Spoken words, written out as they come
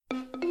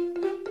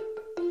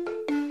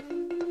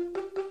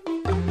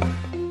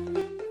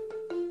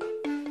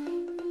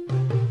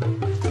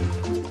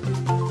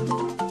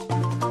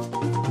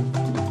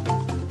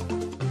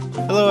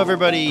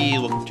everybody.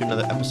 Welcome to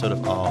another episode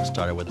of All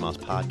Started With Mouse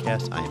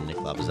podcast. I am Nick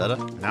Lavazetta.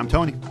 And I'm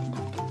Tony.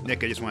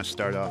 Nick, I just want to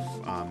start off,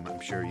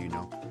 I'm sure you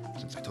know,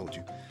 since I told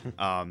you,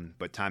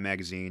 but Time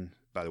Magazine,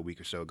 about a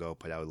week or so ago,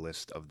 put out a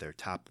list of their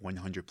top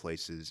 100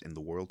 places in the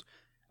world.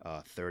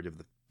 Third of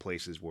the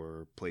places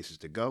were places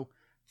to go,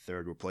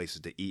 third were places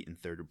to eat, and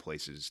third were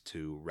places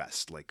to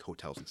rest, like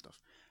hotels and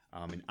stuff.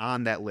 And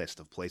on that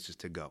list of places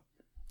to go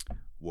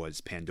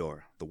was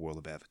Pandora, the world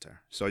of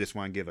Avatar. So I just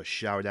want to give a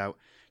shout out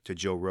to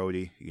Joe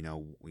Rohde. You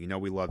know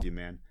we love you,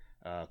 man.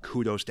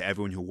 Kudos to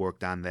everyone who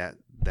worked on that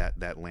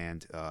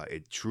land.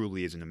 It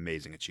truly is an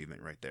amazing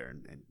achievement right there.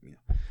 And you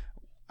know,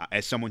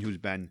 as someone who's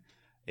been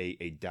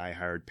a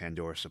diehard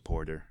Pandora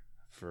supporter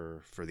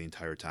for the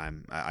entire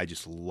time, I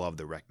just love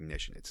the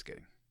recognition it's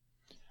getting.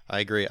 I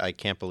agree. I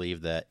can't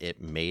believe that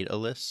it made a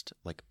list,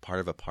 like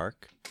part of a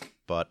park,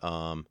 but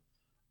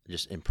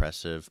just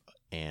impressive.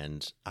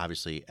 And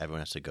obviously,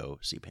 everyone has to go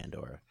see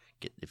Pandora.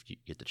 If you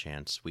get the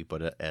chance, we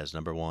put it as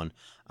number one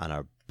on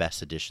our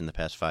best edition the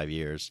past 5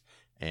 years.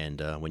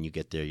 And when you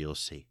get there, you'll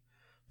see.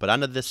 But on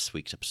to this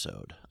week's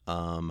episode.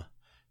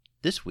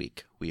 This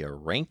week, we are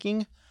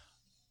ranking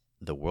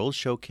the World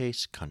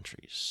Showcase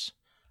countries.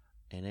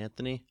 And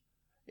Anthony,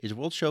 is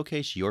World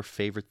Showcase your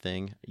favorite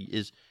thing?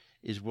 Is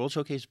World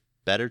Showcase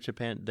better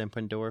than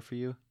Pandora for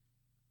you?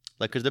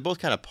 Like, because they're both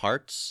kind of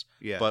parts.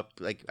 Yeah. But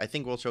like, I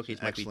think World Showcase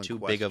might be too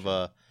big of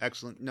a.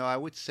 Excellent. No, I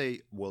would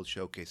say World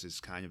Showcase is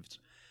kind of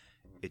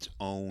its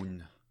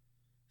own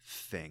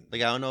thing.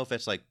 Like, I don't know if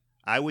it's like.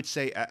 I would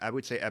say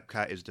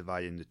Epcot is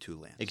divided into two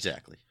lands.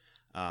 Exactly.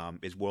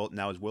 Is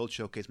World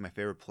Showcase my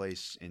favorite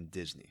place in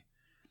Disney?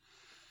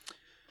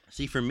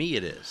 See, for me,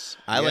 it is.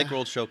 I like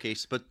World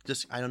Showcase, but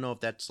just I don't know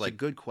if that's like a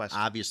good question.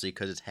 Obviously,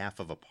 because it's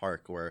half of a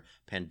park, where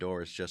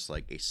Pandora is just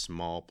like a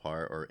small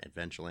part, or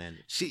Adventureland.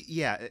 See,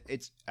 yeah,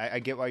 I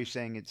get why you're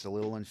saying it's a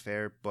little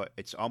unfair, but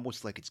it's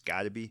almost like it's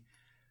got to be.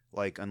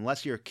 Like,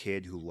 unless you're a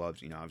kid who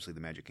loves, obviously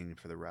the Magic Kingdom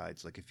for the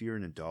rides. Like, if you're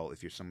an adult,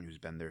 if you're someone who's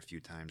been there a few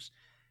times,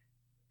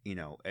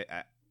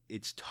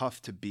 it's tough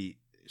to beat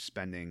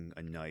spending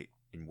a night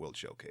in World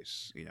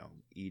Showcase.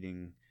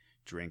 Eating,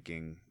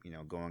 drinking,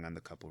 going on the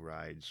couple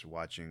rides,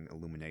 watching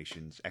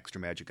Illuminations. Extra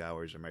Magic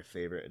Hours are my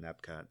favorite in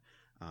Epcot.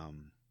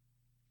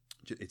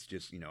 It's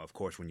just, of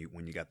course, when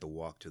you got the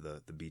walk to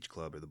the beach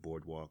club or the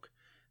boardwalk,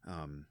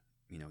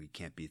 you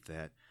can't beat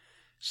that.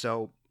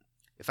 So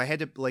if I had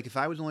to, if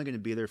I was only going to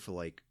be there for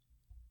like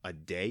a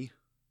day,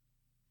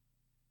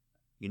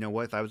 you know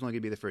what? If I was only going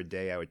to be there for a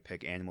day, I would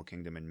pick Animal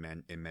Kingdom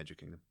and Magic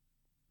Kingdom.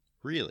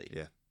 Really?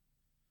 Yeah.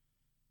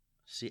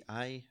 See,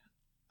 I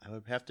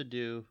would have to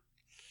do,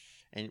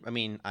 and I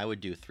mean, I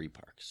would do 3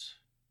 parks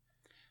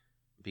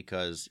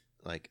because,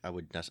 I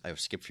would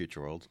skip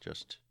Future World,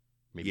 just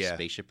maybe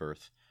Spaceship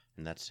Earth,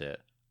 and that's it.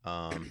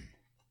 And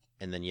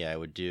then I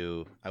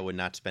would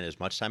not spend as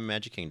much time in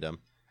Magic Kingdom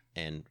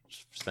and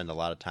spend a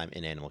lot of time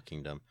in Animal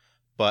Kingdom.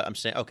 But I'm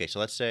saying, okay, so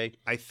let's say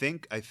I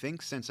think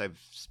since I've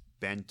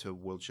been to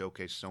World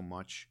Showcase so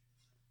much,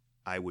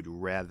 I would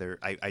rather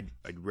I'd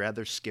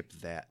rather skip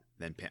that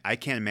than I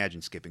can't imagine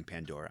skipping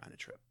Pandora on a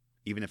trip.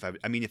 Even if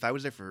if I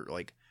was there for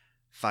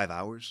 5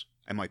 hours,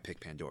 I might pick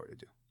Pandora to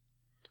do.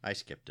 I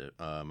skipped it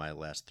my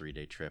last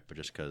 3-day trip, but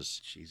just because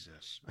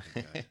Jesus,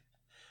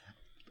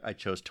 I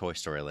chose Toy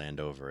Story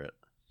Land over it.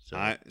 So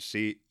I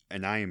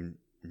am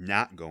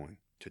not going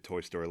to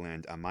Toy Story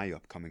Land on my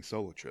upcoming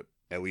solo trip.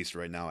 At least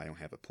right now, I don't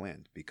have it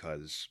planned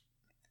because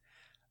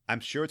I'm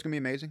sure it's gonna be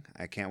amazing.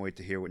 I can't wait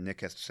to hear what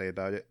Nick has to say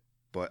about it.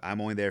 But I'm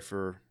only there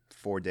for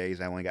 4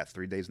 days. I only got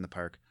 3 days in the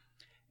park,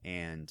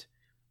 and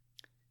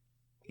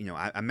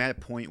I'm at a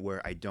point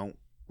where I don't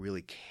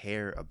really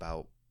care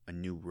about a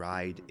new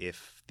ride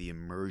if the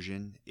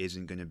immersion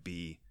isn't going to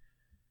be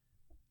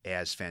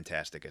as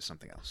fantastic as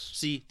something else.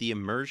 See, the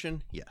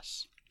immersion,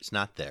 yes, it's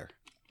not there,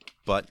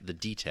 but the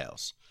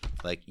details,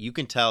 you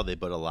can tell they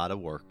put a lot of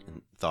work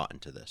and thought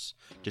into this.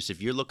 Just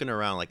if you're looking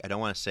around, I don't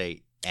want to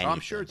say anything.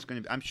 I'm sure it's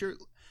going to be. I'm sure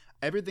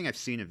everything I've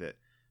seen of it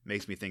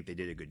makes me think they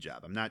did a good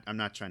job. I'm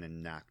not trying to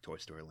knock Toy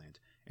Story Land.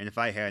 And if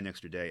I had an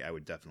extra day, I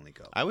would definitely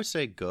go. I would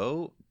say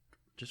go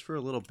just for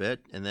a little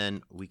bit, and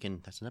then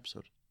that's an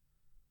episode.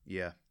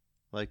 Yeah.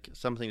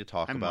 Something to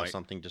talk about,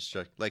 something just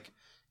I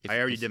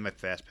already did my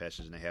fast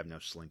passes and I have no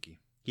Slinky.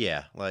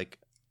 Yeah,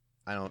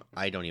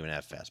 I don't even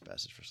have fast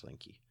passes for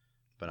Slinky.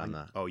 But I'm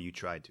not. Oh, you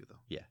tried to though.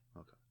 Yeah.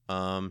 Okay.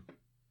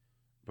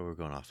 But we're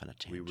going off on a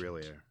tangent. We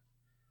really are.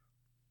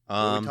 What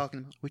are we talking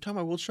about? We're talking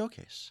about World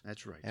Showcase.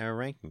 That's right. And we're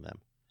ranking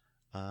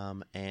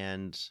them.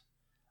 And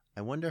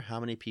I wonder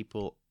how many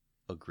people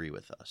agree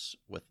with us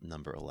with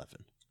number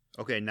 11.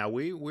 Okay, now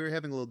we're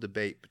having a little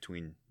debate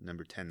between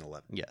number 10 and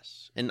 11.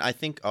 Yes. And I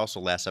think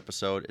also last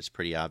episode, it's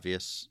pretty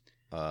obvious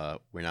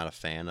we're not a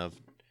fan of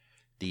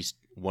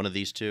one of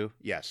these two.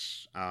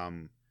 Yes.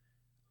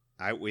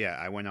 I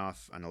went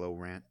off on a little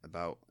rant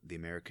about the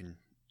American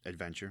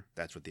Adventure.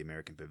 That's what the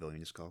American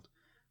Pavilion is called.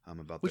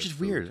 Which is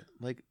weird.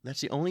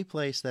 That's the only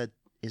place that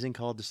isn't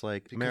called just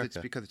America.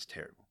 Because it's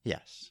terrible.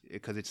 Yes.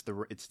 Because it's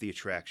the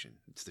attraction.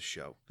 It's the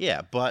show.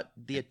 Yeah, but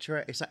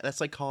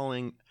that's like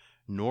calling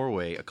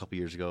Norway a couple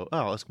years ago.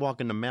 Oh, let's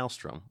walk into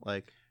Maelstrom.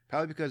 Like,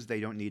 Probably because they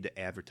don't need to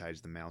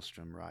advertise the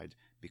Maelstrom ride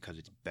because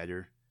it's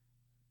better.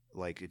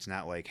 Like, it's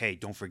not like, hey,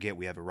 don't forget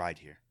we have a ride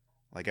here.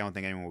 Like, I don't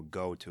think anyone would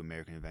go to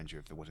American Adventure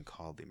if it wasn't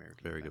called the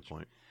American very Adventure. good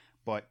point.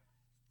 But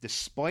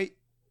despite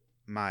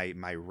my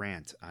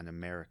rant on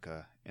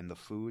America and the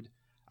food,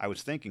 I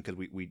was thinking, because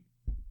we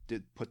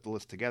did put the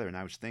list together, and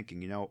I was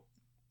thinking, I'm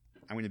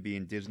going to be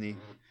in Disney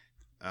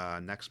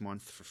next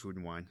month for Food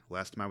and Wine.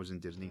 Last time I was in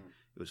Disney,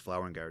 it was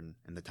Flower and Garden,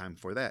 and the time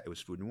before that, it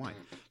was Food and Wine.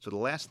 So the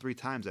last 3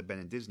 times I've been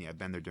in Disney, I've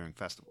been there during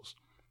festivals.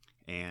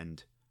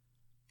 And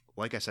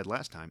like I said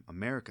last time,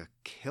 America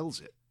kills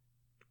it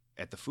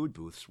at the food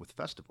booths with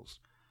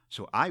festivals.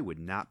 So I would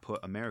not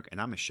put America,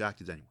 and I'm as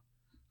shocked as anyone,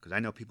 because I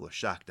know people are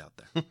shocked out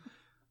there.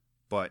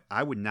 But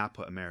I would not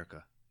put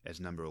America as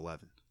number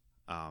 11.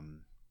 But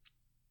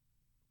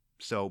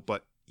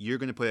you're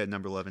going to put it at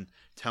number 11.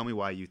 Tell me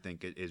why you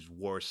think it is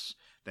worse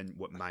than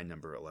what my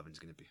number 11 is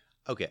going to be.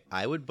 Okay,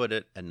 I would put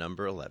it at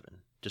number 11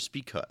 just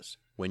because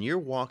when you're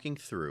walking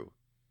through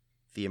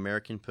the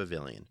American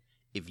Pavilion,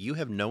 if you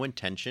have no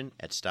intention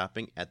at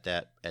stopping at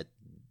the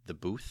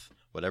booth,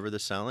 whatever they're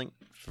selling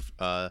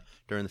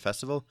during the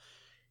festival,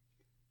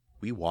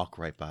 we walk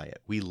right by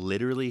it. We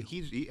literally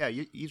He's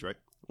right.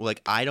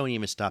 like I don't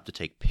even stop to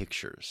take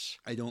pictures.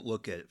 I don't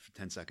look at it for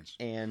 10 seconds.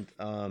 And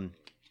I'm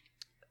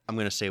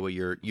going to say what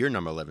your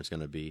number 11 is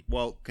going to be.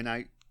 Well, can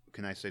I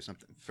say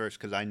something first?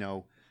 Because I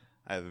know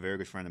I have a very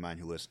good friend of mine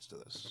who listens to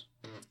this,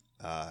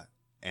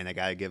 and I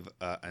got to give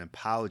an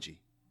apology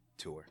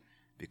to her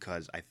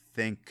because I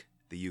think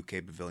the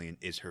UK Pavilion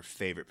is her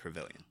favorite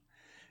pavilion.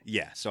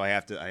 Yeah, so I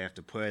have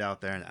to put it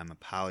out there, and I'm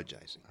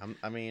apologizing.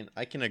 I mean,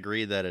 I can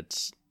agree that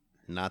it's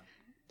not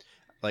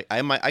like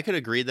I could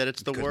agree that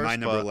it's the Because worst. my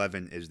number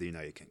 11 is the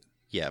United Kingdom.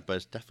 Yeah, but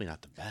it's definitely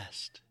not the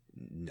best.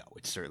 No,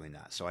 it's certainly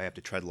not. So I have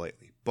to tread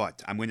lightly.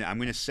 But I'm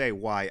gonna say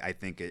why I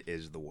think it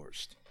is the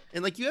worst.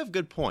 And like you have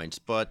good points,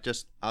 but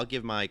just I'll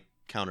give my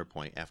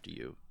counterpoint after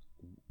you.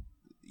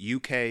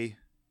 UK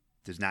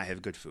does not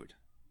have good food.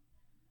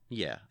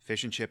 Yeah.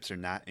 Fish and chips are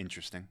not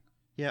interesting.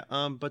 Yeah,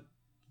 but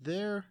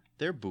their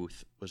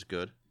booth was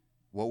good.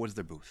 What was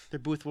their booth? Their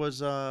booth was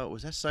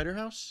that Cider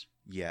House?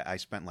 Yeah, I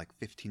spent like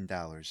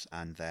 $15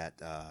 on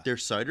that.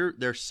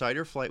 Their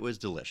cider flight was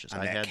delicious. On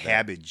I that had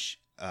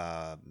cabbage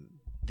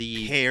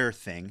the pear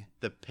thing.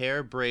 The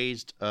pear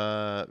braised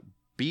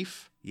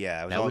beef.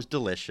 Yeah, that was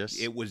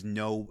delicious.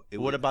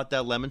 What about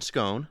that lemon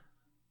scone?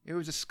 It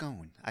was a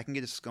scone. I can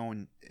get a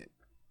scone.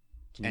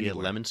 Can you get a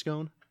lemon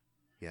scone?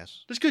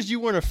 Yes. Just because you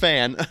weren't a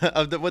fan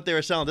of what they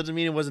were selling doesn't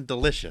mean it wasn't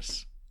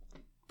delicious.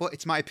 But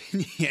it's my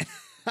opinion.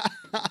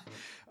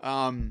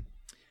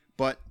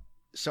 But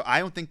so I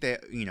don't think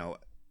that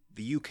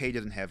the UK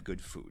doesn't have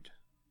good food.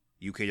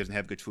 UK doesn't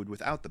have good food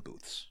without the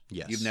booths.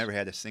 Yes. You've never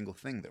had a single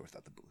thing there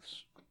without the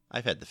booths.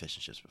 I've had the fish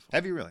and chips before.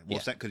 Have you really? Well, Yeah.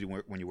 is that because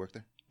when you worked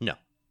there? No.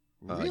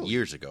 Really?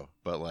 Years ago.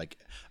 But like,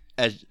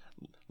 let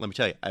me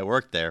tell you, I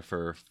worked there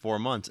for 4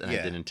 months and I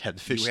didn't have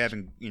the fish. You were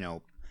having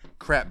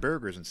crap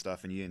burgers and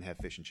stuff, and you didn't have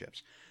fish and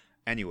chips.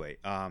 Anyway,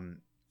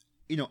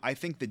 I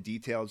think the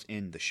details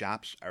in the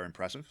shops are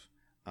impressive,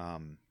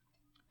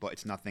 but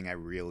it's nothing I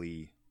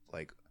really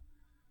like.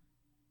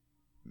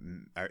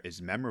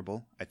 Is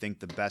memorable. I think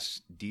the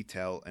best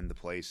detail in the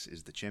place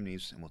is the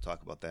chimneys, and we'll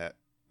talk about that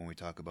when we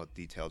talk about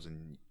details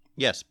in.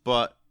 Yes,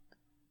 but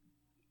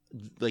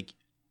like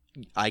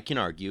I can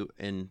argue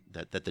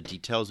that the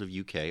details of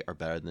UK are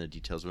better than the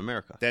details of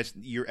America.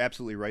 You're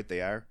absolutely right.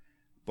 They are,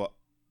 but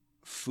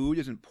food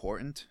is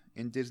important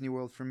in Disney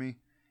World for me.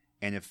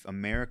 And if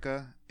I'm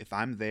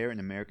there and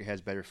America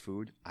has better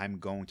food, I'm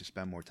going to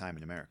spend more time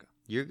in America.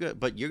 You're good,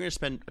 but you're going to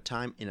spend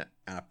time on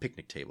a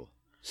picnic table.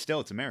 Still,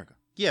 it's America.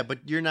 Yeah,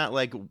 but you're not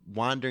like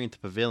wandering the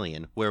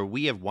pavilion where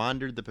we have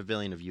wandered the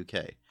pavilion of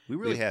UK. We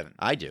really haven't.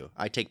 I do.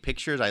 I take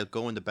pictures. I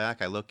go in the back.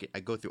 I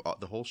go through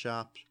the whole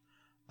shop.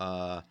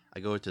 I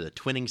go to the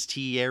Twinnings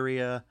tea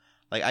area.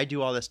 Like I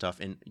do all this stuff.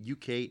 In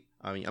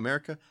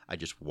America, I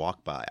just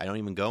walk by. I don't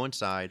even go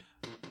inside.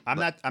 I'm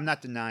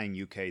not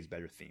denying UK is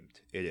better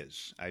themed. It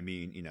is. I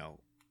mean,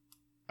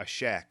 a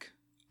shack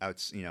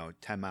out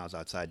 10 miles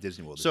outside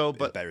Disney World is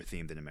better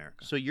themed than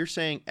America. So you're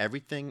saying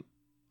everything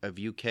of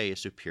UK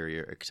is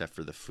superior except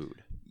for the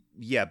food.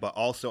 Yeah, but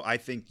also I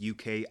think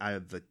UK out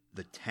of the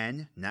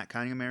 10, not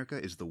counting America,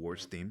 is the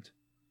worst themed.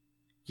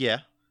 Yeah.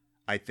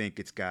 I think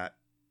it's got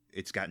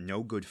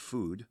no good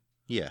food.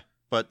 Yeah.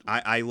 But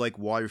I like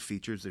water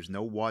features. There's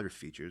no water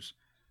features.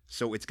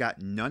 So it's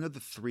got none of the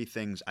 3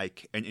 things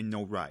and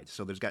no ride.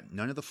 So there's got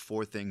none of the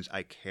 4 things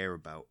I care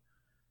about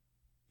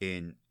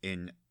in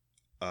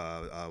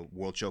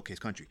World Showcase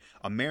country.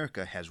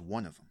 America has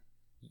one of them.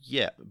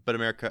 Yeah,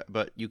 but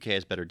UK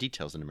has better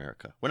details than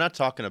America. We're not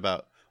talking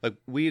about like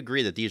we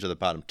agree that these are the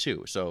bottom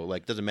 2. So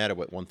like it doesn't matter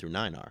what 1 through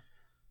 9 are.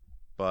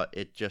 But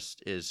it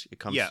just is it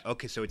comes. Yeah,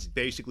 okay, so it's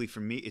basically for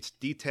me it's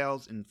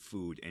details and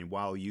food. And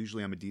while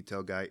usually I'm a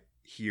detail guy,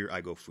 here I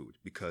go food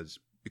because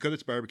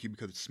it's barbecue,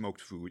 because it's smoked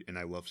food, and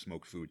I love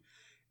smoked food.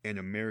 And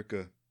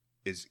America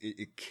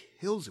it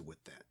kills it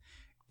with that.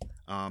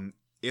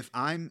 If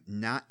I'm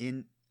not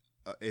in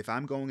if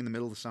I'm going in the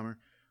middle of the summer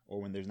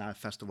or when there's not a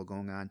festival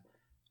going on,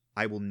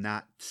 I will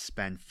not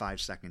spend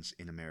 5 seconds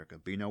in America.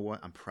 But you know what?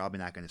 I'm probably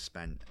not going to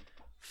spend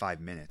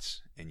 5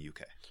 minutes in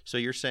UK. So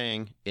you're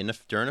saying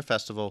during a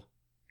festival,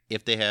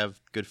 if they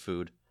have good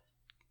food,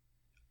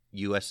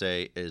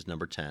 USA is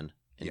number 10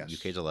 and Yes.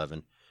 UK is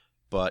 11,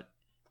 but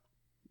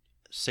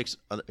it's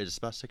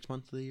about 6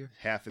 months of the year.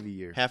 Half of the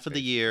year. Half of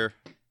the year,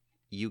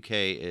 UK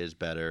is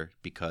better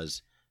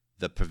because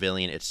the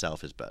pavilion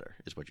itself is better.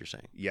 Is what you're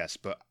saying? Yes,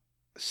 but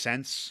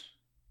since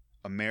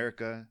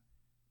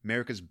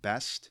America's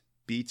best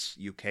beats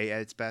UK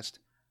at its best,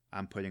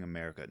 I'm putting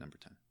America at number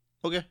 10.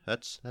 Okay,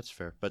 that's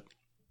fair. But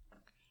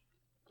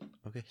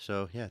okay,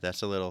 so yeah,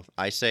 that's a little.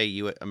 I say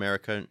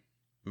American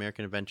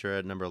Adventure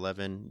at number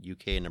 11,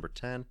 UK at number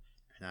 10.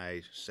 And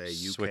I say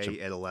Switch 'em.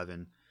 UK at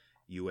 11,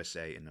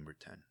 USA at number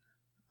 10.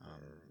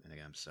 And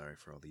again, I'm sorry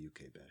for all the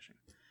UK bashing.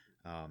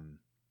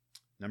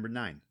 Number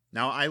 9.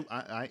 Now,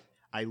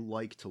 I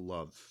like to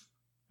love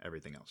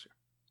everything else here.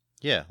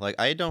 Yeah, like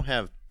I don't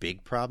have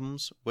big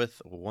problems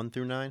with 1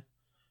 through 9.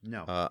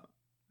 No.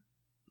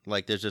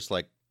 Like there's just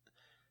like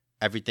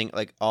everything,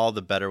 like all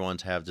the better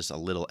ones have just a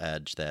little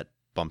edge that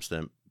bumps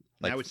them.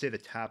 Like I would say the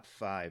top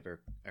 5 are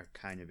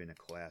kind of in a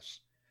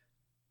class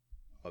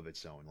of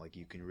its own. Like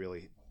you can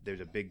really, there's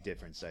a big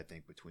difference, I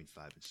think, between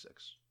 5 and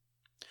 6.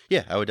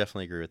 yeah, I would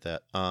definitely agree with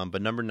that.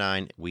 But number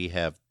 9, we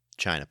have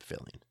China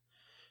Pavilion,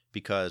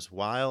 because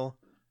while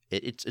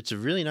it's a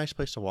really nice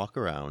place to walk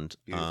around,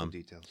 Beautiful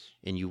details.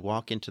 and you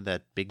walk into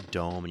that big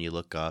dome and you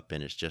look up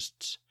and it's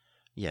just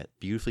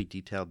beautifully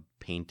detailed,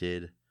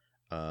 painted.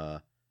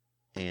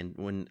 And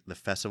when the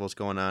festival's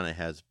going on, it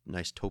has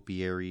nice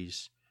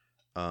topiaries.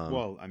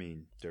 Well, I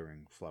mean,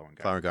 during Flower and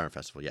Garden. Flower and Garden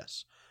Festival,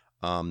 yes.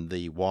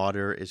 The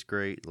water is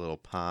great, little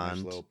pond.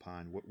 Nice little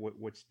pond.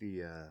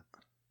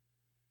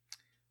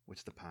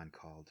 What's the pond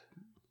called?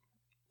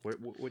 What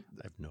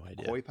I have no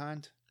idea. Koi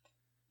pond?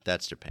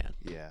 That's Japan.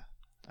 Yeah,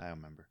 I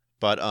remember.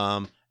 But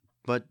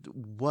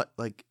what,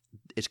 like,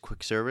 it's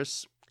quick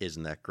service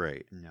isn't that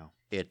great. No.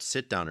 Its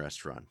sit down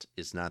restaurant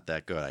is not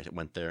that good. I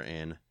went there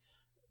in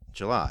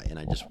July and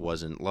I just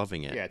wasn't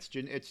loving it. Yeah,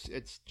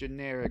 it's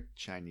generic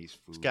Chinese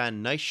food. It's got a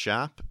nice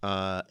shop,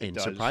 and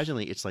does.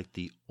 surprisingly, it's like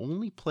the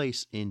only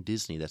place in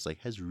Disney that's like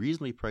has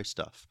reasonably priced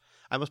stuff.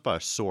 I almost bought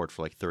a sword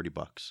for like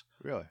 $30.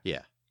 Really?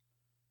 Yeah.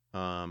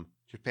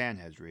 Japan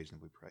has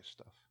reasonably priced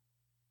stuff.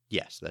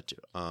 Yes, that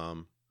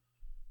too.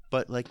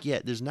 But like, yeah,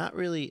 there's not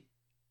really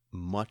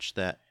much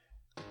that,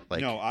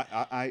 like. No,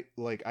 I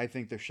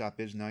think their shop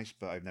is nice,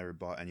 but I've never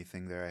bought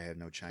anything there. I have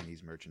no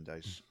Chinese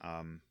merchandise.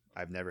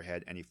 I've never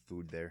had any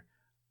food there.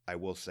 I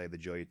will say the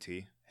Joya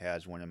Tea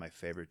has one of my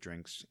favorite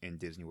drinks in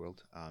Disney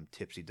World,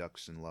 Tipsy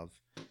Ducks in Love.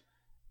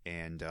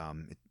 And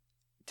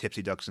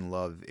Tipsy Ducks in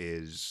Love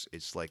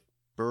it's like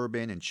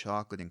bourbon and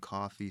chocolate and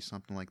coffee,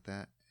 something like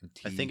that. And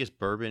tea. I think it's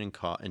bourbon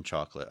and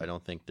chocolate. I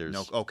don't think there's.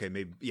 No, okay,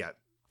 maybe, yeah,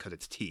 because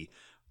it's tea.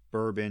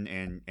 Bourbon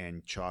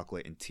and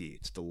chocolate and tea.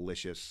 It's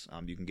delicious.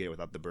 You can get it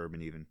without the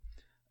bourbon even.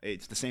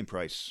 It's the same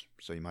price,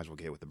 so you might as well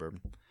get it with the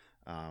bourbon.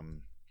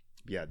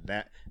 Yeah,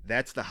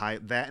 that's the high.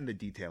 That and the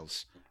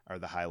details are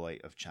the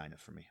highlight of China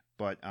for me.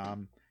 But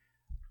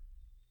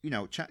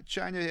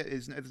China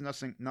is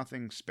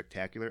nothing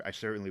spectacular. I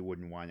certainly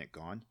wouldn't want it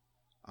gone.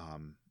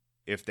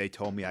 If they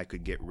told me I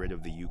could get rid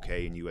of the UK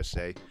and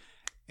USA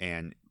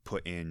and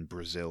put in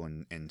Brazil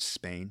and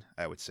Spain,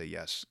 I would say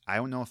yes. I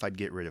don't know if I'd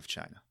get rid of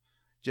China,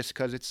 just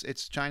because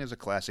it's China's a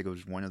classic. It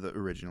was one of the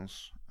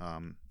originals.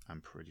 I'm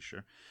pretty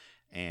sure,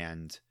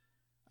 and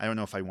I don't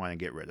know if I want to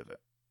get rid of it.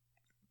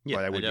 Yeah,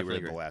 but I would get definitely rid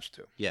of agree. the last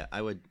two. Yeah, I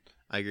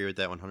agree with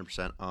that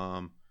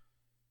 100%.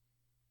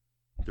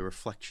 The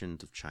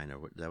Reflections of China.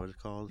 Is that what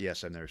it's called?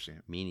 Yes, I've never seen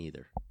it. Me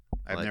neither.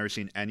 I've never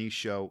seen any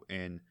show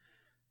in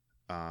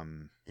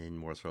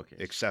World Showcase.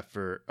 except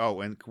for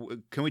and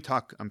can we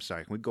talk? I'm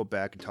sorry. Can we go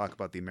back and talk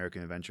about the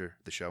American Adventure,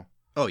 the show?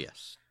 Oh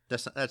yes,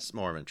 that's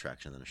more of an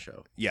attraction than a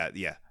show. Yeah.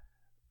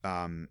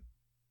 And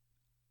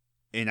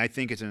I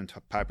think it's an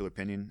unpopular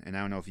opinion, and I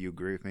don't know if you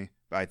agree with me,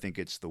 but I think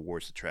it's the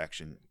worst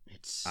attraction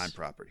on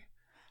property.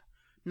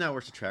 No,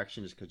 worst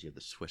attraction is because you have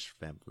the Swiss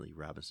Family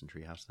Robinson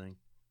Treehouse thing.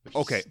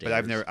 Okay, but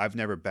I've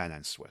never been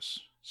on Swiss,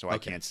 so I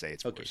can't say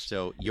it's okay. worse.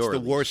 So it's the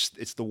worst.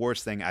 It's the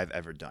worst thing I've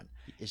ever done.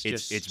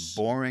 It's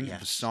boring. Yes.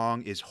 The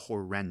song is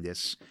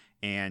horrendous,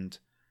 and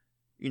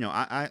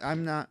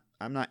I'm not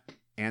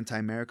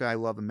anti-America. I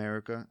love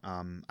America.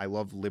 I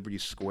love Liberty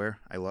Square.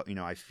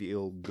 I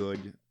feel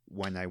good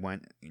when I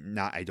went.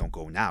 I don't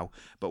go now,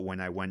 but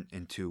when I went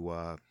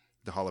into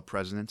the Hall of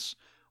Presidents,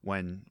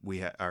 when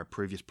our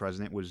previous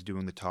president was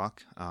doing the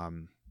talk,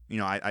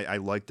 I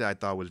liked it. I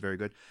thought it was very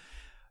good.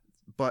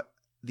 But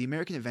the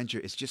American Adventure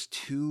is just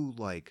too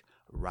like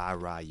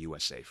rah-rah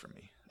USA for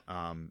me.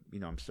 I'm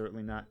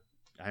certainly not.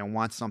 I don't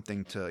want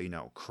something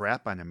to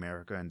crap on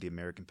America and the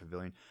American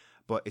Pavilion,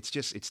 but it's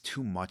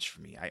too much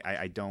for me.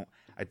 I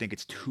think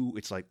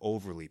it's like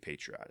overly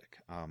patriotic.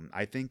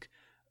 I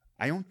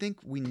don't think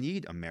we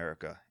need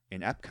America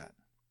in Epcot.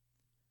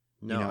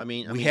 No, You know, I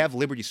mean, we have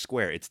Liberty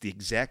Square. It's the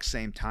exact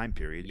same time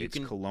period. It's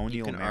colonial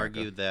you can America.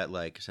 argue that,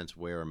 like, since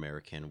we're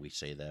American, we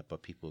say that,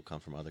 but people who come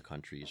from other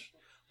countries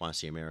want to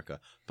see America.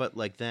 But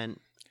like then,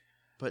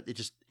 but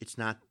it's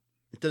not.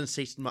 It doesn't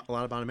say a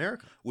lot about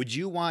America. Would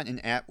you want an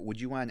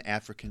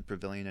African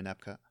pavilion in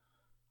Epcot?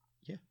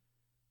 Yeah.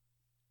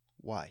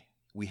 Why?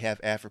 We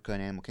have Africa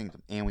and Animal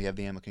Kingdom, and we have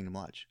the Animal Kingdom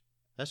Lodge.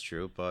 That's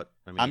true, but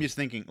I mean, I'm just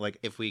thinking, like,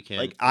 if we can,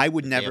 like I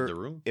would if they have never, the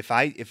room. if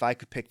I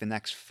could pick the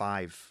next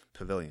 5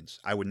 pavilions,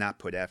 I would not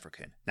put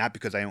Africa in. Not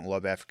because I don't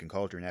love African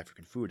culture and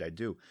African food, I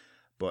do,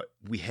 but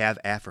we have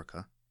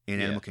Africa in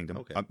Yeah, Animal Kingdom,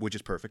 okay. which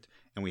is perfect,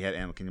 and we have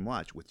Animal Kingdom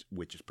Lodge,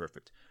 which is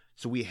perfect.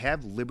 So we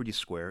have Liberty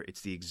Square.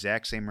 It's the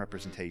exact same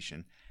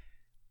representation.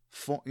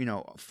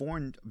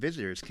 Foreign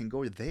visitors can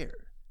go there.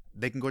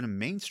 They can go to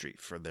Main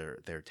Street for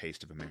their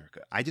taste of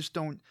America. I just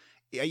don't.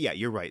 Yeah,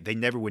 you're right. They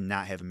never would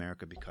not have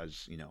America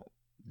because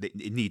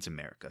it needs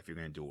America if you're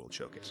going to do a World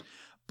Showcase.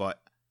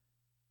 But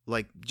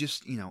like,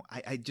 just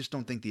I just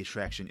don't think the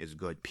attraction is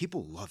good.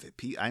 People love it.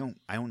 I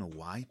don't know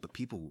why, but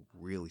people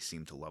really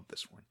seem to love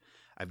this one.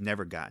 I've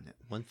never gotten it.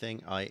 One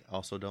thing I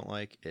also don't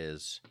like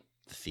is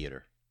the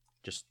theater.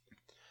 Just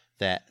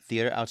that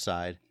theater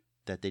outside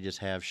that they just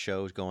have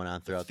shows going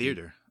on throughout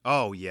Theater.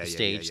 Oh yeah, the yeah,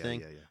 stage yeah, thing.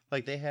 Yeah, yeah.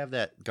 Like they have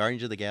that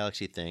Guardians of the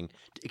Galaxy thing.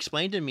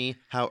 Explain to me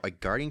how a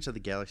Guardians of the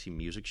Galaxy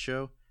music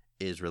show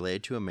is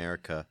related to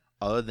America,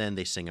 other than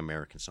they sing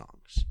American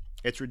songs.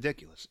 It's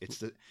ridiculous.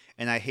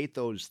 And I hate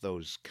those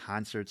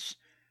concerts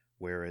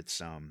where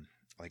it's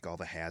like all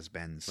the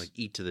has-beens, Like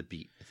Eat to the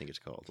Beat, I think it's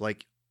called.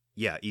 like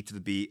yeah, Eat to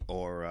the Beat,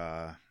 or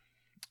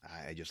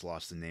I just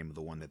lost the name of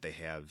the one that they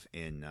have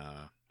in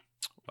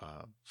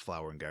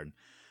Flower and Garden,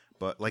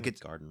 but like it's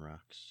Garden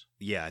Rocks.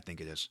 yeah, I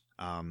think it is.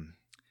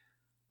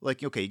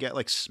 Like, okay, you got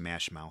like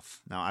Smash Mouth.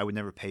 Now, I would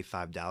never pay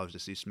 $5 to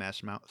see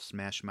Smash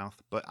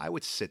Mouth, but I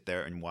would sit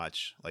there and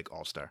watch like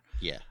All Star.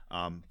 Yeah.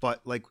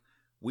 But like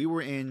we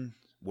were in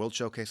World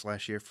Showcase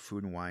last year for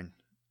Food and Wine.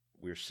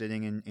 We were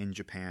sitting in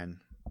Japan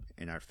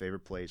in our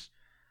favorite place,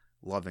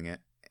 loving it.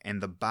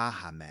 And the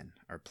Baha Men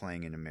are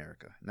playing in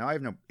America. Now, I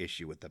have no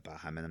issue with the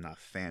Baha Men. I'm not a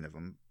fan of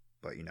them,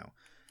 but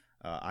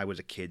I was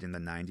a kid in the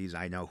 90s.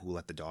 I know Who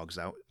Let the Dogs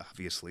Out,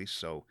 obviously.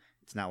 So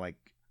it's not like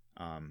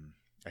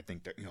I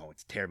think that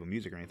it's terrible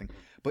music or anything,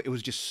 but it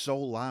was just so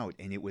loud,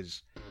 and it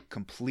was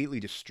completely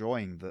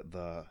destroying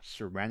the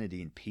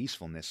serenity and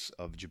peacefulness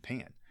of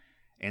Japan.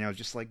 And I was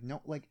just like,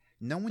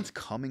 no one's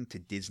coming to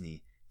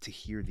Disney to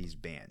hear these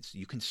bands.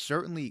 You can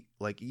certainly,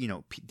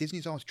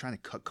 Disney's always trying to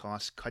cut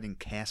costs, cutting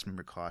cast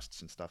member costs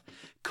and stuff.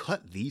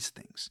 Cut these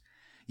things.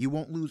 You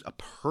won't lose a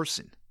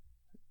person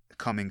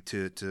coming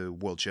to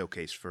World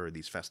Showcase for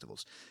these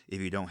festivals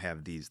if you don't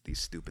have these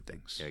stupid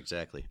things. Yeah,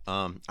 exactly.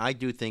 I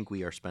do think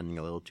we are spending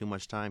a little too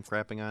much time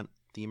crapping on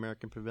the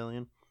American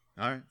Pavilion.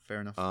 All right,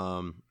 fair enough.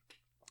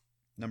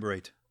 Number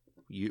 8.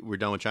 We're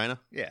done with China?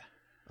 Yeah.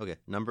 Okay,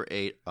 number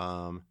 8.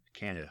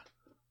 Canada.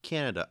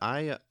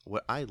 Canada.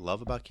 What I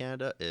love about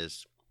Canada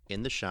is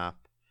in the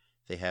shop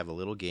they have a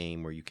little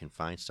game where you can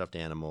find stuffed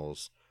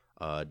animals.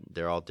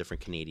 They're all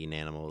different Canadian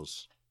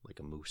animals, like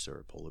a moose or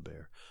a polar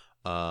bear.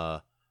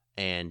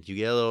 And you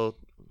get a little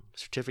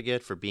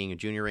certificate for being a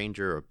junior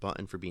ranger or a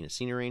button for being a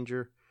senior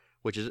ranger,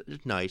 which is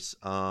nice.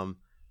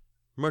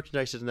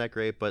 Merchandise isn't that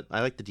great, but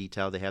I like the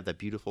detail. They have that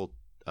beautiful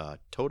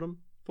totem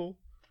pole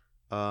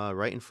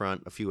right in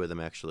front, a few of them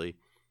actually.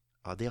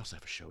 They also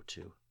have a show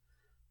too.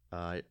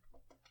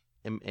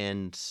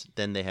 And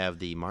then they have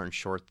the Martin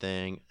Short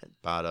thing at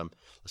bottom,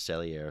 Le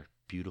Cellier.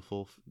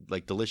 Beautiful,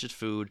 like delicious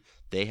food.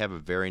 They have a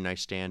very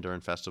nice stand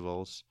during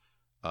festivals.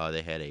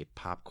 They had a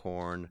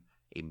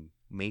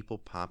maple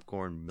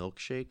popcorn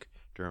milkshake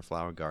during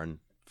Flower Garden.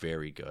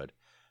 Very good.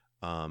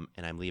 And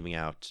I'm leaving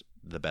out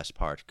the best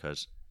part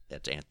because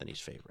that's Anthony's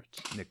favorite.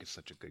 Nick is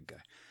such a good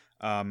guy.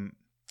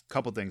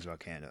 Couple things about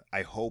Canada.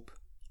 I hope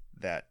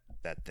that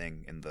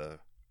thing in the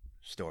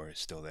store is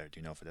still there. Do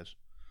you know if it is?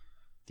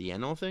 The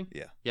annual thing?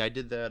 Yeah. Yeah, I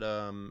did that.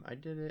 I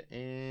did it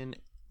in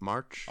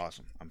March.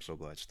 Awesome. I'm so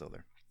glad it's still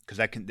there. Because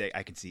I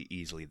can see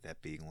easily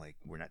that being like,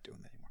 we're not doing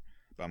that anymore.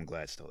 But I'm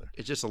glad it's still there.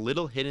 It's just a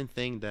little hidden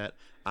thing that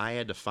I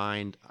had to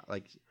find.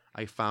 Like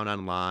I found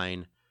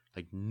online.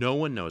 Like no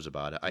one knows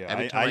about it.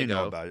 Every time I go,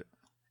 know about it.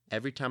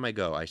 Every time I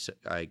go,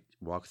 I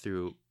walk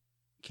through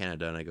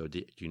Canada and I go,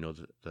 do you know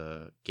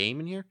the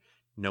game in here?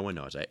 No one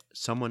knows.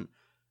 Someone is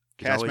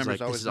Cast always members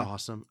like, always this is know?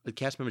 awesome. The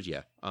cast members,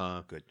 yeah.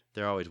 Good.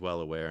 They're always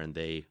well aware, and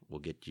they will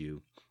get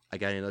you. I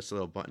got a nice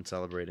little button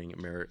celebrating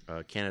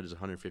Canada's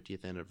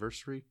 150th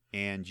anniversary.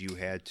 And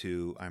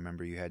I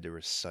remember you had to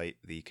recite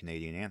the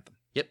Canadian anthem.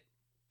 Yep,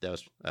 that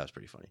was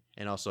pretty funny.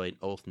 And also an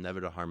oath never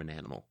to harm an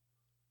animal.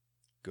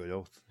 Good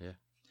oath.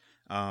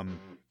 Yeah.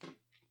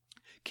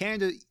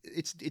 Canada,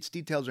 its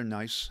details are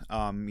nice.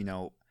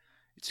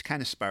 It's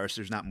kind of sparse.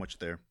 There's not much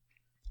there,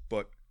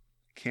 but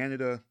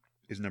Canada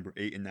is number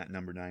 8 and not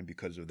number 9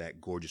 because of that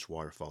gorgeous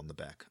waterfall in the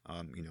back.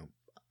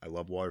 I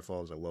love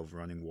waterfalls. I love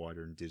running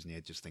water in Disney.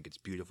 I just think it's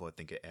beautiful. I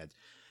think it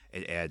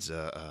adds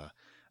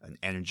an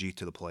energy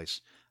to the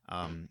place.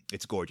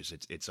 It's gorgeous.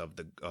 It's of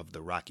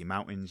the Rocky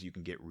Mountains. You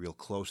can get real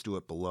close to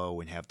it below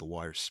and have the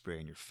water spray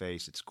in your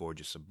face. It's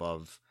gorgeous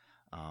above.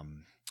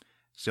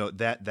 So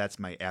that's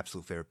my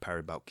absolute favorite part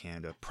about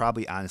Canada.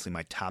 Probably honestly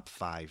my top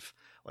 5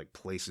 like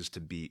places to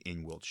be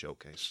in World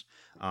Showcase.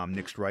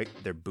 Nick's right.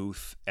 Their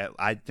booth.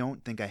 I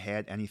don't think I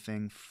had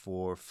anything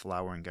for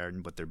Flower and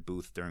Garden, but their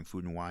booth during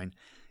Food and Wine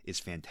is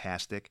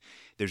fantastic.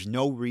 There's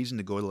no reason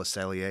to go to Le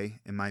Cellier,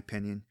 in my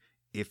opinion,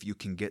 if you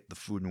can get the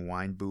Food and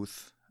Wine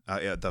booth,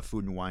 the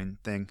Food and Wine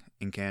thing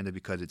in Canada,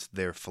 because it's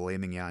their filet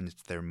mignon.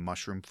 It's their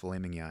mushroom filet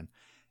mignon.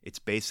 It's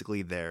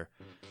basically their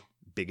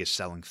biggest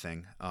selling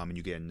thing, and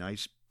you get a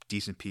nice,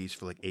 decent piece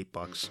for like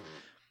 $8.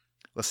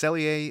 Le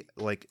Cellier,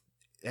 like,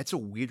 that's a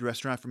weird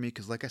restaurant for me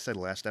because, like I said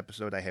last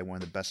episode, I had one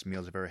of the best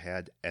meals I've ever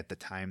had at the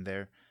time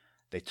there.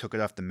 They took it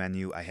off the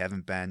menu. I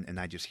haven't been, and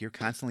I just hear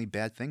constantly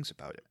bad things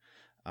about it.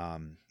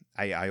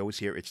 I always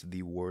hear it's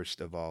the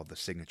worst of all the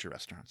signature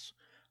restaurants.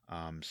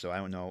 So I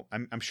don't know.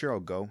 I'm sure I'll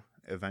go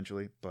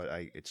eventually, but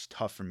it's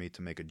tough for me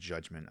to make a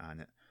judgment on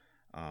it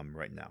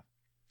right now.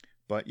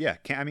 But yeah,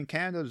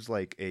 Canada's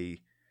like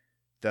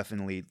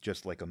definitely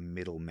just like a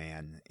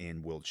middleman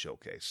in World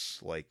Showcase.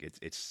 Like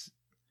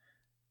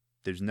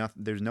there's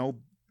no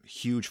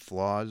huge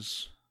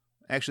flaws.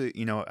 Actually,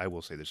 I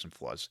will say there's some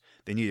flaws.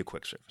 They need a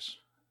quick service.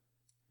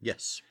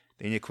 Yes.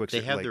 They need a quick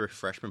service. They have the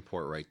refreshment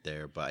port right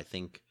there, but I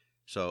think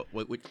so.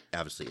 Which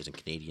obviously isn't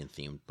Canadian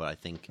themed, but I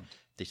think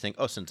they think,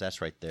 oh, since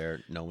that's right there,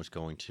 no one's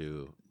going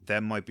to.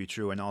 That might be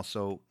true, and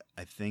also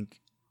I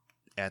think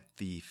at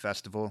the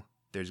festival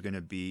there's going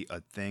to be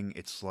a thing.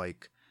 It's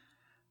like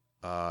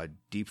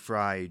deep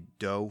fried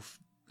dough.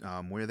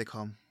 What do they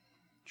call them?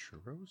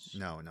 Churros?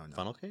 No.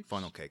 Funnel cake?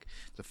 Funnel cake.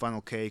 It's a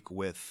funnel cake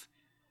with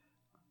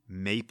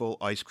maple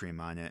ice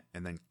cream on it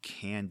and then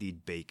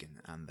candied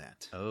bacon on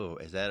that. Oh,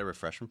 is that a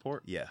refreshment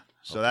port? Yeah.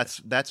 So Okay.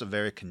 that's a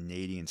very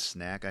Canadian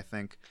snack, I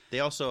think.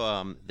 They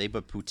also they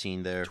put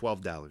poutine there.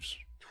 $12.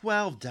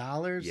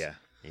 $12? Yeah.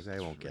 Maybe I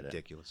won't get it.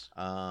 Ridiculous.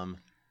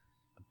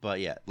 But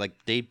yeah, like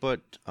they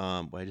put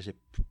what did I say?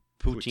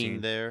 Poutine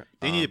there.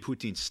 They need a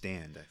poutine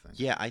stand, I think.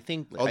 Yeah, I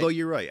think. Although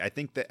you're right, I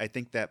think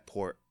that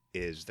port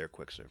is their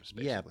quick service.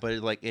 Basically. Yeah, but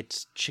like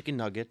it's chicken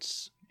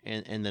nuggets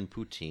and then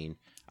poutine.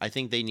 I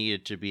think they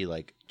needed to be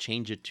like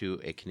change it to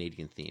a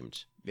Canadian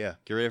themed. Yeah.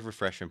 Get rid of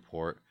refreshment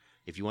port.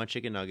 If you want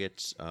chicken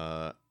nuggets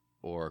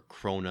or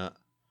cronut,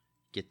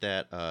 get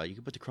that. You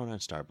can put the cronut in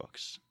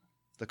Starbucks.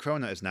 The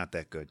cronut is not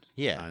that good.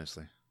 Yeah,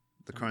 honestly,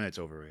 the cronut's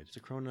overrated. the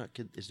cronut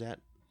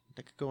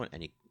that could go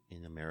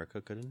in America,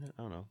 couldn't it?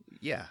 I don't know.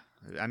 Yeah,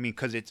 I mean,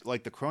 because it's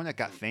like the cronut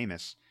got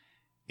famous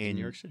In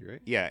New York City,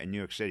 right? Yeah, in New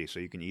York City, so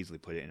you can easily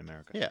put it in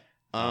America. Yeah.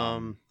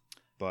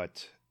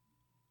 But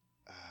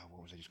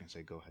what was I just gonna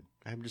say? Go ahead.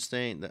 I'm just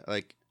saying that,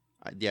 like,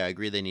 I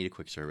agree they need a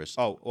quick service.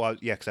 Oh, well,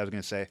 yeah, because I was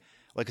gonna say,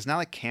 like, it's not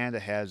like Canada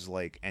has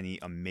like any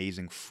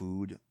amazing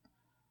food,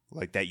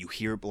 like that you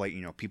hear, like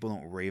people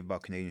don't rave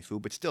about Canadian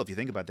food, but still, if you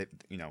think about it,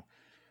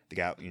 they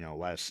got a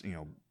lot of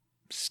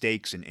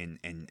steaks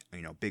and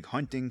big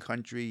hunting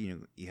country.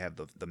 You have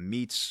the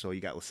meats, so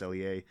you got Le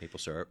Cellier,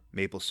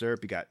 maple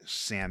syrup. You got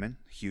salmon,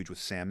 huge with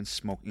salmon.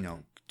 Smoke,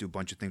 do a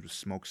bunch of things with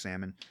smoked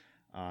salmon.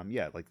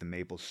 Yeah, like the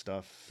maple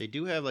stuff. They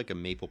do have like a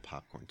maple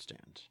popcorn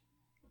stand.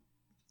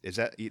 Is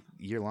that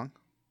year long?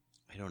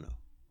 I don't know.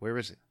 Where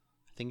is it?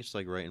 I think it's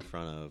like right in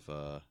front of,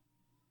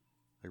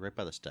 like right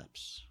by the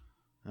steps.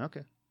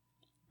 Okay.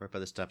 Right by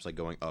the steps, like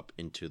going up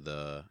into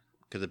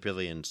because the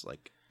pavilion's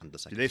like on the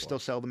second Do they floor. still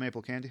sell the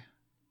maple candy?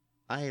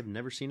 I have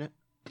never seen it.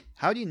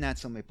 How do you not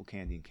sell maple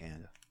candy in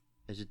Canada?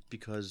 Is it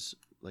because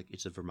like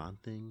it's a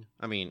Vermont thing?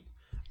 I mean,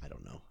 I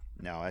don't know.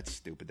 No, that's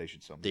stupid. They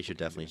should sell. They should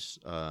definitely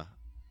serve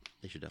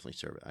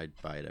it.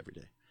 I'd buy it every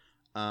day.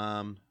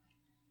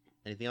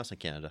 Anything else in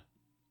Canada?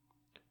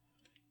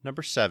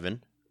 Number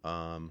 7.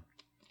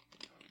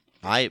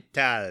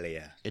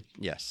 Italia.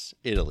 Yes,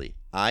 Italy.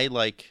 I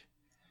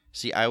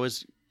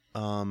was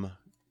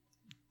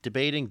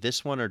debating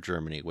this one or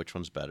Germany, which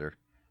one's better.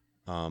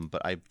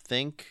 But I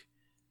think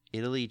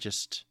Italy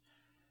just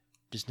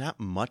there's not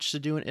much to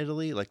do in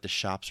Italy. Like the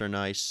shops are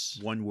nice,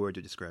 One word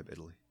to describe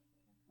Italy.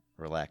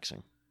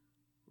 relaxing.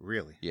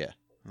 Really? Yeah.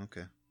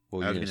 Okay. What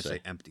were I you was gonna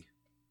gonna say empty.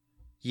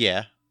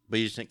 Yeah, but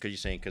you think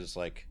because it's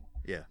like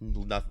Yeah.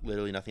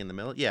 literally nothing in the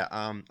middle. Yeah,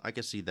 I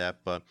can see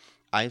that, but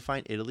I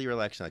find Italy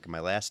relaxing. Like my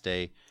last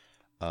day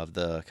of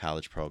the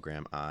college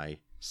program, I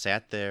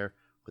sat there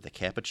with a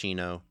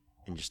cappuccino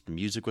and just the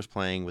music was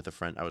playing with a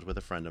friend. I was with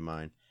a friend of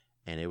mine,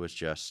 and it was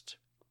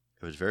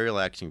very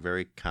relaxing,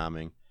 very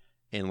calming.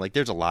 And like,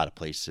 there's a lot of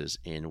places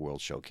in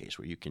World Showcase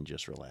where you can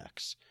just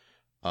relax.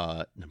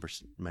 Our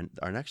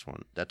next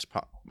one, that's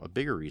a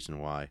bigger reason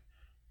why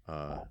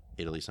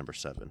Italy's number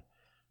 7.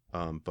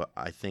 But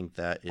I think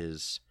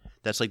that's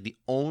like the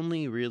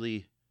only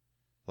really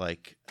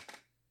like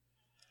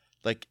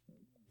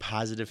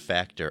positive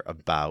factor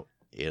about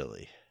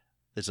Italy.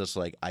 It's just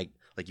like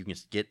you can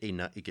get an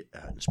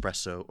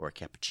espresso or a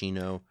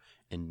cappuccino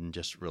and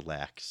just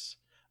relax.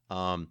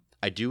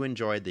 I do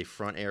enjoy the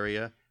front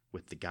area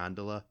with the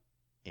gondola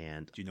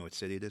and Do you know what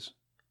city it is?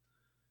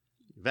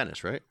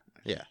 Venice, right?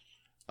 Yeah.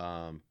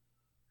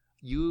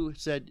 You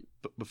said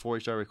before we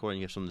started recording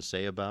you have something to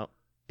say about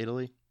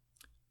Italy.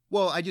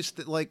 Well, I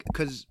just like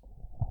because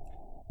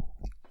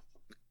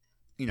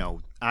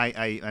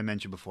I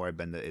mentioned before I've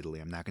been to Italy.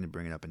 I'm not going to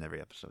bring it up in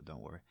every episode.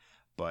 Don't worry.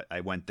 But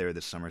I went there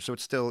this summer, so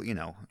it's still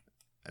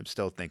I'm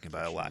still thinking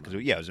about it a lot because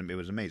it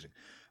was amazing.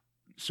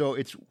 So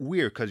it's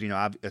weird because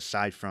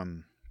aside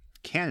from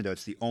Canada,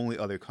 it's the only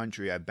other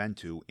country I've been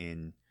to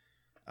in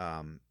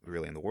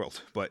really in the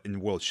world, but in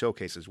World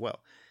Showcase as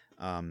well.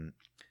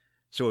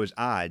 So it was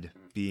odd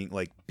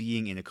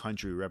being in a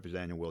country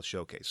representing a World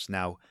Showcase.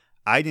 Now,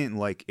 I didn't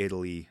like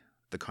Italy,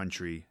 the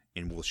country,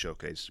 in World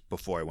Showcase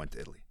before I went to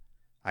Italy.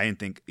 I didn't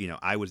think,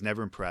 I was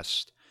never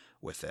impressed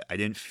with it. I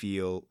didn't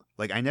feel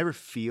I never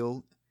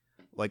feel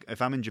like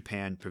if I'm in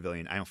Japan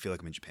Pavilion, I don't feel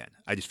like I'm in Japan.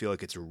 I just feel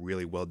like it's a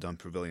really well done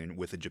pavilion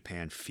with a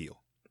Japan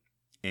feel.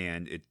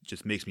 And it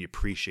just makes me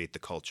appreciate the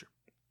culture.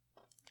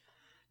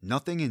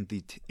 Nothing in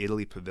the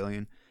Italy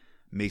Pavilion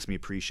makes me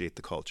appreciate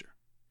the culture.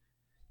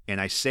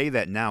 And I say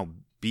that now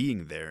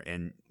being there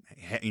and,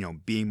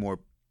 being more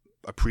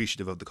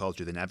appreciative of the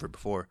culture than ever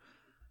before.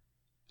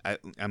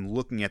 I'm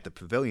looking at the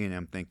pavilion and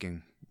I'm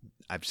thinking,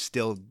 I'm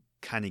still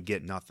kind of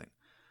get nothing.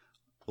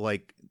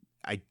 Like,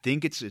 I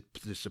think it's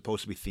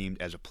supposed to be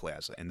themed as a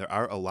plaza. And there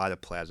are a lot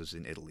of plazas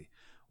in Italy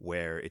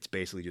where it's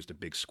basically just a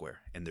big square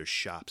and there's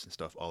shops and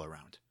stuff all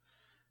around.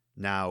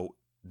 Now,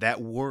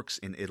 that works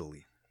in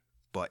Italy,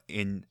 but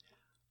in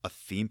a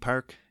theme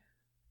park,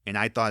 and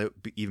I thought it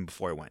even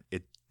before I went,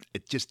 it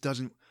just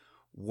doesn't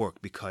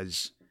work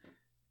because,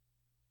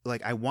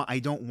 I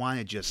don't want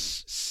to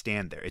just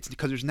stand there. It's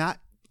because there's not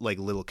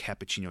little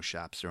cappuccino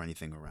shops or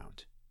anything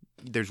around.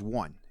 There's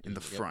one in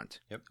the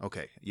front. Yep.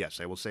 Okay. Yes,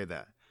 I will say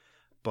that,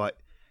 but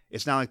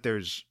it's not like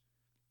there's.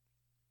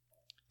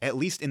 At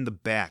least in the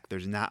back,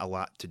 there's not a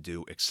lot to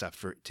do except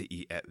for to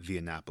eat at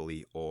Via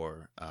Napoli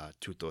or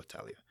Tutto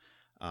Italia.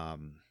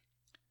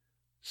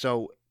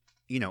 So,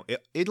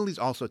 Italy's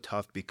also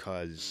tough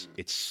because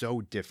it's so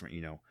different.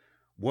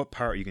 What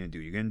part are you going to do?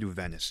 You're going to do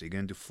Venice. Are you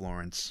going to do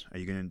Florence? Are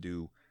you going to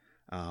do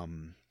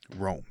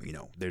Rome?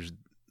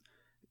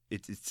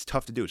 It's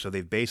tough to do. So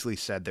they've basically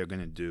said they're going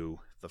to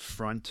do the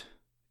front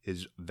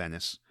is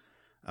Venice.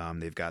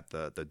 They've got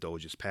the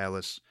Doge's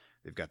Palace.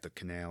 They've got the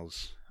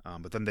canals.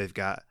 But then they've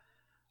got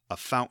a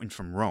fountain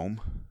from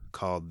Rome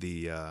called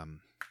the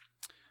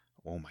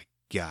oh my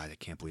God, I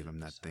can't believe I'm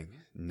not thinking.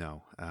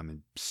 No,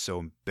 I'm so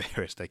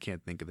embarrassed. I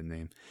can't think of the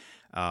name.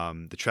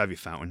 The Trevi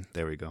Fountain.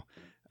 There we go.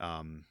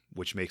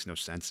 Which makes no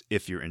sense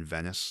if you're in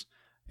Venice.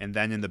 And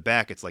then in the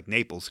back, it's like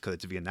Naples because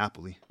it's Via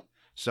Napoli.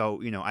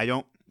 So, I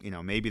don't,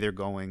 maybe they're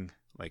going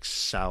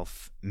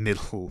south,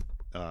 middle,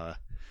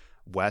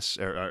 west,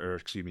 or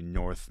excuse me,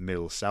 north,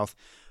 middle, south.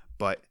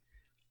 But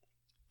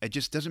it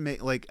just doesn't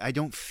make, I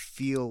don't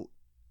feel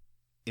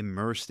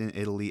immersed in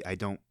Italy. I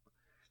don't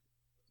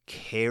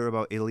care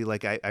about Italy.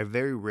 I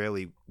very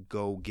rarely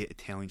go get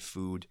Italian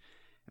food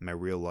in my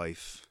real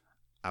life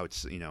out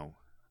to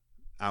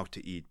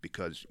eat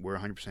because we're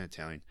 100%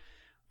 Italian.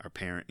 Our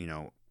parent,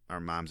 our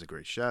mom's a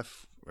great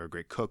chef or a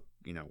great cook.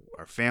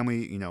 Our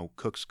family,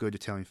 cooks good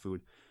Italian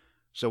food.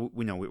 So,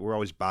 we're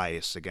always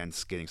biased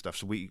against getting stuff.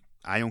 So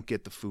I don't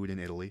get the food in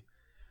Italy.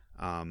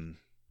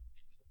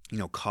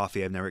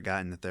 Coffee, I've never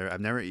gotten it there.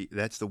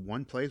 That's the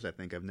one place I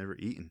think I've never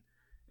eaten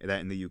that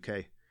in the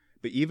UK.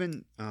 But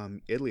even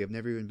Italy, I've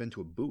never even been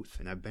to a booth,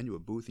 and I've been to a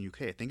booth in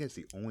UK. I think that's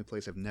the only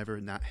place I've never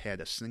not had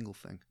a single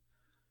thing.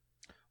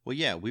 Well,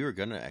 yeah, we were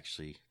gonna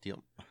actually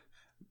deal.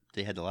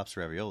 They had the lobster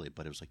ravioli,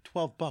 but it was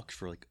 $12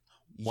 for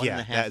one and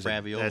a half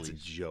raviolis. That's a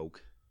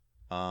joke.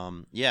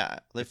 Yeah,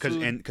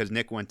 because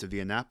Nick went to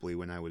Via Napoli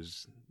when I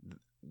was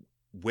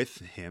with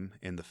him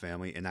in the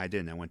family, and I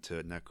didn't. I went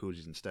to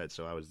Narcoossee's instead,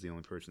 so I was the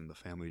only person in the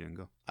family who didn't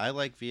go. I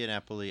like Via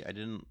Napoli. I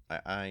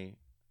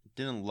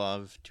didn't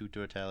love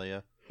Tutto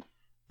Italia.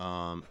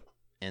 And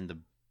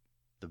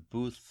the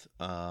booth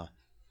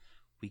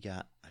we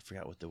got, I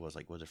forgot what there was.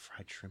 Was it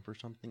fried shrimp or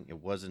something?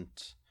 It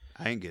wasn't.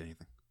 I didn't get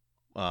anything.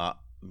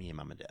 Me and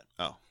mom and dad.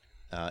 Oh.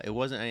 It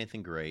wasn't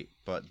anything great,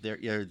 but their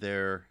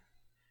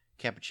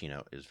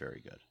cappuccino is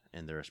very good,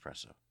 and their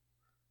espresso.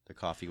 Their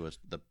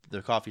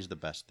coffee's the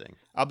best thing.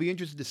 I'll be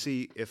interested to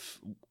see if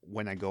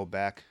when I go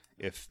back,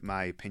 if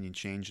my opinion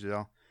changed at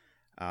all.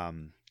 I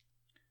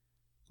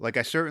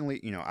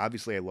certainly,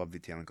 obviously I love the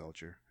Italian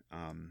culture.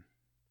 And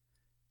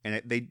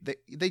they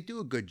do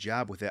a good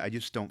job with it. I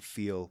just don't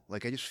feel I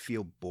just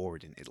feel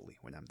bored in Italy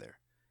when I'm there.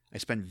 I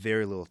spend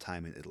very little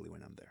time in Italy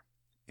when I'm there,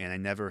 and I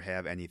never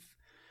have any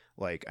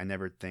I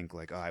never think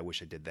oh, I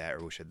wish I did that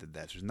or wish I did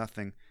that. There's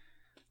nothing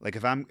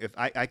if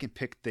I can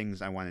pick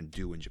things I want to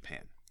do in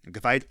Japan.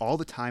 If I had all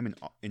the time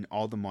and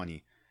all the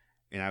money,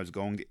 and I was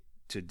going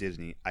to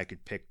Disney, I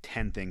could pick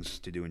 10 things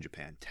to do in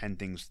Japan, 10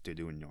 things to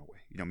do in Norway.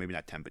 Maybe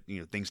not 10, but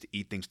things to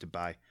eat, things to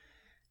buy.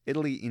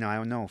 Italy, I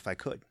don't know if I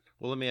could.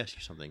 Well, let me ask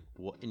you something.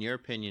 In your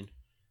opinion,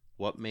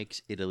 what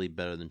makes Italy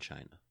better than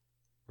China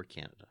or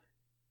Canada?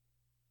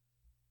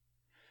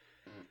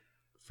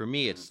 For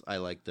me, I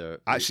like the.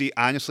 I see.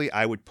 Honestly,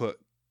 I would put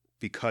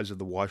because of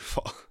the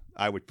waterfall.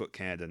 I would put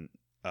Canada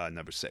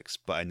number 6,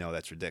 but I know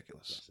that's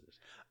ridiculous.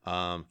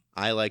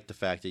 I like the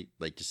fact that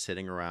like just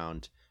sitting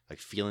around, like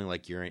feeling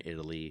like you're in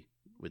Italy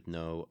with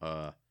no,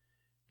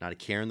 not a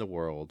care in the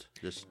world.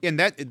 Just And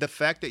that the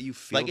fact that you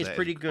feel like it's that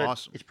pretty is good.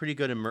 awesome. It's pretty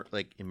good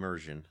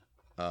immersion.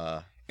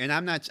 And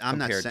I'm not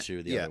compared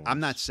to the other I'm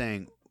not ones.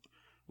 saying,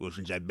 well,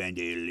 since I've been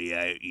to Italy,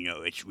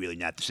 it's really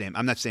not the same.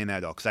 I'm not saying that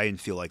at all because I didn't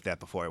feel like that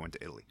before I went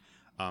to Italy.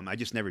 I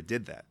just never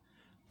did that.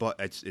 But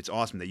it's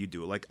awesome that you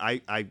do it. Like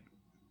I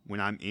when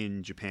I'm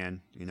in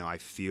Japan, I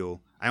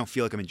don't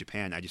feel like I'm in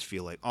Japan. I just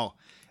feel like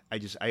I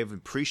have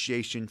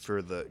appreciation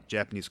for the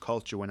Japanese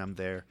culture when I'm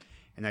there,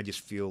 and I just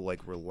feel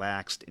like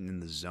relaxed and in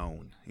the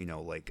zone.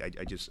 Like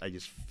I just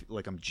feel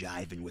like I'm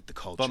jiving with the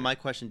culture. But my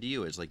question to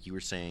you is like you were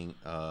saying,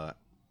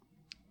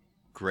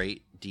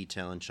 great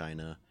detail in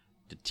China.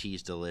 The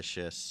tea's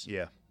delicious.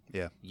 yeah.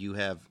 You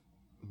have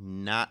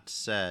not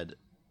said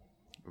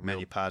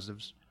Many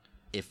positives.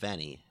 if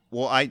any.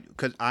 Well,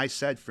 because I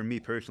said for me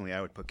personally, I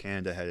would put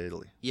Canada ahead of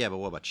Italy. Yeah, but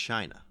what about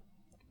China?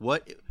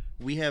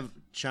 We have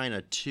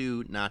China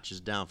 2 notches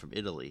down from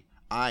Italy.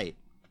 I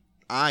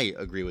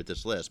agree with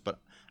this list, but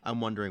I'm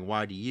wondering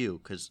why do you?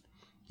 Because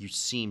you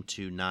seem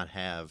to not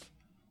have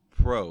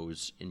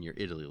pros in your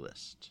Italy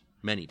list.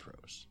 Many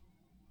pros.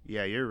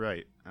 Yeah, you're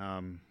right.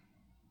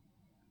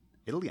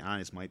 Italy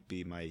honest might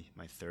be my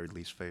third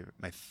least favorite.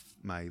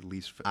 My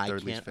least I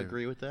third least can't favorite.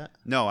 agree with that.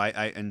 No,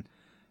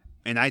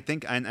 and I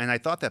think and I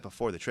thought that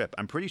before the trip.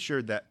 I'm pretty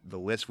sure that the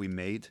list we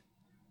made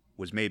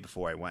was made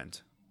before I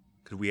went,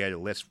 because we had a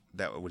list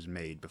that was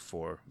made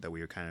before that we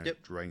were kind of Yep.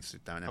 writing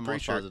it down. I'm pretty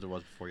almost sure, positive it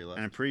was before you left.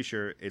 and I'm pretty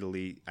sure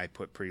Italy I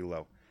put pretty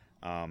low.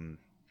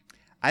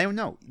 I don't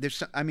know.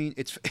 It's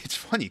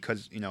funny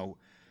because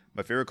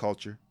my favorite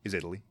culture is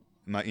Italy.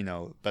 My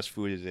best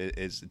food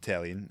is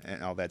Italian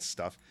and all that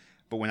stuff.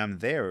 But when I'm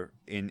there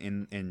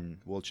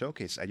in World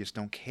Showcase, I just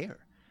don't care.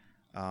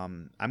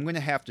 I'm going to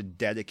have to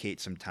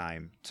dedicate some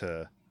time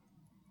to,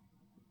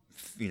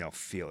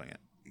 feeling it,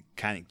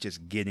 kind of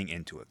just getting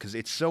into it, because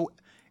it's so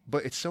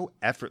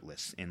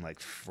effortless in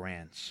like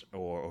France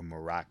or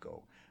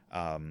Morocco.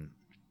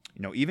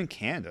 Even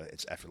Canada,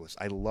 it's effortless.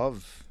 I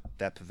love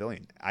that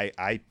pavilion.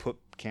 I put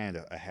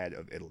Canada ahead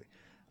of Italy.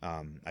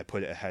 I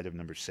put it ahead of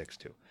number 6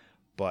 too,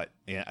 but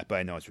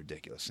I know it's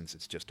ridiculous since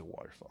it's just a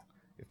waterfall.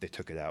 If they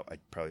took it out, I'd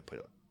probably put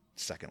it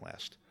second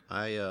last.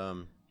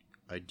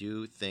 I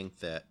do think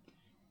that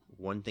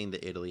one thing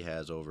that Italy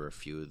has over a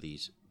few of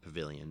these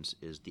pavilions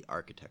is the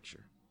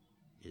architecture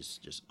is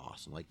just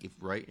awesome. Like if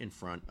right in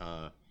front,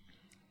 I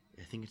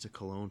think it's a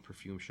Cologne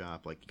perfume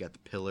shop. Like you got the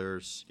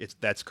pillars.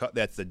 That's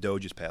the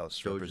Doge's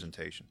Palace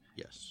representation.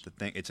 Yes,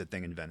 It's a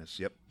thing in Venice.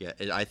 Yep. Yeah,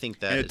 I think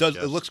that And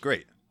it looks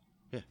great.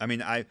 Yeah. I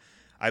mean,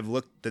 I've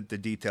looked at the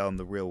detail in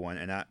the real one,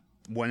 and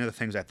one of the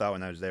things I thought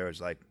when I was there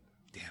was like,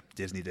 damn,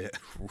 Disney did it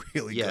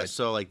really good.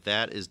 So like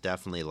that is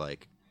definitely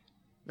like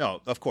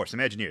No, of course,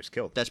 Imagineers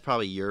killed. that's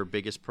probably your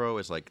biggest pro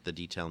is like the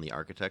detail in the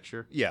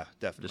architecture. Yeah,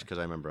 definitely. Just because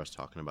I remember us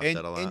talking about and,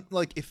 that a lot. And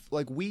like if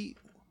like we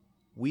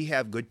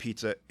have good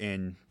pizza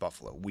in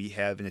Buffalo, we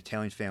have an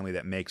Italian family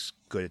that makes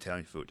good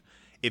Italian food.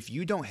 If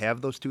you don't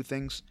have those two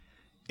things,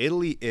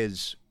 Italy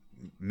is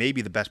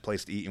maybe the best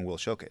place to eat in World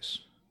Showcase.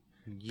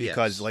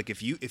 Because Yes. like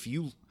if you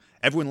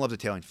everyone loves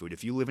Italian food.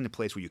 If you live in a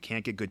place where you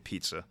can't get good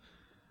pizza,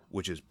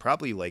 which is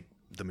probably like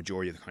the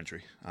majority of the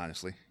country,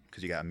 honestly,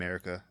 because you got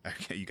America,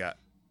 you got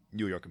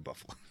New York and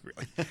Buffalo,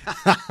 really.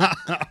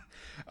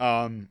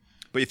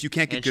 But if you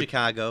can't get and good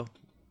Chicago,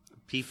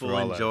 people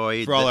for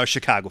enjoy all our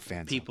Chicago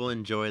fans, people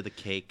enjoy the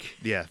cake.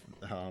 yeah.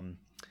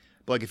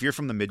 But like if you're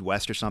from the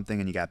Midwest or something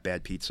and you got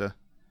bad pizza,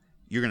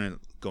 you're gonna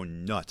go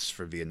nuts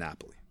for Via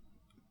Napoli.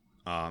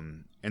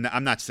 And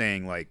I'm not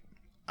saying like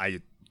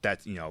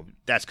that's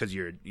because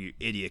you're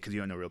idiot because you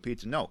don't know real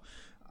pizza. No,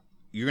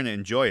 you're gonna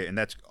enjoy it, and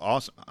that's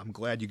awesome. I'm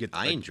glad you get.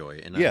 I enjoy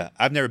it. And Yeah,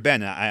 I've never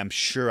been. And I'm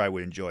sure I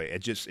would enjoy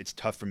it. It's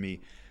tough for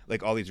me.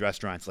 Like all these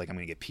restaurants, like I'm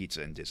gonna get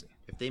pizza in Disney.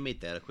 If they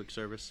made that a quick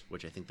service,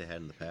 which I think they had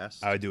in the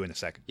past, I would do it in a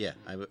second. yeah,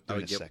 I would in a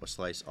get second. a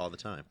slice all the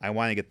time. I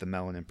want to get the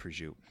melon and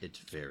prosciutto. It's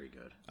very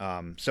good.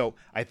 So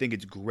I think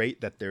it's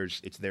great that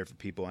it's there for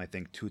people. And I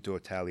think Tutto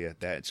Italia,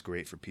 that it's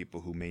great for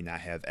people who may not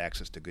have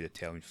access to good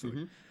Italian food.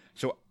 Mm-hmm.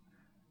 So,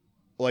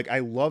 like, I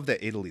love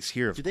that Italy's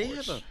here. Of Do they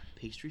course. have a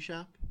pastry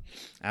shop?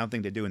 I don't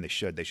think they do, and they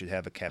should. They should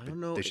have a cafe. don't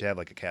know. They should have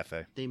like a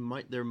cafe. They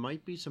might. There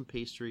might be some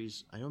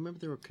pastries. I don't remember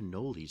there were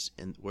cannolis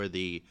and where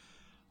the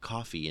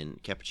coffee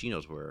and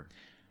cappuccinos were.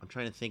 I'm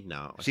trying to think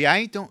now. See,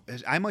 I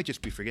might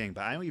just be forgetting,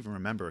 but I don't even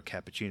remember a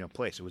cappuccino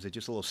place. Was it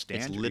just a little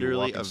stand? It's or you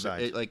literally walk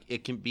inside?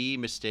 it can be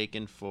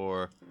mistaken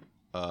for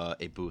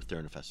a booth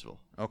during a festival.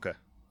 Okay.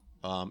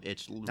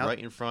 It's right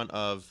in front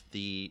of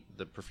the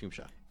perfume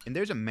shop. And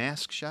there's a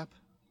mask shop.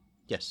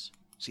 Yes.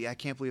 See, I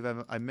can't believe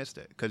I missed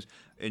it because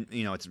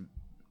it's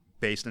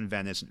based in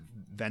Venice.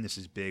 Venice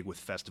is big with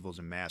festivals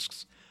and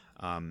masks,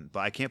 but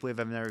I can't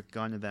believe I've never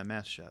gone to that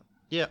mask shop.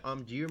 Yeah.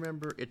 Do you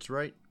remember? It's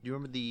right. Do you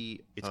remember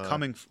the? It's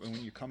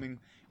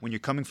when you're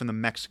coming from the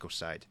Mexico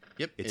side.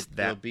 Yep. It's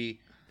It'll be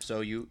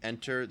so you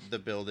enter the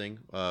building,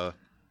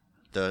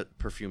 the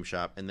perfume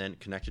shop, and then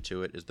connected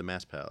to it is the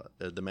mask palette,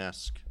 the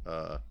mask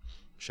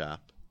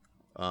shop.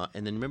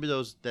 And then remember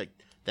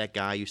that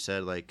guy you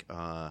said like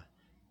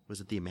was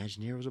it the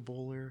Imagineer was a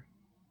bowler?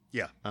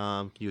 Yeah.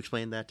 Can you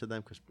explain that to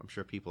them? Because I'm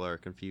sure people are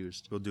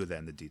confused. We'll do that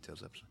in the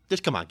details episode.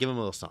 Just come on, give them a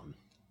little something.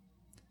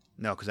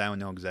 No, because I don't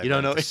know exactly You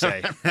don't know what to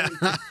say.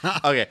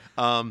 Okay.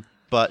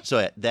 But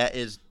so that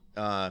is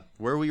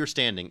where we were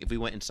standing. If we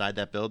went inside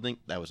that building,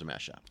 that was a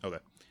mash shop. Okay.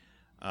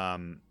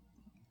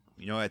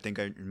 I think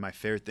my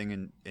favorite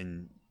thing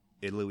in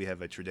Italy, we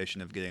have a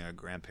tradition of getting our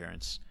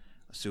grandparents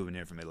a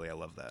souvenir from Italy. I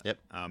love that. Yep.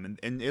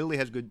 And Italy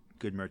has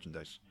good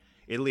merchandise.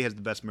 Italy has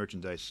the best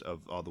merchandise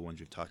of all the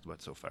ones we've talked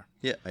about so far.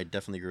 Yeah, I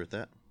definitely agree with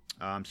that.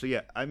 So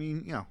yeah, I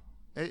mean,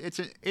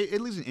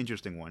 Italy's an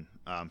interesting one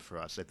for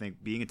us. I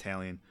think being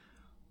Italian,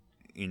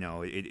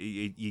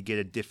 you get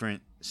a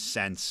different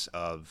sense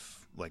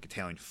of like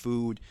Italian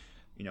food.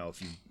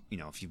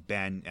 If you've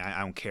been,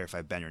 I don't care if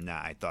I've been or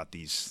not. I thought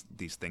these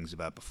things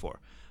about before.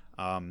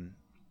 So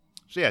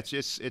yeah,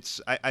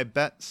 I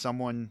bet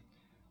someone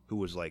who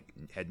was like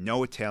had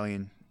no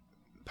Italian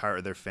part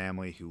of their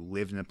family who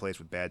lived in a place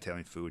with bad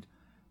Italian food,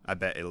 I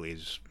bet Italy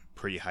is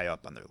pretty high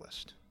up on their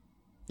list.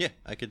 Yeah,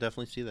 I could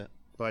definitely see that.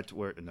 But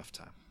we're enough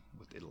time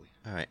with Italy.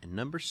 All right, and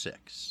number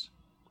 6,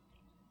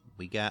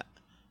 we got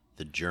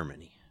the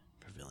Germany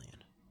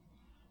Pavilion.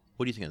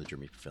 What do you think of the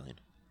Germany Pavilion?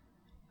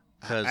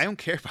 I don't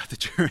care about the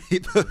Germany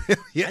Pavilion.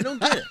 I don't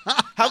get it.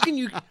 How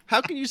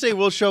can you say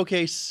World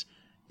Showcase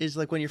is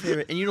like one of your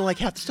favorite and you don't like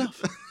half the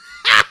stuff?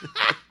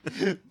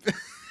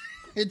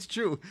 It's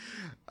true.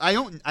 I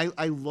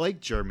like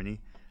Germany.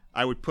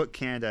 I would put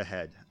Canada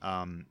ahead.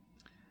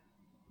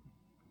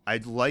 I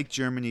like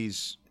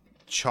Germany's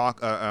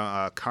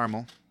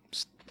caramel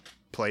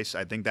place.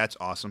 I think that's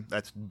awesome.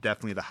 That's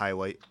definitely the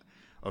highlight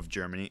of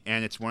Germany,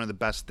 and it's one of the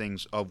best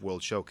things of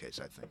World Showcase,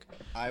 I think.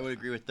 I would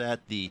agree with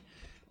that. The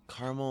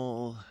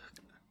caramel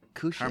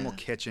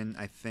kitchen,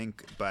 I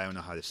think, but I don't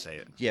know how to say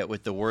it. Yeah,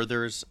 with the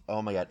Werther's.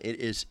 Oh my god, it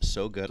is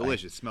so good.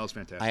 Delicious. Smells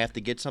fantastic. I have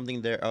to get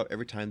something there out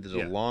every time. There's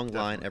a long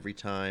line every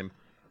time.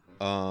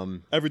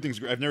 Everything's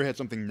great. I've never had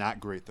something not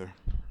great there.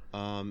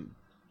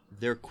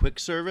 Their quick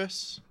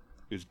service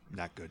is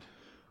not good.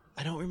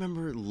 I don't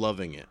remember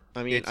loving it.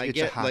 I mean, I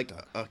get like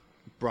a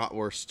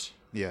bratwurst.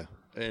 Yeah.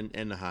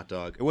 And a hot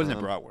dog. It wasn't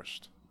a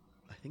bratwurst.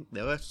 I think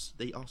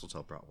they also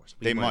sell bratwurst.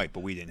 They might,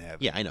 but we didn't have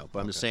it. Yeah, I know. But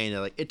I'm just saying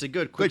that like it's a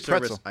good quick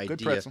service idea.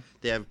 Good pretzel.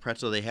 They have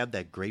pretzel. They have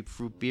that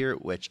grapefruit beer,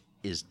 which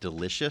is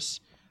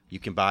delicious. You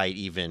can buy it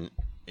even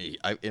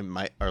in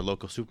our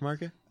local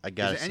supermarket.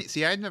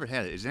 See, I've never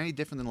had it. Is it any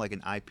different than like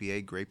an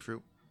IPA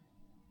grapefruit?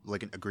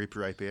 Like a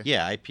grapefruit IPA?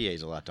 Yeah, IPA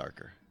is a lot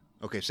darker.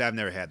 Okay, so I've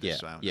never had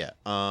this. Yeah.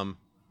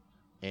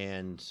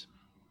 And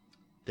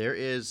there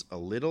is a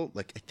little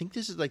I think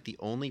this is like the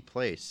only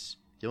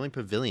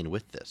pavilion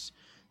with this.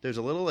 There's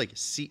a little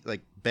seat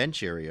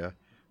bench area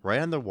right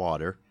on the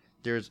water.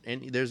 There's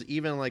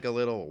even like a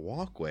little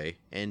walkway,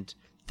 and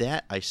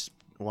that I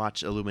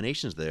watched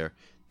Illuminations there.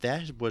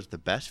 That was the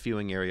best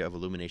viewing area of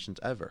Illuminations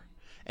ever.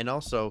 And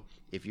also,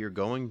 if you're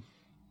going,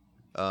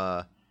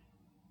 I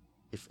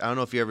don't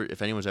know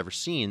if anyone's ever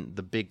seen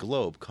the big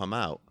globe come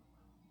out.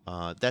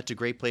 That's a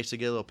great place to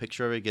get a little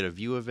picture of it, get a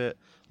view of it.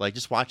 Like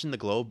just watching the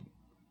globe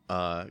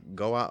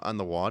go out on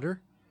the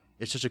water,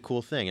 it's such a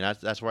cool thing, and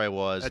that's where I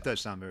was. That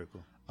does sound very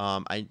cool.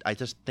 I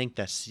just think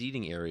that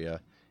seating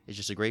area is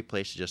just a great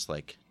place to just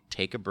like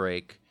take a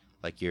break.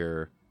 Like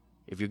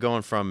if you're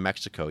going from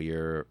Mexico,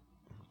 you're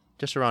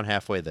just around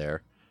halfway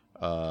there.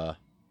 So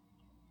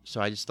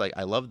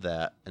I love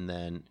that. And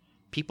then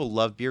people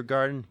love Beer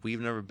Garden.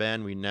 We've never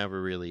been. We never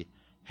really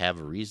have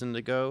a reason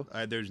to go.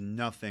 There's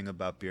nothing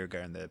about Beer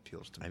Garden that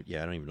appeals to me.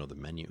 I don't even know the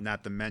menu.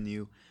 Not the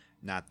menu,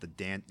 not the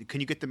dance. Can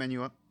you get the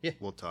menu up? Yeah.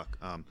 We'll talk.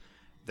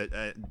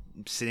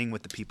 Sitting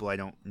with the people I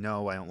don't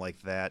know, I don't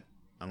like that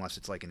unless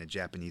it's like in a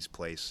Japanese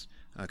place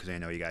because I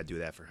know you got to do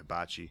that for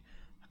hibachi.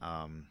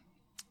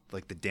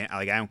 Like the dance,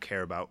 I don't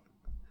care about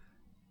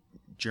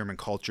German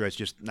culture. It's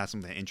just not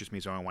something that interests me,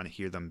 so I don't want to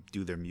hear them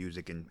do their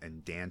music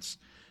and dance.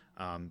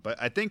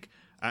 But I think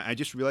I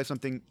just realized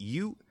something.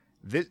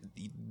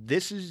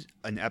 This is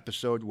an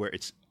episode where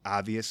it's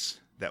obvious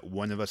that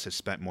one of us has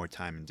spent more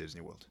time in Disney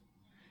World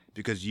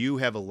because you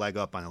have a leg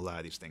up on a lot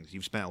of these things.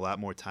 You've spent a lot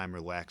more time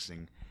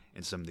relaxing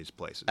in some of these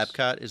places.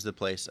 Epcot is the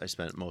place I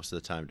spent most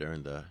of the time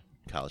during the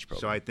college program.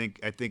 So I think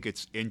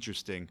it's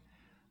interesting,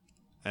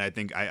 and I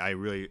think I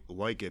really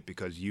like it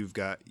because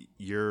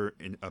you're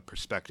in a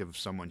perspective of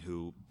someone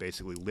who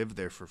basically lived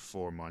there for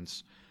 4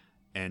 months,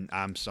 and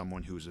I'm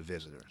someone who's a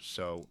visitor.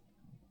 So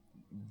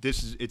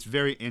it's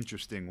very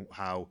interesting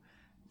how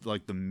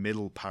like the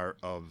middle part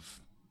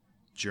of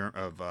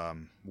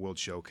World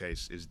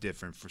Showcase is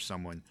different for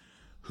someone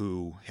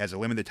who has a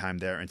limited time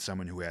there and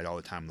someone who had all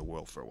the time in the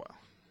world for a while.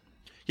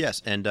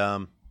 Yes, and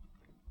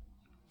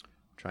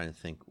trying to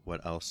think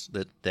what else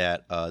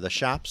the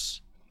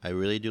shops. I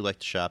really do like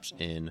the shops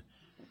in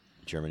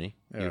Germany.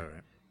 All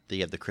right. They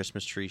have the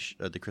Christmas tree,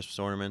 the Christmas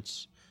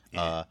ornaments.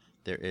 Yeah.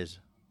 There is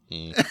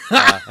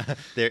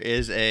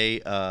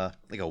a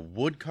like a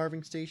wood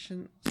carving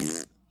station.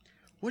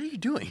 What are you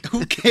doing?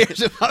 Who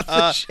cares about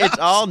the shops? It's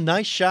all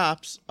nice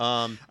shops.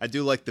 I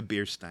do like the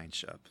Beerstein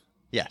shop.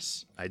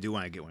 Yes. I do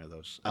want to get one of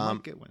those. I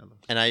might get one of those.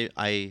 And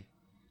I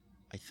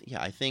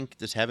think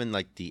just having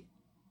like the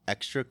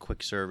extra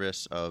quick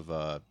service of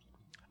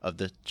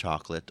the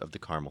chocolate, of the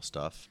caramel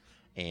stuff,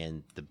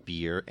 and the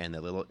beer, and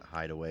the little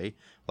hideaway,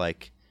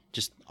 like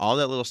just all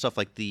that little stuff,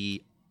 like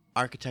the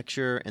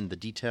architecture and the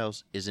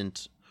details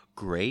isn't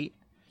great.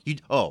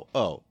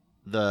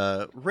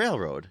 The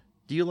railroad.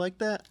 Do you like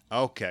that?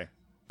 Okay.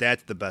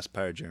 That's the best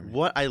part of Germany.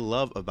 What I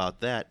love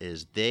about that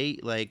is they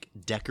like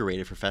decorate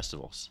it for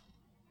festivals.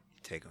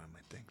 Take on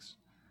my things.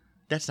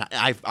 That's not.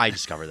 I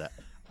discovered that.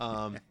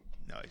 No,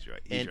 he's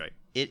right. He's right.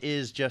 It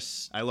is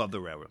just. I love the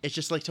railroad. It's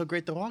just like so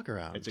great to walk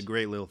around. It's a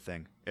great little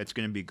thing. It's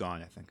going to be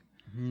gone, I think.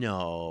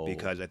 No.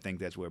 Because I think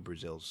that's where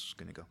Brazil's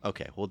going to go.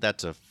 Okay, well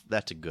that's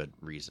a good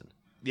reason.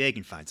 Yeah, you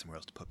can find somewhere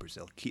else to put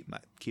Brazil. Keep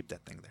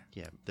that thing there.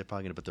 Yeah, they're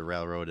probably gonna put the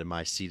railroad in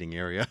my seating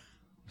area.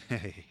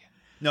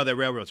 No, the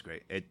railroad's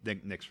great.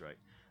 Nick's right.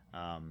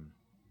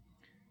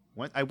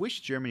 I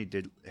wish Germany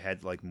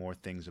had like more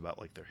things about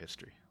like their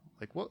history.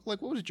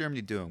 What was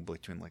Germany doing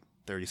between like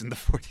 30s and the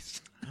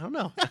 40s? I don't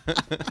know.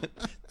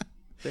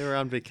 They were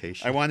on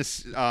vacation.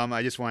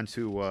 I just want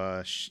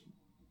to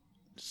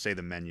say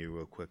the menu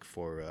real quick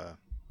for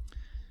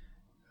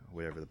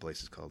whatever the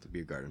place is called, the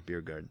Beer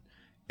Garden.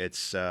 It's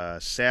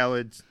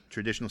salad,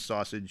 traditional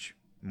sausage,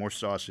 more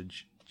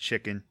sausage,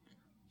 chicken,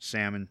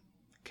 salmon,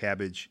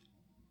 cabbage,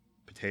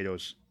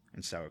 potatoes,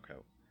 and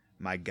sauerkraut.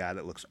 My God,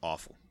 it looks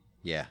awful.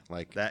 Yeah,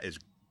 like That is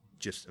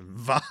just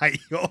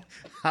vile.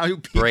 How do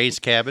people...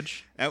 braised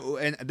cabbage.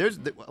 And there's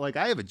we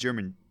have a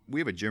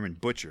German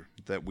butcher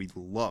that we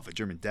love, a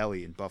German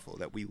deli in Buffalo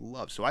that we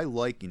love. So I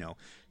like,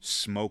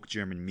 smoked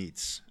German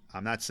meats.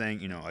 I'm not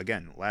saying,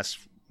 again, last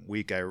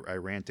week I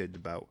ranted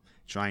about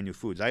trying new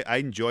foods. I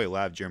enjoy a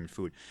lot of German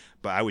food,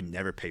 but I would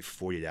never pay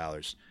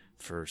 $40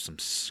 for some,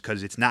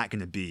 because it's not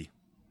going to be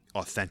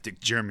authentic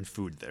German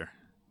food there.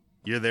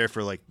 You're there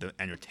for like the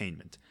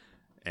entertainment.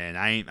 And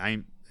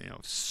I'm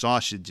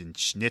sausage and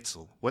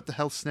schnitzel. What the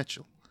hell's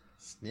schnitzel?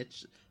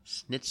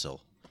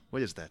 Schnitzel.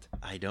 What is that?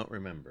 I don't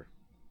remember.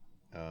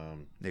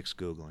 Nick's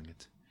Googling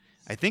it.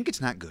 I think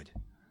it's not good.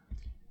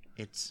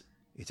 It's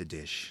a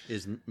dish.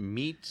 Is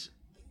meat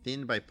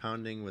thinned by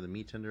pounding with a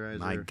meat tenderizer?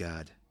 My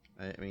God.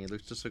 I mean, it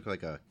looks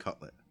like a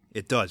cutlet.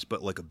 It does,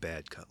 but like a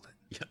bad cutlet.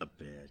 Yeah,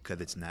 bad.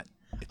 Because it's not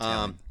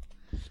Italian.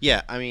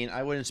 Yeah, I mean,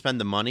 I wouldn't spend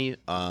the money.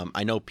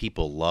 I know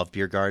people love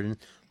Beer Garden.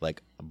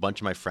 Like, a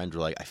bunch of my friends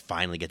were like, I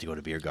finally get to go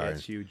to Beer Garden. Yeah,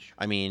 it's huge.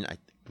 I mean, I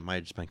might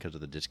have just been because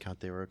of the discount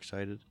they were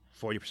excited.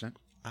 40%?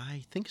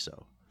 I think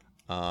so.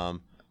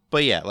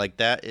 But yeah, like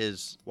that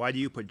is... Why do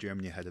you put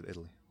Germany ahead of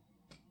Italy?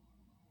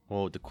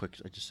 Well,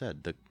 I just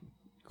said,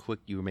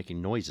 you were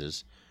making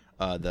noises.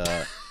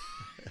 The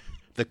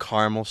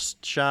caramel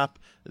shop,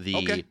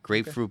 the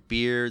grapefruit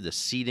beer, the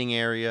seating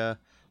area.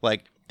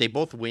 Like, they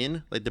both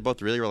win. Like, they're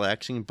both really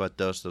relaxing, but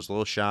those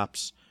little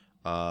shops,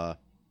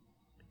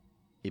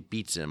 it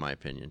beats it in my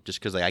opinion.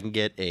 Just because I can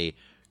get a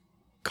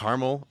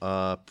caramel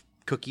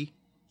cookie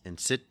and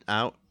sit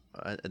out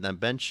at that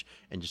bench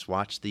and just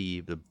watch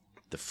the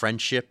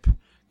friendship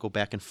go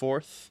back and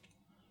forth.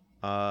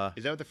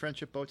 Is that what the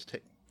friendship boats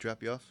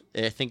drop you off?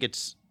 I think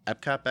it's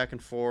Epcot back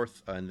and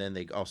forth, and then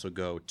they also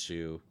go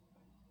to...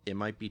 It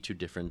might be two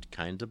different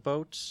kinds of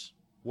boats.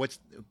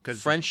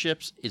 Because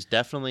Friendships is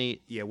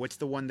definitely... Yeah, what's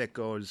the one that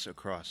goes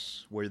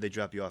across? Where do they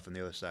drop you off on the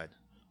other side?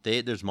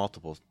 There's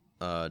multiple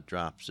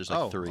drops. There's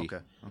like 3. Okay.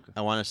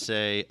 I want to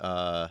say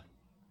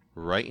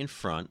right in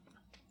front,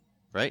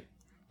 right?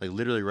 Like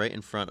literally right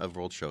in front of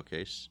World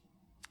Showcase.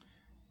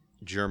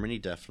 Germany,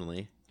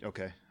 definitely.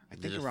 Okay. I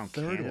think There's a around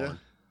third Canada. one.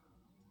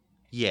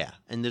 Yeah,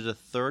 and there's a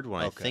third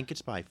one. Okay. I think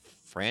it's by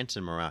France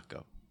and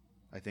Morocco.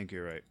 I think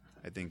you're right.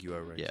 I think you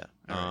are right. Yeah.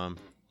 All right.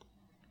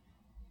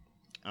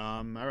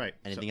 All right.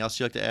 Anything else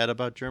you'd like to add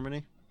about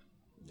Germany?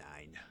 9.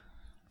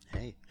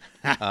 Hey.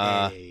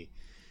 Hey.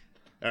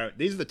 All right.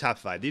 These are the top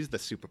 5. These are the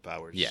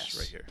superpowers. Yes.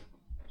 Right here.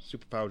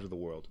 Superpowers of the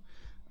world.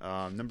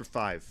 Number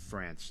 5,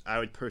 France. I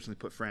would personally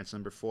put France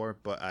number 4,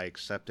 but I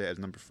accept it as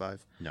number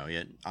 5. No,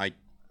 yeah, I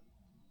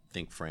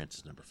think France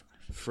is number 5.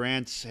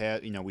 France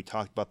had, we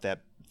talked about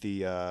that,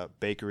 the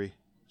bakery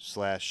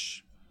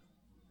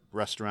 /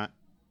 restaurant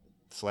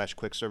 /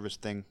 quick service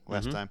thing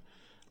last time.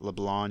 Le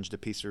Blanche, the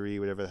Pisserie,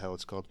 whatever the hell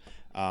it's called.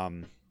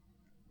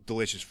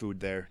 Delicious food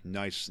there.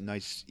 Nice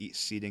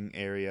seating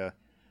area.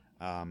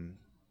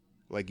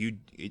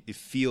 It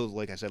feels,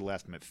 like I said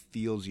last time, it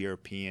feels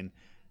European.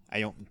 I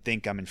don't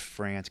think I'm in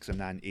France because I'm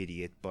not an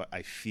idiot, but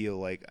I feel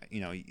like,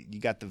 you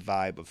got the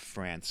vibe of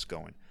France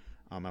going.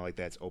 I like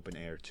that. It's open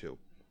air too.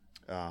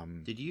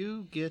 Did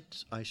you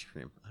get ice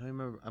cream? I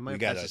remember. I might We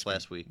have got passed ice this cream.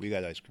 last week. We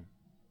got ice cream.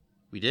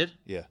 We did?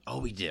 Yeah. Oh,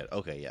 we did.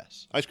 Okay,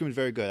 yes. Ice cream is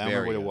very good. I don't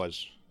remember Very what it good.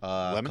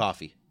 was. Lemon?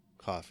 Coffee.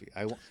 Coffee.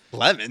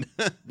 Lemon?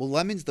 Well,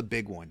 lemon's the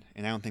big one,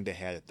 and I don't think they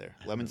had it there.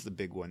 Lemon's the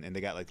big one, and they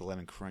got like the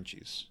lemon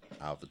crunchies.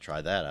 I'll have to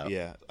try that out.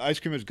 Yeah, ice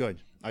cream is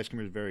good. Ice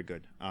cream is very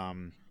good.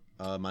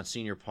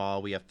 Monsignor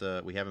Paul, we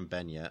haven't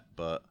been yet,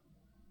 but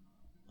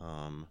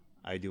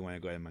I do want to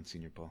go ahead,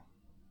 Monsignor Paul.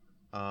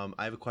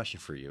 I have a question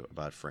for you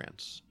about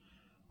France.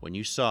 When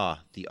you saw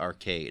the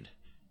arcade,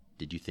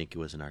 did you think it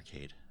was an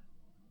arcade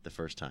the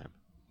first time?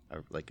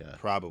 Or like a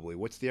Probably.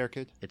 What's the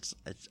arcade? It's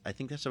I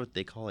think that's what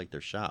they call like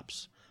their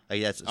shops.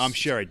 Like that's I'm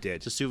sure I did.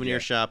 It's a souvenir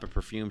shop, a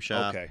perfume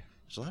shop. Okay.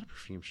 There's a lot of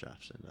perfume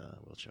shops in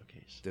World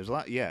Showcase. There's a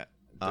lot. Yeah.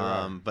 There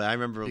are. But I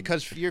remember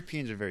Because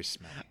Europeans are very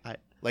smelly. I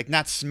Like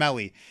not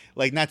smelly,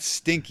 like not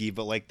stinky,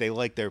 but like they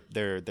like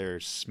their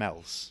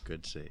smells.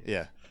 good say.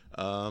 Yeah.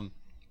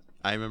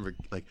 I remember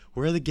like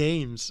where are the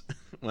games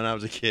when I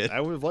was a kid.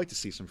 I would have liked to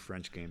see some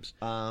French games.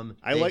 I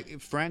They- like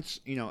France.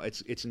 You know,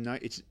 it's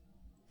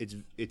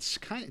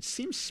kind of, it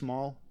seems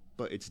small,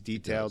 but it's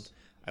detailed. does.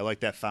 I like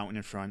that fountain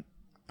in front.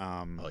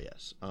 Oh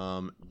yes.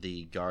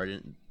 The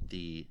garden,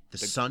 the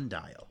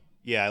sundial.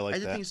 Yeah, I like I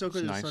that. just think it's so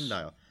good. It's The nice.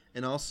 sundial,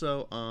 and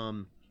also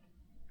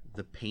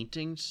the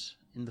paintings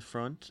in the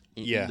front.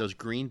 In Yeah. those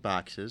green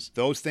boxes.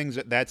 Those things,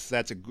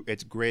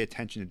 it's great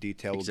attention to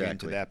detail. We'll get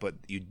into Exactly. that, but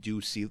you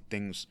do see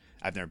things.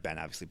 I've never been,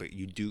 obviously, but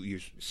you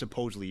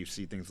supposedly you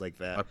see things like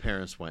that. Our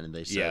parents went and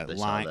they said Yeah, they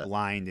saw that.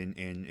 lined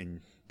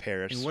in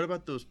Paris. And what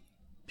about those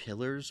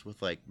pillars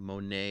with like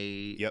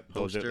Monet Yep,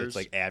 posters? those are it's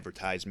like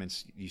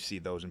advertisements. You see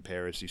those in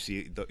Paris. You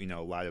see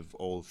a lot of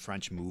old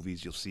French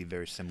movies. You'll see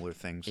very similar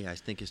things. Yeah, I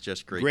think it's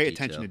just great. Great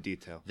detail. attention to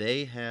detail.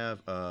 They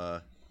have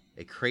a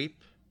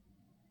crepe.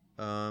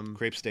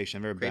 Crepe station.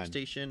 I've never Crepe been.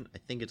 station. I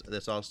think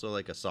that's also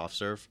like a soft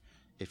serve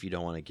if you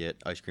don't want to get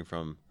ice cream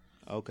from.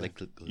 Okay. Like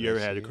You ever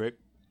had a Glacier? crepe?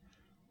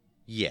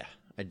 Yeah,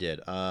 I did.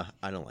 I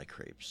don't like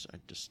crepes.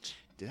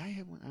 Did I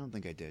have one? I don't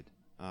think I did.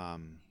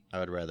 I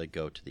would rather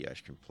go to the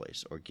ice cream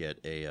place or get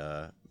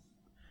a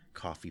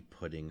coffee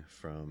pudding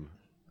from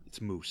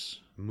It's mousse.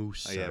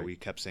 Mousse. Oh, yeah, sorry. we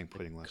kept saying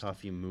pudding last time.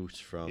 coffee mousse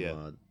from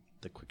Yeah.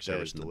 the quick That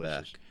service is in the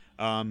delicious.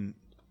 back.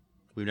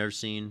 We've never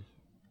seen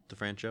the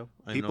French show.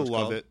 I don't know People what it's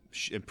love called.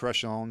 it.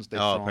 Impressions.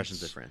 Oh, Impressions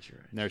de France. You're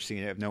right. Never seen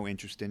it. I have no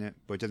interest in it,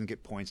 but it doesn't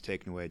get points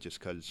taken away just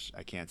because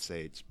I can't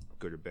say it's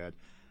good or bad.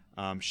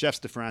 Chefs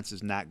de France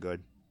is not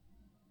good.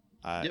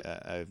 Yep.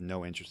 I have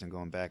no interest in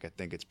going back. I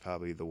think it's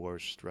probably the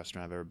worst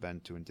restaurant I've ever been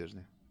to in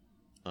Disney.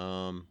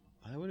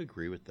 I would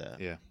agree with that.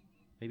 Yeah.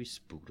 Maybe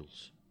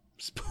Spoodles.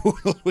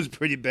 Spoodle was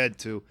pretty bad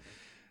too.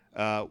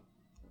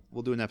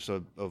 We'll do an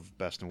episode of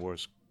best and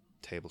worst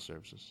table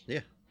services.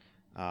 Yeah.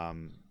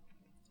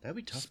 That'd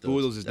be tough. though.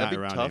 Spoodles is That'd not be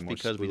around tough anymore.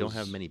 because we don't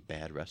have Spoodles- many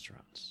bad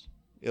restaurants.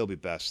 It'll be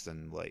best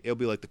and it'll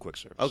be like the quick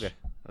service. Okay.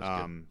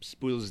 That's good.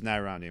 Spoodles is not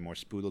around anymore.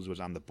 Spoodles was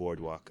on the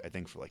boardwalk, I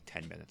think, for like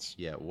 10 minutes.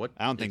 Yeah. What?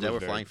 I don't think is that it where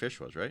was very- Flying Fish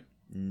was, right?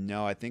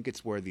 No, I think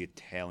it's where the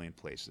Italian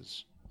place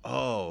is.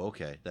 Oh,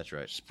 okay. That's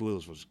right.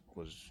 Spoodles was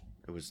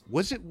It was.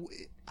 was it?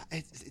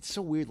 It's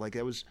so weird. Like I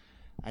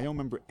don't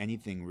remember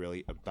anything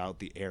really about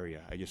the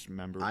area. I just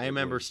remember. I it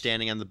remember was-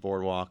 standing on the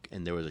boardwalk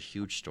and there was a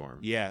huge storm.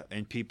 Yeah,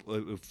 and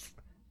people,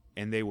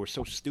 and they were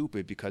so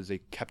stupid because they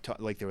kept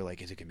like they were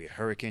like, "Is it gonna be a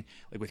hurricane?"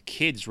 Like with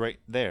kids right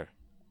there.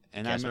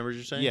 And Cast I members,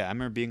 you're saying? Yeah, I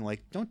remember being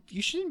like,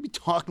 you shouldn't be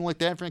talking like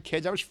that in front of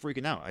kids." I was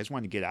freaking out. I just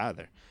wanted to get out of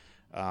there.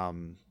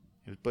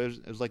 But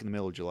it was like in the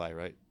middle of July,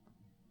 right?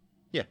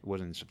 Yeah. It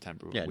wasn't in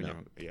September. Yeah, We no.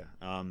 never-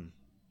 yeah.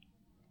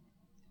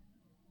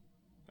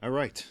 All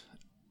right,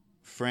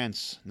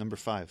 France, number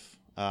 5.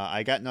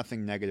 I got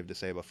nothing negative to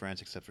say about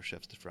France except for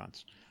Chefs de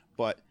France,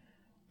 but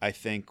I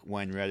think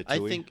when Ratatouille,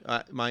 I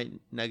think my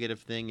negative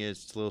thing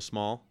is it's a little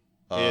small.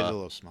 it is a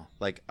little small.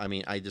 Like, I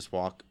mean, I just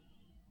walk.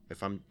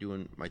 If I'm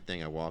doing my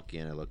thing, I walk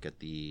in. I look at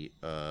the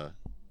I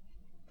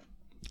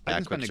back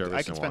can quick spend, service.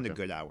 I can and spend a walk out.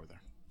 good hour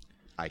there.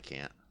 I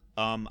can't.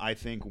 I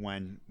think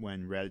when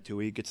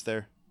Ratatouille gets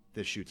there,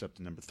 this shoots up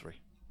to number 3.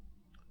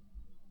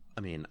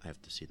 I mean, I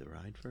have to see the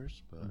ride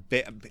first,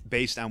 but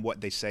Based on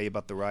what they say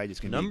about the ride, it's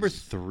going to number be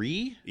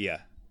 3.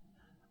 Yeah,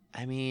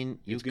 I mean,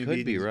 you It's gonna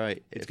could be an-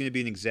 right. It's going to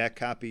be an exact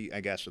copy,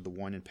 I guess, of the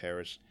one in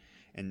Paris.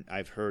 And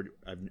I've heard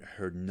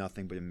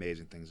nothing but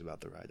amazing things about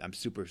the ride. I'm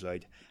super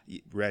excited.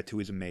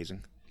 Ratatouille is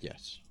amazing.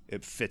 Yes.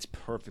 It fits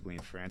perfectly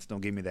in France.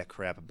 Don't give me that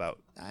crap about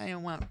I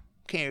don't want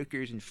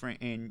characters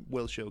in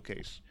World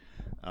Showcase.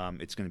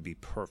 It's going to be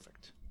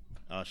perfect.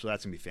 So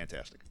that's going to be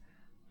fantastic.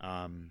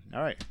 All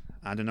right,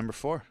 on to number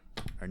 4.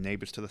 Our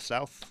neighbors to the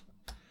south.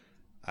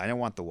 I don't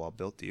want the wall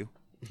built. Do you?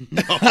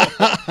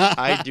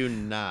 I do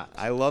not.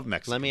 I love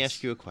Mexico. Let me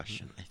ask you a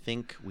question. I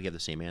think we have the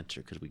same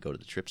answer because we go to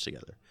the trips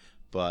together.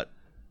 But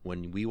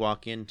when we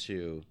walk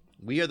into,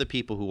 we are the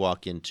people who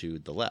walk into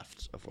the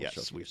left of World Yes,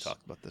 Showcase. we've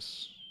talked about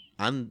this.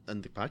 on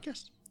the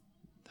podcast.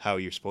 How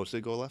you're supposed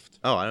to go left?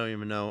 Oh, I don't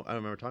even know. I don't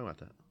remember talking about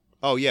that.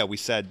 Oh yeah, we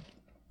said.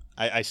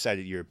 I said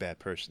that you're a bad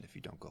person if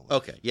you don't go left.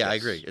 Okay, yeah, I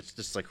Yes. agree. It's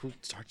just like who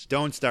starts.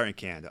 Don't start in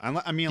Canada.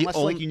 I mean, The unless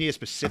only- like you need a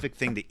specific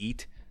thing to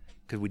eat,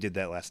 because we did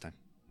that last time.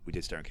 We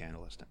did start in Canada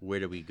last time Where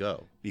do we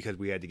go? because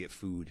we had to get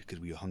food because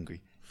we were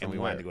hungry From and we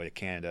wanted to where? go to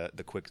Canada.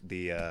 The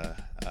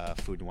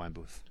food and wine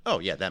booth. Oh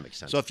yeah, that makes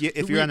sense. So if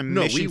you're on a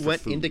mission we for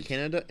went food, into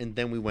Canada and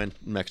then we went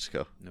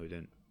Mexico. No, we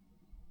didn't.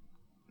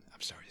 I'm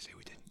sorry to say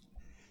we didn't.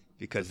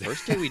 because The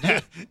first day we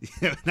did.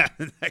 Not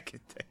the second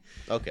day.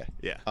 Okay.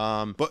 Yeah.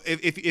 But But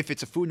if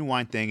it's a food and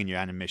wine thing and you're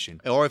on a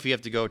mission, or if you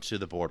have to go to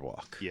the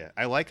boardwalk. yeah,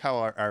 I like how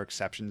our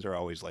exceptions are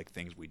always like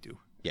things we do.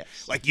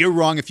 Yes. Like you're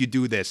wrong if you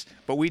do this,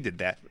 but we did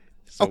that.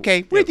 So,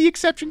 Okay, we're the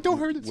exception. Don't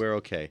hurt us. We're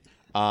okay.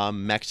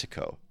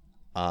 Mexico.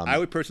 I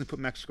would personally put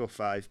Mexico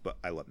 5, but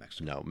I love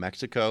Mexico. No,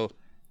 Mexico It's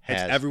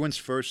has everyone's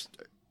first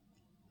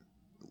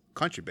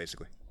country,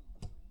 basically.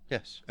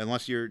 yes.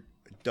 Unless you're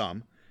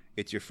dumb,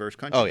 it's your first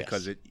country Oh, yes.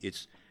 because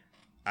it's.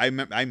 I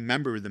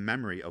remember the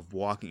memory of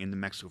walking into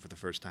Mexico for the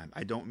first time.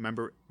 I don't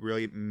remember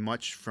really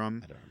much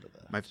from I don't remember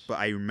that. but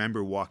I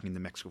remember walking into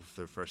Mexico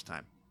for the first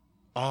time.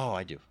 Oh,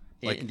 I do.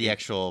 Like, In the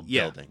actual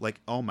Yeah, building. like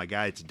oh my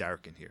god, it's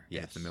dark in here. Yeah,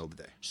 Yes. it's the middle of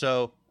the day.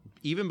 So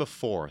even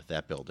before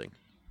that building,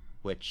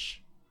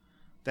 which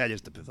That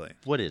is the pavilion.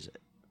 what is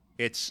it?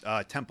 It's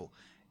temple.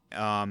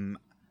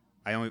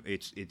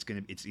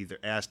 It's either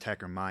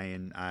Aztec or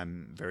Mayan.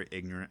 I'm very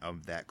ignorant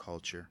of that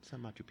culture. It's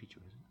not Machu Picchu,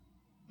 is it?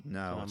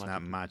 No, It's it's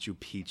not not Machu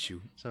Picchu.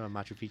 It's not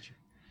Machu Picchu.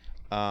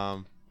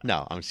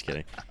 No, I'm just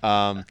kidding.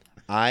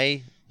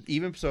 I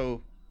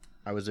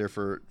was there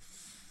for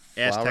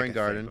Aztec, I Flowering think,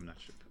 Garden, I'm not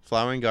sure.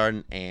 Flowering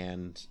Garden,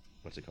 and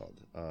what's it called?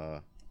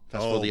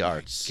 Festival of the my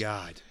Arts.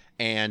 God,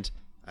 And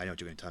I know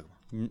what you're going to talk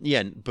about.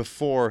 yeah,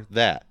 before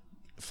that,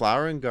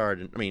 Flowering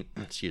Garden.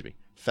 Excuse me,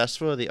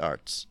 Festival of the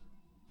Arts.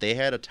 They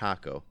had a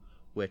taco,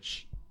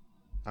 which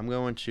I'm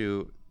going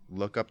to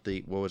look up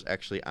what was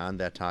actually on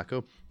that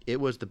taco. It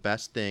was the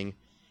best thing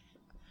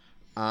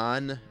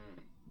on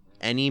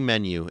any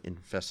menu in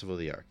Festival of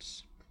the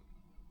Arts.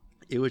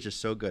 It was just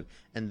so good.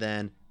 And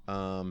then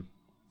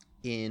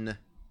and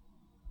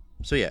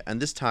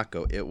this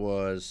taco, it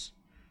was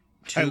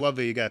I love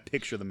that you got a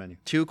picture of the menu.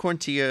 two corn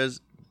tortillas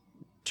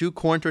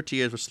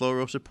with slow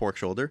roasted pork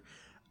shoulder,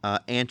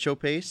 ancho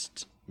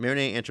paste,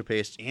 marinated ancho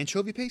paste.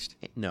 Anchovy paste?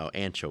 No,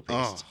 ancho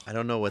paste. Oh. I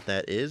don't know what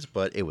that is,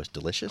 but it was I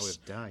delicious.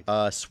 would have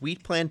died.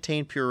 Sweet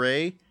plantain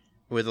puree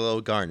with a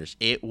little garnish.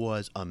 It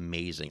was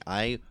amazing.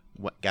 I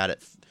got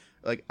it.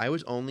 Like, I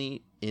was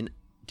only in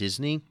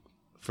Disney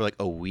for like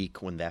a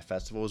week when that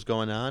festival was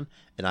going on,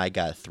 and I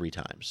got it 3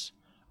 times.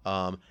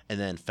 And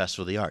then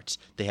Festival of the Arts,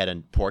 they had a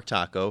pork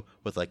taco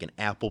with like an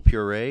apple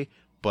puree,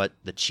 but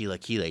the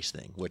chilaquiles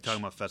thing, which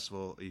Talking about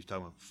festival? Are you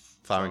talking about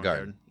Flowering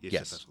Garden? You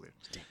Yes. said Festival of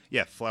the Arts.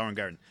 Yeah, Flowering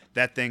Garden.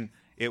 That thing,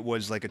 it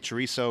was like a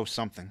chorizo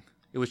something.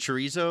 it was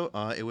chorizo.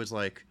 It was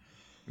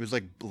It was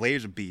like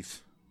layers of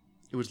beef.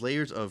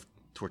 layers of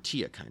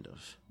tortilla kind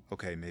of,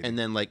 Okay, maybe. and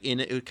then like in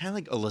it was kind of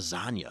like a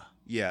lasagna.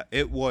 yeah,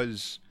 it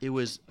was. It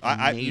was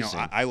I amazing.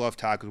 I love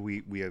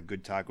tacos. We have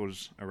good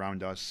tacos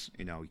around us.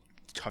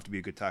 Tough to be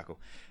a good taco.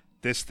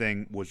 This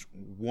thing was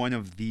one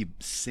of the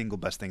single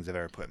best things I've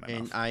ever put in my and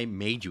mouth. I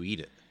made you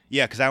eat it.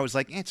 Yeah, because I was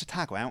like, it's a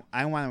taco.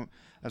 I don't want to.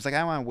 I was like, I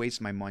don't want to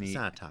waste my money. It's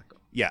not a taco.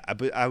 Yeah,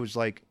 but I was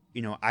like,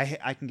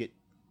 I can get.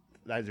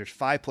 There's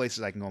 5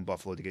 places I can go in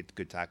Buffalo to get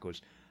good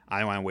tacos. I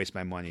don't want to waste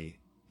my money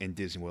in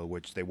Disney World,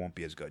 which they won't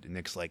be as good. And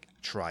Nick's like,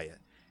 try it.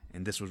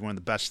 And this was one of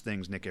the best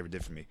things Nick ever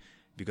did for me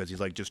because he's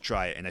like, just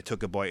try it. And I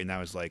took a bite and I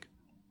was like,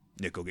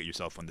 Nick, go get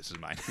yourself one. This is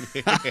mine.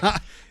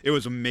 It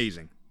was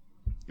amazing.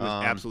 It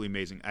was absolutely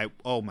amazing.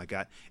 Oh my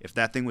god, if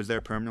that thing was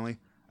there permanently,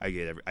 I'd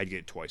get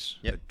it twice.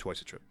 Yep.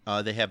 Twice a trip.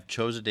 They have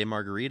Choza de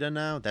Margarita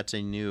now. That's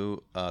a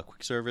new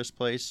quick service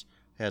place.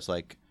 It has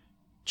like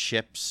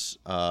chips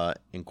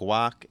and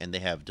guac, and they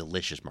have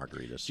delicious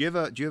margaritas. Do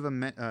you have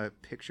a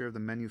picture of the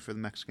menu for the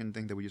Mexican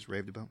thing that we just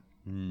raved about?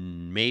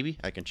 Maybe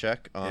I can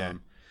check. Yeah.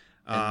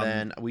 And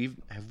then have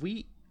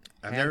we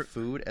I've had never-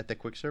 food at the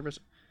quick service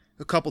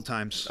A couple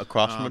times.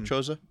 across from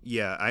Choza?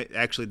 Yeah,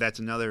 that's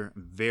another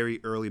very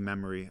early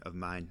memory of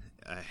mine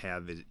I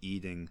have is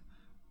eating.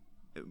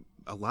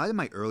 A lot of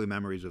my early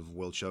memories of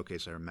World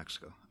Showcase are in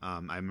Mexico. I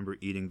remember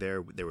eating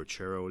there. There were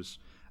churros.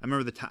 I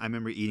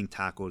remember eating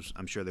tacos.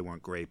 I'm sure they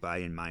weren't great, but I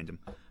didn't mind them.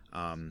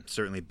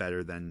 Certainly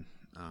better than,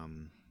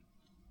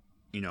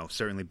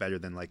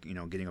 like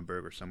getting a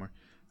burger somewhere.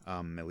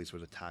 At least it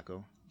was a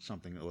taco,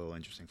 something a little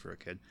interesting for a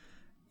kid.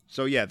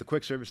 So yeah, the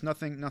quick service,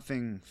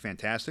 nothing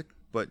fantastic,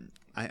 but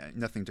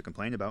nothing to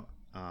complain about.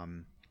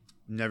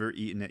 Never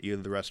eaten at either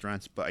of the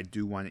restaurants, but I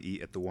do want to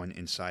eat at the one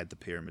inside the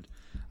pyramid.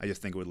 I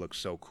just think it would look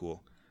so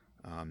cool.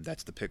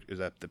 That's the pic. Is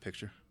that the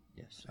picture?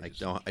 Yes. I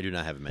do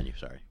not have a menu.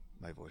 Sorry.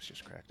 My voice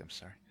just cracked. I'm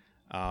sorry.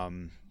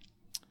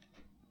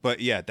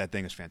 But yeah, that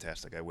thing is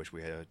fantastic. I wish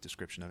we had a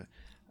description of it.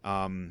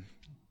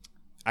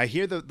 I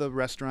hear the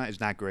restaurant is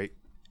not great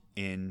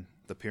in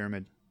the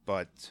pyramid,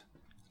 but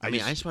I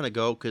just want to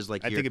go because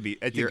like I think it'd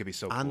be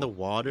so on cool. the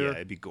water. Yeah,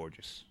 it'd be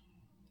gorgeous.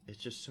 It's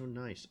just so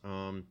nice.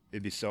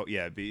 It'd be so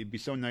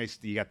nice.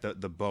 You got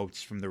the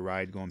boats from the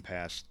ride going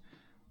past.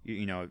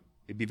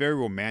 It'd be very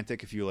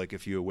romantic if you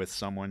were with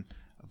someone,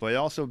 but it'd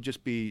also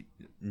just be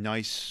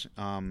nice.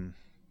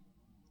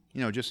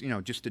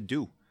 Just to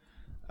do.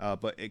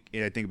 But I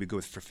think it'd be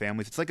good for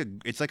families. It's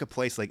like a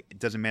place like it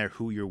doesn't matter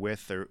who you're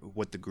with or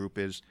what the group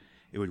is,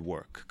 it would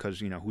work because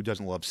who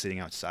doesn't love sitting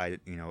outside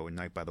at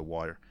night by the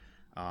water.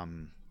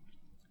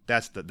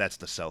 That's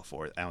the sell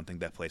for it. I don't think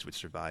that place would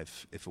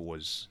survive if it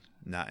was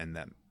not in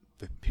that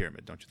the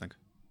pyramid, don't you think?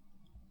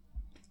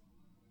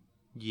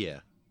 Yeah.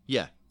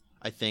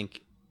 I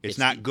think It's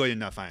not good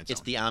enough on its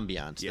It's own. the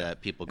ambiance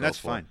that people go That's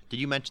for. fine. Did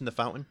you mention the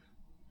fountain?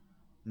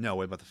 No,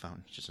 what about the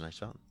fountain? It's just a nice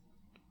fountain.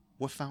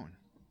 What fountain?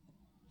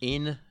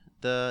 In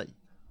the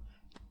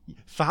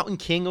Fountain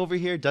King over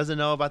here doesn't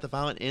know about the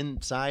fountain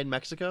inside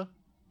Mexico?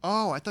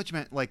 Oh, I thought you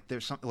meant like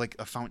there's something like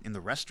a fountain in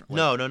the restaurant.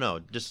 No.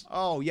 Just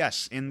Oh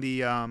yes, in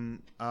the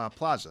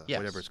plaza, Yes.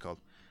 whatever it's called.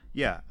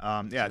 Yeah,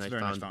 it's a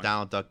very nice fountain.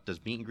 Donald Duck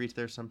does meet and greets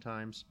there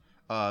sometimes.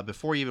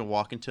 Before you even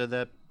walk into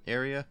that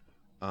area,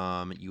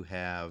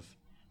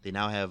 they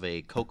now have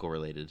a cocoa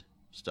related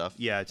stuff.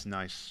 Yeah, it's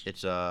nice.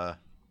 It's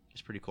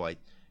pretty cool.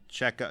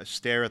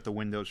 Stare at the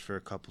windows for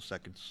a couple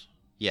seconds.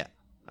 Yeah,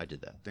 I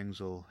did that. Things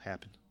will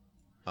happen.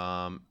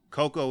 Um,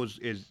 Coco was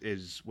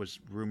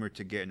rumored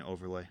to get an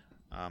overlay.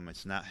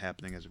 It's not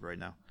happening as of right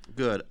now.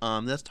 Good.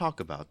 Let's talk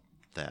about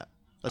that.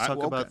 Let's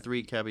talk about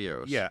Three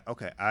Caballeros. Yeah,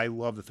 okay. I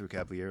love the Three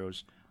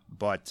Caballeros,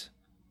 but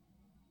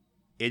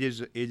it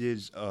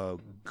is a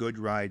good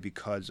ride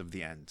because of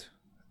the end.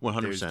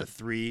 100%. There's the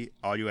 3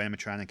 audio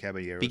animatronic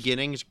Caballeros.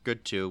 Beginning's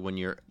good too when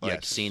you're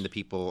Yes. seeing the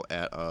people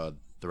at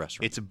the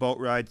restaurant. It's a boat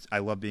ride. I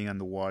love being on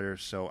the water,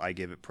 so I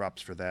give it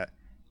props for that.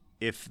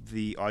 If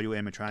the audio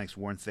animatronics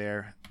weren't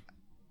there,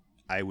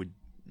 I would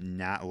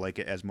not like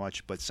it as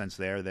much. But since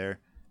they're there,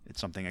 it's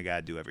something I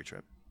gotta do every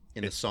trip.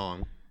 the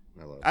song.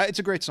 I love it. It's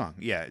a great song.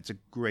 Yeah, it's a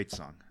great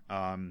song.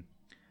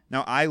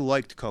 Now I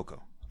liked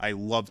Coco. I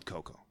loved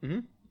Coco. Mm-hmm.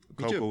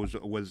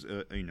 Coco was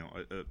a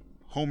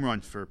home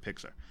run for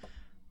Pixar,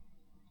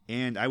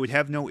 and I would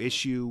have no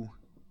issue.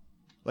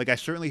 Like I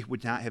certainly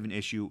would not have an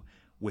issue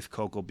with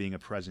Coco being a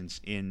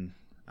presence in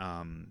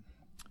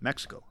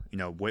Mexico.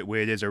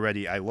 Where it is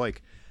already. I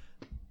like,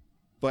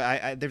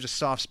 but there's a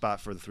soft spot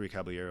for the Three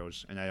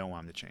Caballeros, and I don't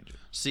want them to change it.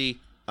 See,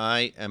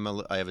 I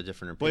have a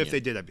different opinion. But if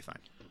they did, I'd be fine.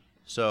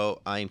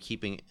 So I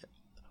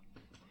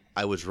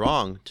was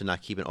wrong to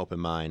not keep an open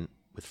mind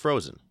with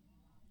Frozen.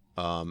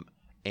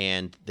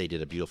 And they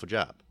did a beautiful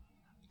job.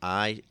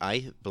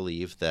 I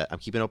believe that I'm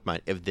keeping an open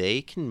mind. If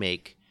they can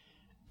make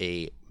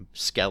a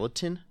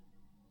skeleton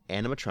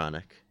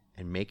animatronic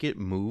and make it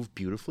move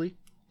beautifully,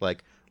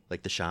 like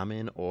the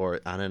shaman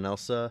or Anna and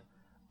Elsa,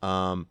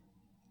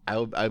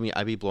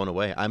 I'd be blown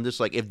away. I'm just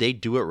like, if they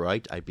do it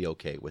right, I'd be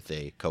okay with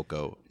a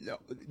Coco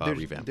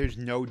revamp. There's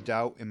no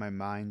doubt in my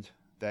mind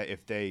that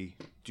if they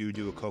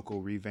do a Coco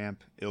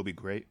revamp, it'll be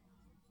great.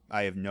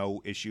 I have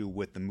no issue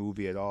with the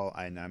movie at all,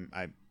 and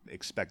I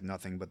expect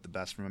nothing but the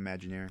best from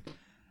Imagineering.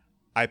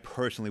 I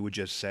personally would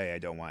just say I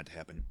don't want it to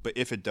happen. But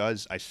if it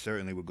does, I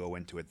certainly would go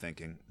into it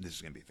thinking this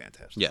is going to be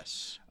fantastic.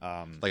 Yes.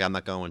 Like I'm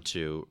not going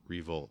to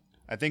revolt.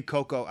 I think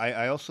Coco,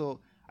 I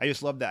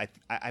just love that.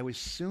 I would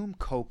assume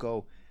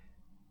Coco,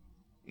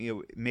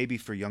 maybe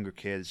for younger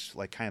kids,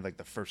 like kind of like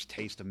the first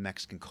taste of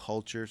Mexican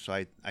culture. So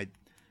I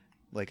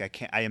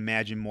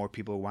imagine more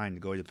people wanting to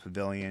go to the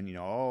pavilion.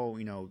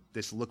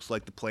 This looks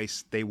like the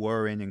place they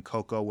were in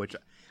Coco, which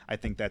I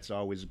think that's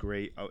always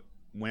great.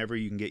 Whenever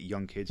you can get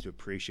young kids to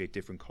appreciate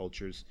different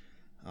cultures,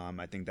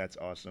 I think that's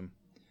awesome.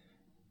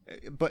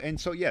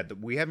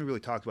 We haven't really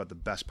talked about the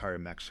best part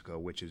of Mexico,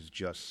 which is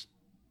just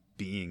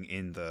being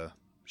in the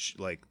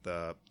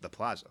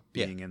plaza,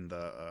 being in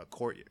the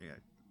court,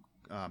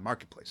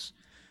 marketplace.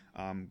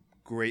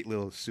 Great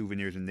little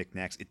souvenirs and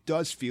knickknacks. It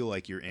does feel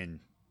like you're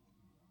in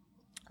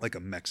like a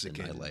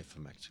Mexican The nightlife of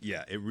Mexico.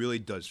 Yeah, it really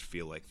does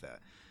feel like that.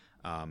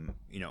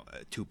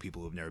 Two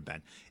people who've never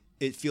been.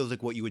 It feels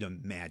like what you would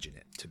imagine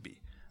it to be.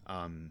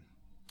 I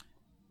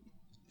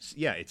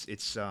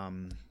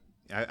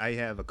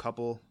have a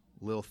couple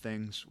little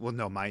things. Well,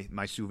 no,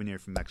 my souvenir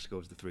from Mexico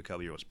is the Three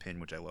Caballeros pin,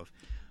 which I love.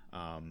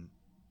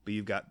 But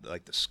you've got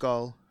like the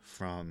skull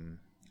from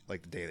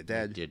like the Day of the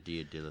Dead.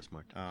 Dia de los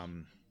Muertos.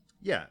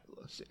 Yeah,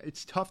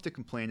 it's tough to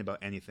complain about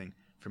anything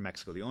from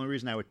Mexico. The only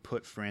reason I would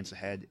put France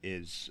ahead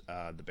is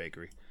the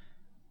bakery.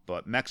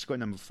 But Mexico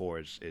number 4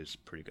 is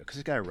pretty good because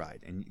it's got a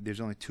ride, and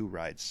there's only 2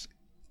 rides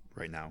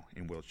right now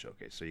in World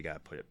Showcase, so you got to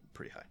put it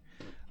pretty high.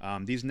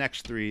 These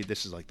next 3,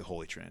 this is like the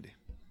Holy Trinity.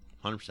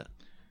 100%.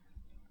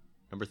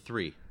 Number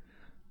 3,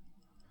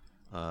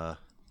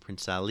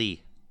 Prince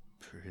Ali.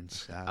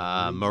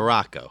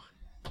 Morocco.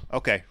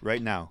 Okay,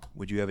 right now,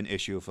 would you have an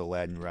issue if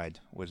Aladdin ride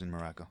was in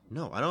Morocco?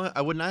 No, I don't.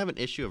 I would not have an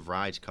issue if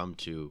rides come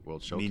to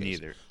World Showcase. Me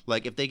neither.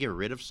 Like if they get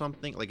rid of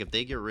something, like if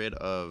they get rid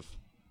of,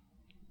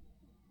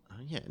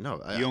 you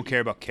don't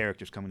care about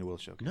characters coming to World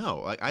Showcase.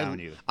 No, I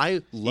don't either.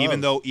 I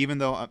love, even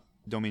though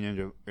don't mean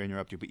to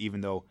interrupt you, but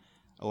even though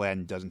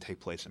Aladdin doesn't take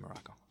place in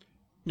Morocco.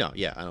 No,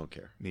 yeah, I don't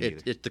care. Me neither.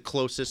 It's the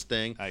closest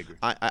thing. I agree.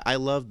 I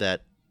love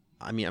that.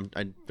 I mean,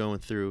 I'm going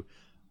through.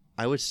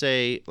 I would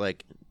say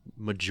like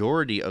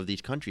majority of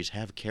these countries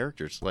have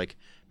characters. Like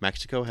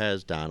Mexico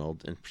has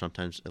Donald and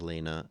sometimes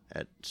Elena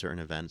at certain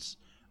events.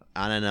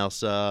 Anna and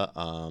Elsa.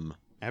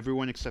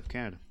 Everyone except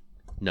Canada.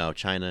 No,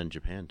 China and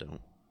Japan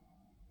don't.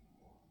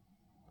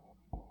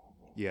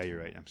 Yeah, you're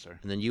right. I'm sorry.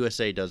 And then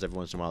USA does every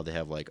once in a while. They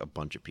have like a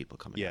bunch of people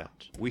coming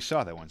out. We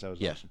saw that once. That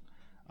was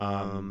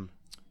awesome.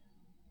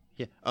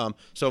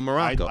 So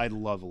Morocco. I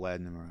love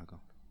Aladdin in Morocco.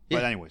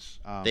 But Yeah. anyways,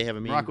 They have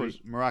a meet and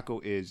greet. Morocco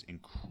is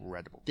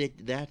incredible.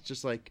 That's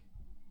just like,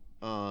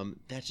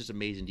 that's just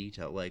amazing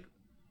detail. Like,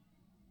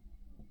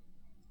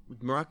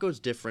 Morocco's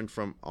different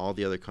from all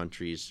the other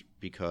countries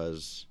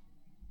because,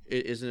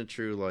 isn't it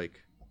true?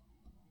 Like,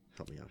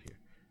 help me out here.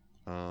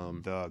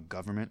 The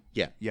government.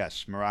 Yeah.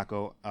 Yes,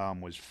 Morocco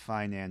was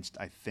financed.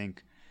 I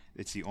think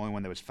it's the only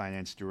one that was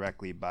financed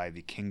directly by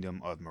the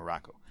Kingdom of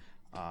Morocco,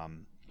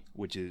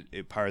 which is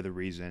part of the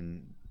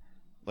reason.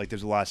 Like,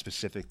 there's a lot of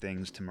specific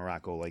things to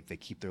Morocco, like they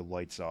keep their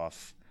lights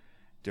off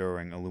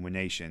during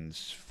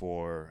illuminations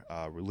for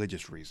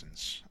religious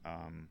reasons.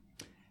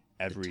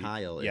 Every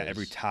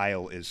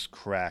tile is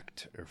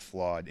cracked or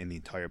flawed in the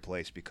entire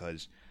place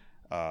because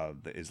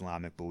the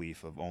Islamic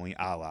belief of only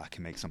Allah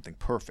can make something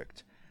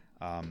perfect.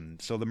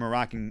 So the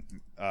Moroccan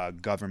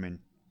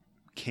government,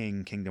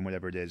 kingdom,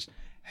 whatever it is,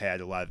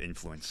 had a lot of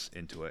influence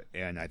into it,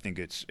 and I think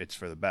it's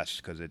for the best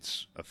because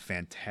it's a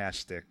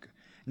fantastic.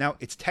 Now,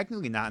 it's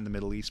technically not in the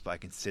Middle East, but I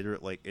consider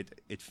it like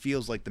it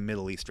feels like the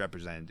Middle East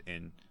represented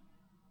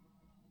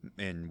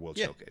in World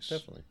Showcase.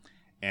 Definitely.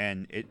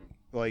 And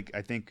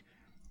I think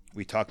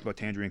we talked about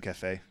Tangerine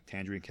Cafe.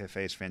 Tangerine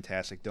Cafe is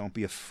fantastic. Don't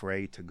be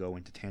afraid to go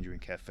into Tangerine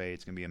Cafe.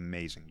 It's going to be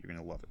amazing. You're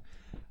going to love it.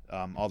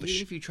 Even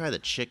if you try the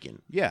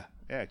chicken. Yeah,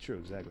 true,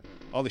 exactly.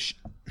 All the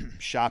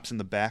shops in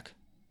the back,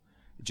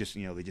 they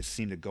just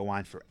seem to go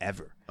on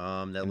forever.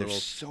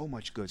 There's so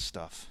much good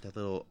stuff. That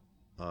little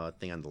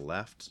thing on the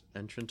left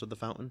entrance of the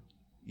fountain.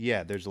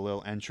 Yeah, there's a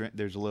little entrance.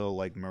 There's a little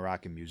like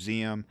Moroccan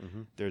museum.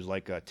 Mm-hmm. There's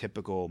like a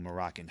typical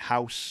Moroccan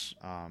house.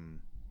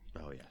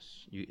 Oh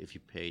yes, if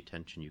you pay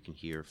attention, you can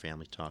hear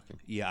families talking.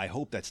 Yeah, I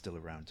hope that's still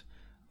around.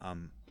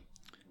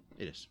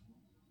 It is.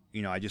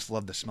 I just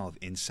love the smell of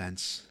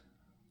incense.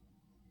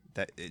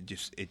 That it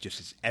just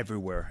is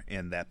everywhere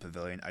in that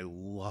pavilion. I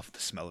love the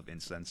smell of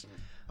incense.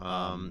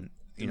 The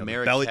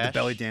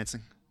belly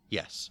dancing.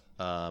 Yes,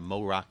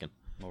 Moroccan.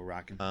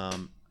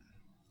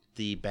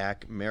 The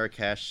back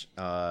Marrakesh,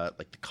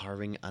 like the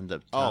carving on the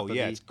top. Oh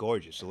yeah, it's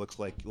gorgeous. It looks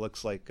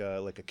like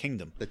a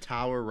kingdom. The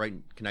tower right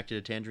connected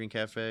to Tangerine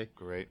Cafe.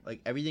 Great.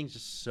 Like everything's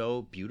just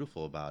so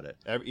beautiful about it.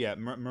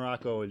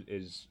 Morocco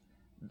is.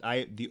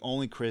 The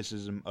only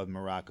criticism of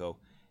Morocco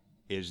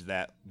is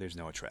that there's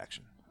no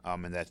attraction.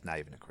 And that's not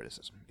even a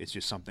criticism. It's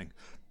just something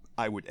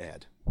I would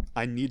add.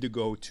 I need to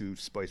go to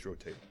Spice Road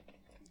Table.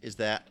 Is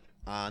that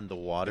on the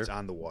water? It's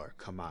on the water.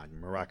 Come on,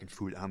 Moroccan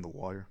food on the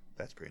water.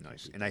 That's pretty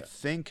nice. And I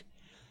think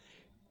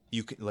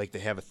you can they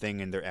have a thing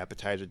in their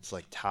appetizer. It's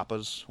like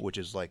tapas, which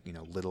is like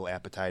little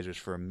appetizers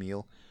for a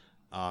meal.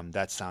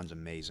 That sounds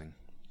amazing.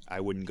 I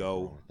wouldn't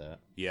go. With that.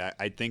 Yeah,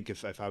 I think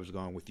if I was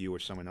going with you or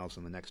someone else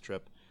on the next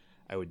trip,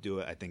 I would do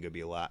it. I think it'd be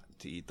a lot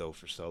to eat though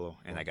for solo,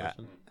 and I got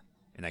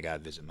to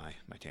visit my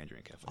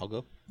Tangerine Cafe. I'll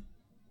go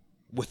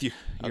with you.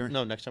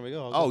 No, next time we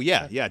go. I'll go.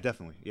 Yeah,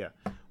 definitely. Yeah,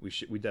 we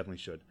definitely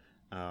should.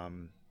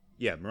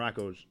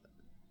 Morocco's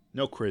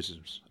no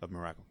criticisms of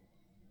Morocco.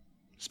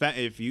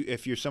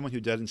 If you're someone who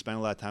doesn't spend a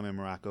lot of time in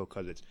Morocco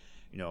because it's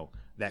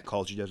that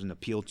culture doesn't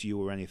appeal to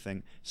you or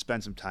anything,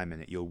 spend some time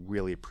in it. You'll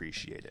really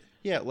appreciate it.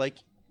 Yeah, like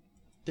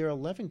there are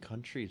 11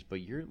 countries,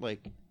 but you're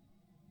like,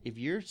 if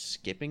you're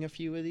skipping a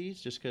few of these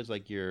just because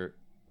like you're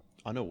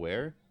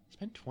unaware,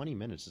 spend 20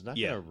 minutes. It's not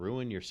going to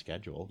ruin your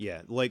schedule.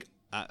 Yeah,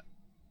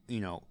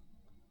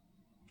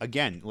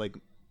 again, like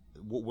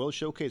what World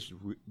Showcase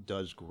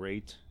does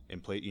great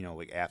in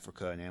like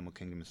Africa and Animal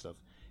Kingdom and stuff.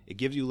 It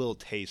gives you a little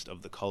taste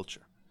of the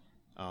culture.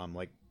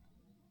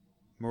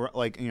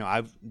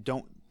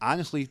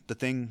 Honestly, the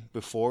thing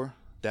before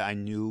that I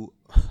knew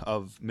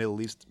of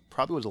Middle East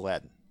probably was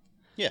Aladdin.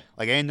 Yeah.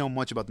 Like I didn't know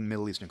much about the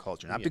Middle Eastern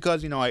culture. Not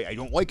because, I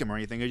don't like him or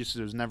anything. There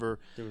was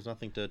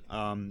nothing to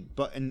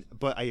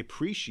but I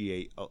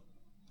appreciate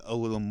a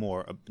little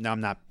more. Now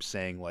I'm not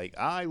saying like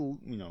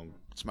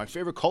it's my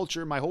favorite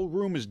culture. My whole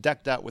room is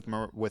decked out with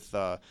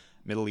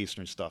Middle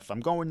Eastern stuff.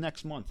 I'm going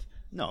next month.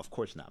 No, of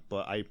course not.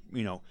 But I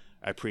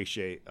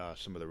appreciate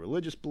some of the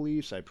religious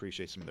beliefs. I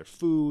appreciate some of their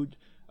food,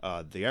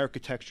 the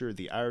architecture,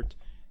 the art.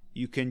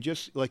 If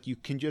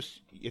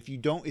you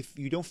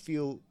don't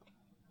feel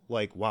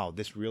like, wow,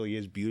 this really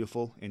is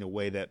beautiful in a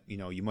way that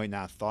you might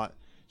not have thought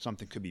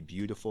something could be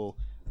beautiful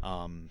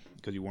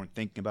because you weren't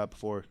thinking about it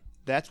before.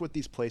 That's what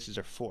these places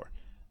are for.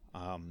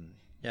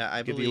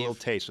 I give you a little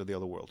taste of the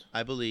other world.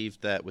 I believe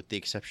that with the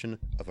exception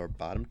of our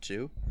bottom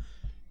two,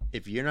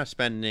 if you're not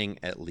spending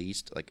at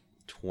least like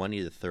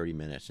 20 to 30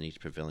 minutes in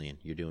each pavilion,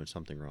 you're doing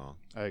something wrong.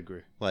 I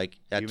agree. Like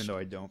even though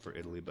I don't for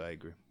Italy, but I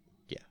agree.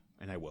 Yeah,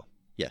 and I will.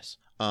 Yes.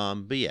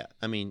 But yeah,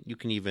 I mean, you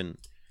can even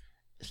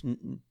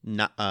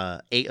not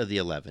 8 of the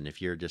 11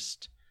 if you're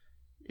just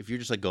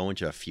like going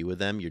to a few of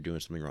them, you're doing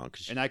something wrong.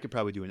 And I could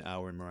probably do an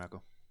hour in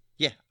Morocco.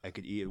 Yeah, I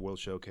could eat at World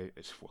Showcase.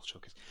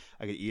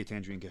 I could eat at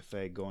Tangerine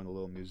Cafe, go in a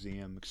little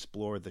museum,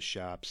 explore the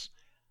shops.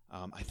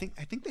 I think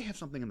they have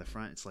something in the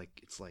front.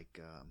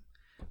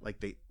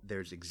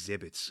 There's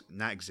exhibits,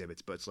 not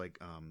exhibits, but it's like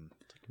a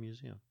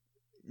museum.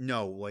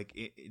 No,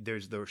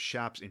 there's the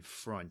shops in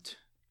front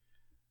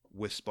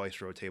with Spice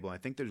Road Table. And I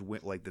think there's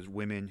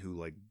women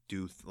who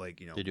do they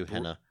do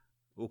henna.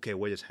 Okay,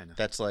 what is henna?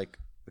 That's like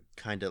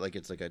kind of like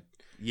it's like a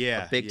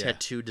Yeah, big yeah.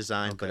 tattoo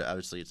design, but Okay.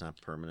 obviously it's not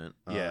permanent.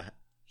 Yeah.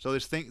 So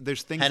there's things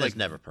henna's like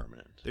never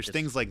permanent. there's It's-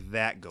 things like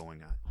that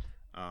going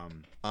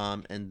on.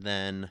 and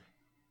then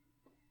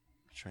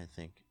I'm trying to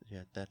think.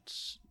 Yeah,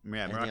 that's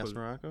Yeah, anything else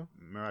Morocco.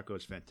 Morocco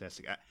is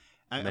fantastic.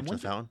 I Mention the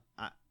wonder-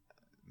 fountain.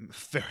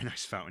 Very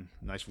nice fountain,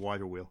 nice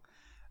water wheel.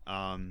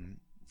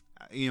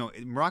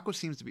 Morocco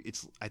seems to be.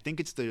 I think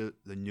it's the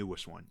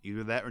newest one.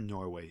 Either that or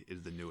Norway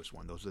is the newest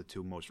one. Those are the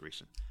two most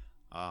recent.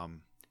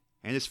 And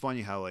it's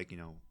funny how like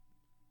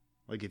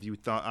if you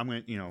thought I'm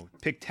gonna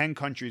pick 10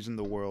 countries in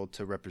the world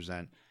to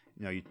represent,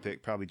 you'd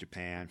pick probably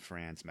Japan,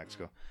 France,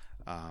 Mexico.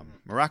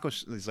 Morocco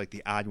is like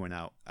the odd one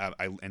out.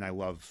 I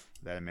love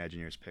that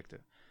Imagineers picked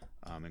it.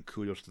 And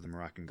kudos to the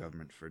Moroccan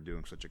government for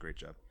doing such a great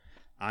job.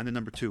 On to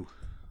number 2.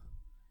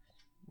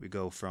 We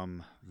go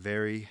from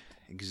very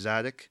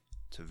exotic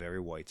to very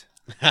white.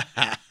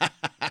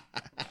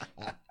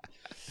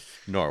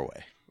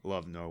 Norway.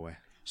 Love Norway.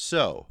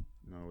 So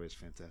Norway is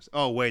fantastic.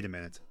 Oh, wait a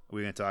minute. Are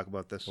we going to talk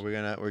about this? we're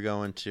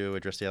going to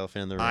address the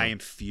elephant in the room. I am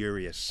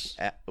furious.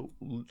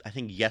 I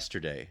think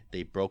yesterday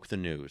they broke the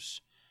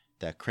news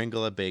that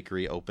Kringla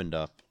Bakery opened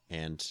up,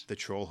 and The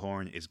troll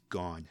horn is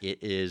gone. it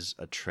is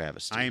a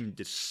travesty. I am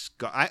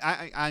disgusted.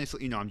 I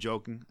honestly, I'm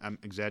joking. I'm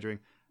exaggerating.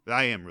 But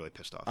I am really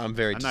pissed off. I'm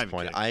very not even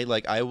disappointed.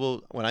 kidding. I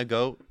will when I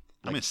go.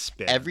 I'm going to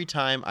spit. Every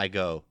time I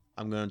go,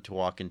 I'm going to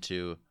walk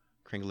into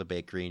Kringla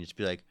Bakery and just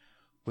be like,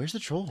 "Where's the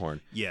troll horn?"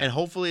 Yeah. And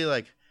hopefully,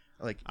 like,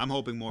 I'm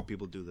hoping more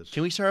people do this.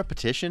 can we start a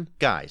petition,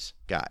 guys?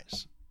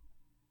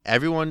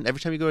 Everyone, every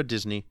time you go to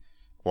Disney,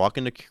 walk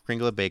into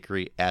Kringla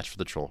Bakery, ask for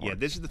the troll horn. Yeah,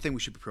 this is the thing we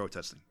should be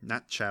protesting,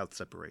 not child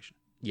separation.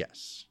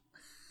 Yes.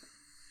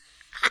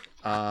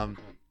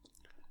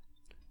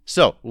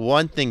 So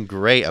one thing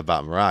great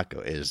about Morocco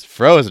is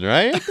Frozen,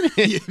 right?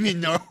 You mean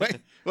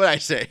Norway? What'd I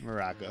say?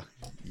 Morocco.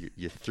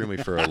 You threw me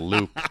for a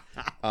loop.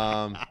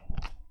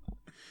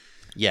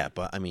 Yeah,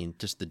 but I mean,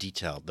 just the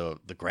detail,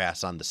 the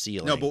grass on the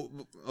ceiling. No, but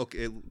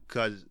okay,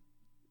 because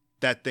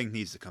that thing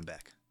needs to come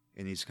back.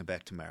 It needs to come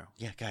back tomorrow.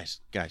 yeah, guys,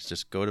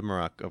 just go to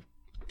Morocco.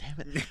 Damn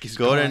it, Nick is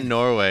go to gone.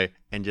 Norway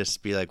and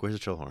just be like, "Where's the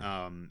troll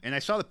horn?" And I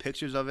saw the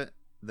pictures of it,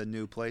 the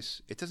new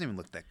place. It doesn't even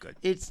look that good.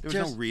 It's There's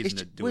just, no reason it's-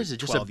 to do what a is it?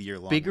 Just a 12-year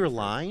long bigger refurb.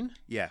 line.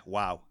 Yeah.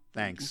 Wow.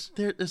 Thanks.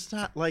 It's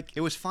not like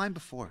It was fine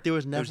before. there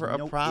was never a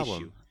no problem.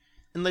 issue.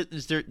 And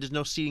there's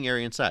no seating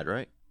area inside,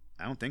 right?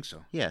 I don't think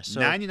so. Yeah. So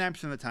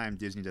 99% of the time,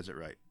 Disney does it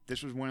right.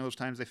 This was one of those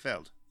times they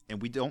failed,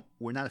 and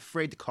we're not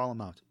afraid to call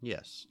them out.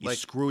 yes, You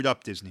screwed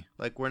up, Disney.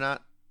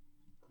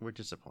 we're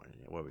disappointed.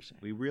 Yeah, what are we saying?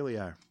 We really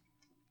are.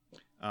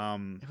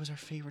 It was our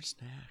favorite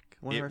snack.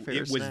 One of our It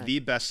favorite was snacks. the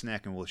best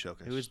snack in World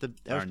Showcase. That was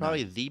Bar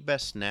probably none. the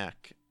best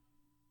snack.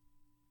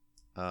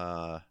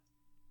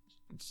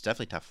 It's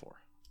definitely top 4.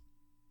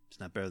 It's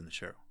not better than the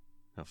churro.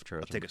 No, for churros.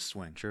 I'll take a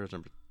swing. Churros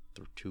number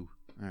 2.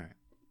 All right.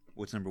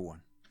 What's number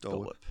 1? Dole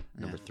Whip.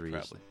 Number Yeah, 3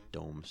 is probably.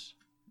 Domes.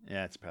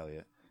 Yeah, that's probably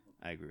it.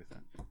 I agree with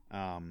that.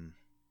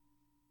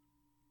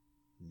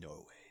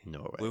 Norway.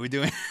 Norway. What are we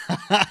doing?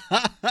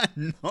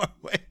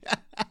 Norway.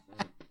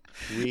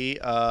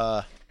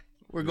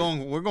 We're We're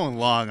going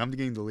long. I'm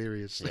getting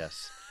delirious.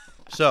 yes.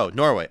 So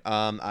Norway.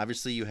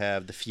 Obviously you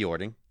have the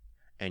fjording,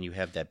 and you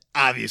have that.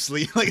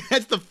 Obviously, like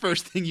that's the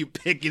first thing you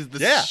pick is the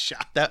Yeah.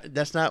 shot.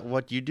 That's not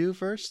what you do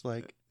first.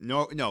 Like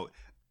No.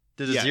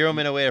 there's a Yeah. 0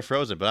 minute way of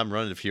Frozen, but I'm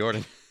running to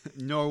fjording.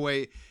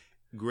 Norway,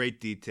 great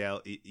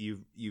detail.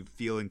 You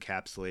feel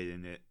encapsulated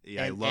in it.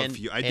 Yeah,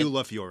 I do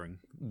love fjording.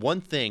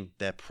 One thing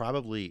that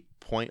probably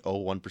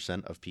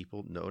 0.01% of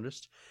people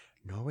noticed: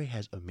 Norway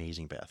has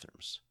amazing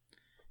bathrooms.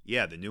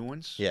 Yeah, the new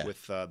ones. Yeah.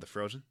 With the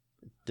Frozen.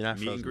 They're not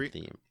Meet and Frozen greet?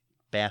 theme.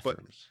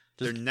 Bathrooms.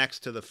 They're next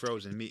to the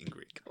Frozen meet and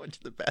greet. Going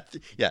to the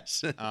bathroom.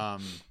 Yes.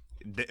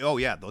 Oh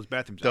yeah, those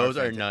bathrooms. Those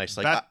are fantastic. nice.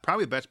 Like,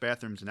 probably the best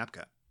bathrooms in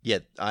Epcot. yeah,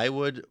 I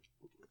would.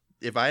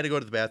 If I had to go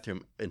to the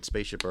bathroom in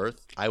Spaceship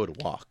Earth, I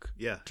would walk.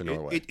 Yeah, To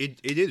Norway. It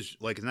is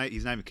like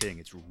he's not even kidding.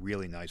 It's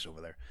really nice over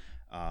there.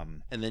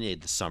 And then you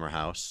had the summer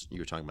house. You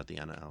were talking about the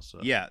Anna house. So.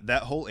 Yeah,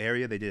 that whole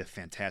area they did a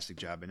fantastic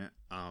job in it.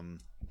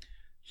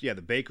 So yeah,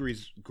 the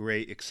bakery's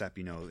great, except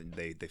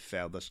they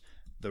failed us.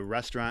 The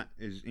restaurant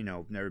is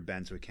never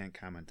been, so we can't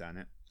comment on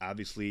it.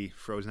 Obviously,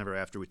 Frozen Ever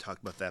After. We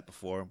talked about that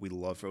before. We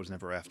love Frozen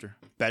Ever After.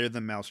 Better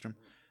than Maelstrom.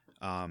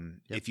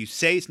 If you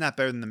say it's not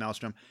better than the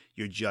Maelstrom,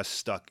 you're just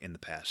stuck in the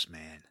past,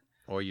 man.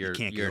 Or you're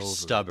can't get over it.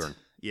 stubborn.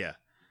 Yeah,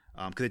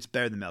 because it's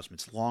better than Maelstrom.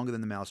 It's longer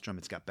than the Maelstrom.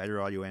 It's got better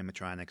audio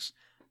animatronics.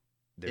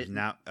 There's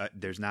not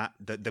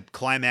the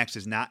climax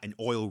is not an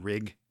oil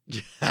rig.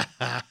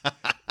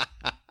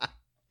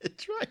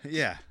 It's right.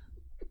 Yeah,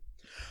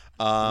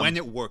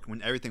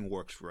 when everything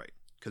works right.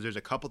 Because there's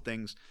a couple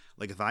things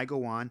like if I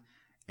go on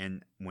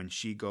and when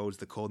she goes,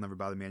 the cold never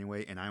bothered me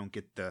anyway, and I don't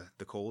get the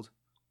cold,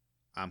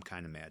 I'm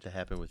kind of mad. That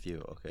happened with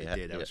you. Okay. It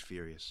did. I Yeah. was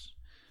furious.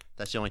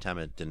 That's the only time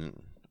it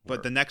didn't. But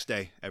work. the next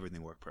day,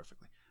 everything worked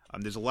perfectly.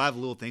 There's a lot of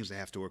little things that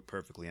have to work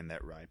perfectly in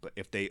that ride, but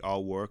if they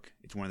all work,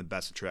 it's one of the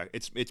best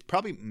attractions. It's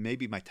probably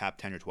maybe my top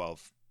 10 or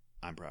 12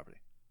 on property.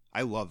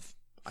 I love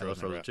I love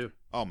Frozen Ever After. too.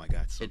 Oh my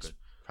god, it's so It's good.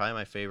 probably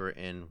my favorite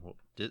in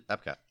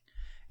Epcot.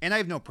 And I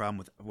have no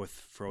problem with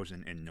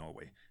Frozen in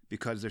Norway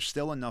because there's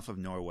still enough of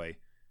Norway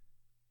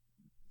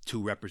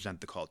to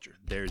represent the culture.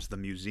 There's the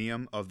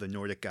Museum of the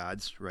Nordic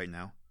Gods right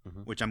now,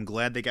 which I'm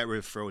glad they got rid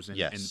of Frozen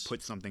and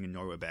put something in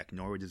Norway back.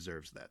 Norway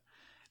deserves that.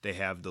 They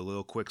have the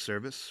little quick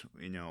service,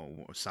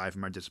 aside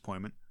from our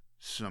disappointment,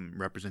 some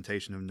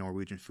representation of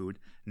Norwegian food.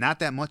 Not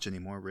that much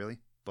anymore, really,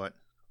 but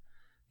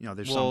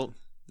there's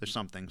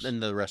some things. Then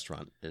the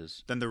restaurant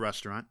is. Then the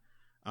restaurant.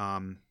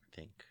 I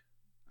think.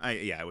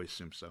 I would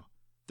assume so.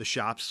 The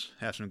shops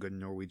have some good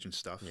Norwegian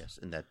stuff. Yes,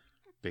 and that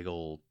big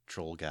old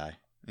troll guy.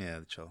 Yeah,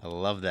 the troll. I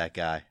love that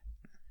guy.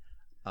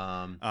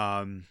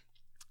 And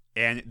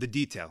the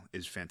detail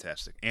is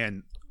fantastic.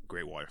 And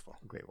great waterfall.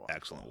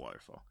 Excellent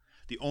waterfall.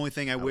 The only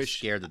thing I wish... was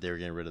scared that they were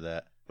getting rid of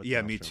that.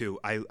 Yeah, me too.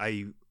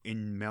 I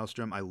in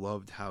Maelstrom, I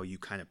loved how you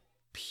kind of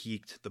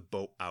peeked the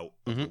boat out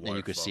of the waterfall. And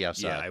you could see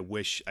outside. Yeah,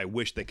 I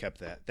wish they kept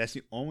that. That's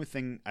the only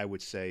thing I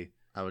would say.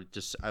 I would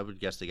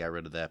guess they got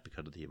rid of that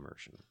because of the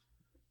immersion.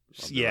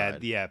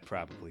 Yeah,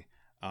 probably.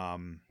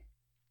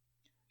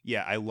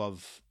 Yeah, I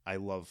love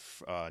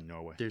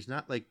Norway. There's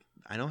not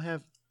I don't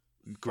have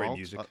great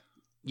music.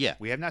 Yeah,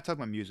 we have not talked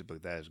about music,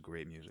 but that is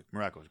great music.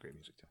 Morocco has great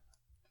music too.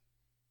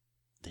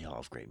 They all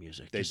have great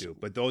music. They do,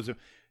 but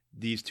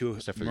these two,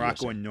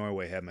 Morocco and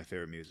Norway, have my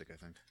favorite music. I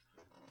think.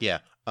 Yeah.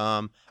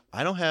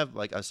 I don't have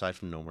aside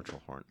from No More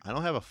Trollhorn, I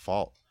don't have a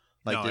fault.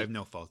 No, I have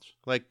no faults.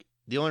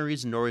 The only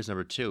reason Norway's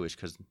number 2 is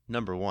because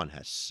number 1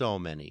 has so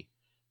many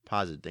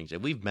positive things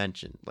that we've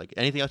mentioned.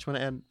 Anything else you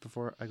want to add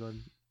before I go ahead?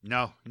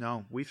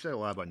 No, we've said a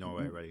lot about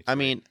Norway already. I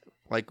mean,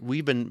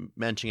 we've been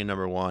mentioning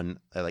number 1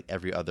 at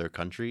every other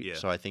country, yeah.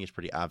 So I think it's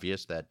pretty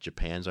obvious that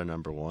Japan's our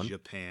number 1.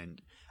 Japan,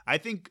 I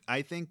think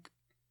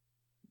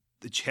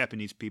the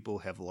Japanese people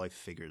have life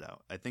figured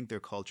out. I think their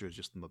culture is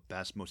just the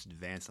best, most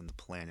advanced on the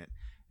planet.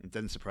 It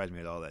doesn't surprise me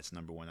at all that's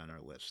number 1 on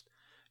our list.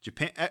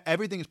 Japan,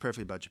 everything is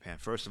perfect about Japan.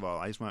 First of all,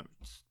 I just want,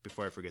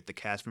 before I forget, the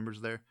cast members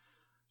there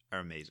are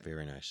amazing.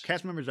 Very nice.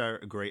 Cast members are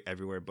great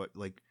everywhere, but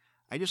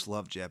I just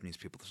love Japanese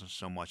people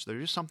so much.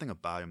 There's just something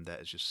about them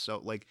that is just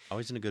so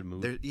always in a good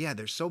mood.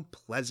 They're so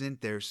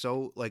pleasant. They're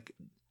so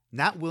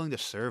not willing to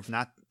serve.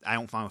 I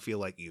don't feel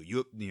like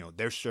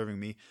they're serving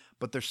me,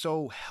 but they're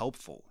so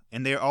helpful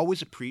and they're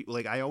always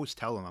I always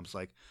tell them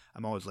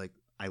I'm always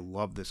I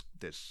love this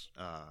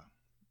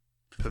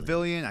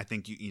pavilion. I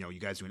think you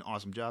guys do an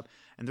awesome job,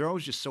 and they're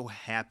always just so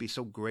happy,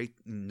 so great,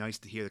 and nice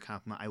to hear the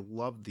compliment. I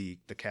love the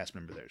cast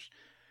member there.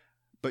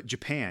 But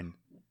Japan,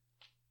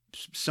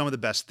 some of the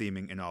best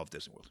theming in all of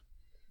Disney World.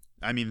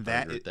 I mean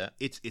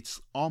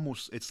it's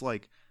almost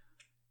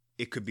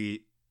it could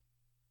be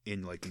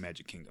in the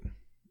Magic Kingdom,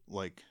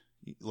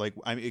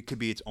 it could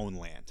be its own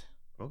land.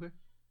 Okay.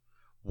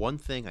 One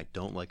thing I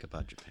don't like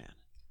about Japan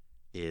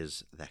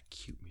is that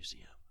cute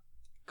museum,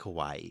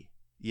 Kawaii.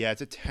 Yeah,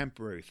 it's a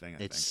temporary thing. I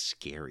think it's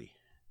scary.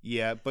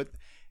 Yeah, but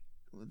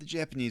the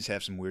Japanese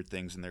have some weird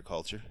things in their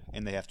culture,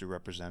 and they have to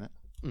represent it.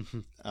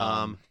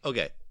 Mm-hmm.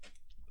 Okay.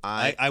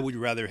 I would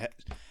rather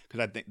because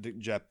I think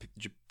the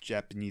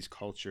Japanese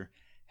culture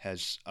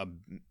has a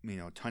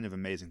ton of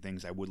amazing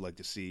things. I would like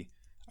to see.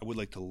 I would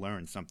like to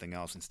learn something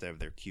else instead of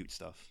their cute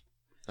stuff.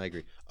 I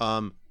agree.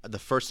 The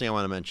first thing I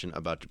want to mention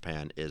about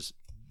Japan is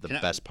the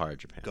best part of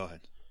Japan. Go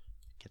ahead.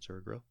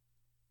 Katsura Grill.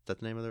 Is that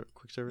the name of the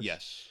quick service?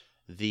 Yes.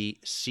 The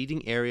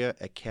seating area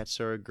at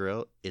Katsura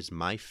Grill is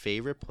my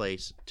favorite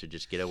place to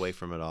just get away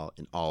from it all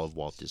in all of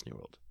Walt Disney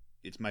World.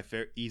 It's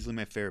easily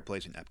my favorite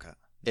place in Epcot.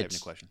 Do you have any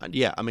question?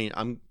 Yeah, I mean,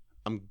 I'm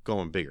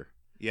going bigger.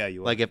 Yeah,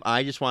 you are. If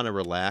I just want to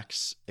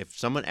relax, if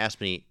someone asked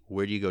me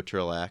where do you go to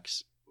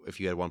relax, if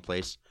you had one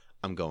place,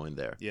 I'm going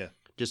there. Yeah.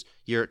 Just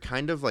you're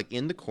kind of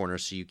in the corner,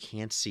 so you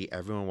can't see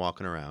everyone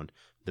walking around.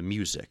 The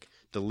music,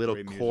 the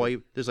little koi.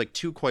 There's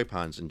 2 koi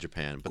ponds in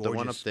Japan, but the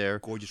one up there,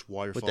 gorgeous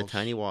waterfalls with the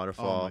tiny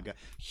waterfall. Oh my god!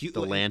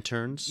 The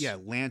lanterns. Yeah,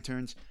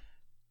 lanterns.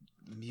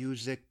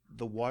 Music.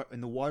 The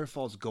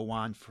waterfalls go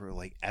on for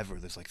ever.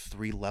 There's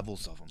 3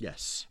 levels of them.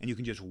 Yes. And you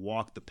can just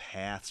walk the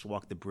paths,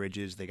 walk the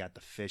bridges. They got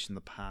the fish in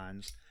the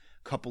ponds.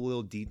 Couple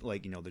little deep,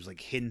 there's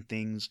hidden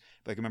things.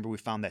 I remember we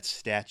found that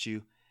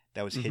statue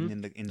that was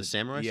hidden in the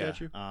samurai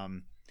statue.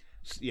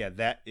 Yeah,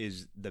 that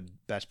is the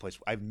best place.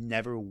 I've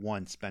never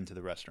once been to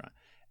the restaurant,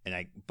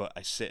 but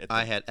I sit.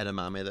 I had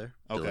edamame there.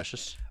 Okay.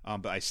 Delicious.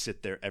 But I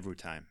sit there every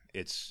time.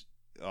 It's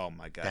oh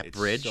my god, that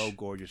bridge, so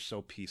gorgeous,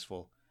 so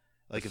peaceful.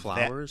 The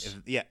flowers.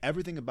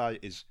 Everything about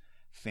it is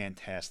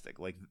fantastic.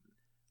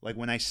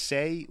 When I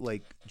say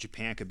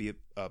Japan could be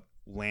a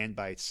land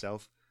by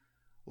itself,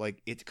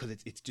 because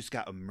it's just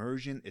got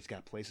immersion. It's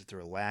got places to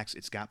relax.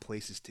 It's got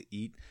places to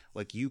eat.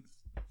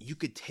 You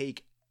could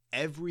take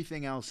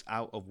everything else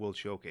out of World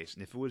Showcase,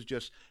 and if it was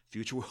just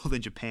Future World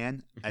in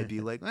Japan, I'd be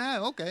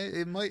okay,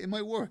 it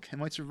might work, it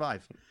might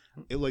survive.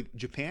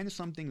 Japan is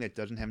something that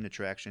doesn't have an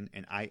attraction,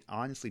 and I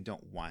honestly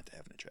don't want to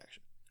have an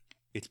attraction.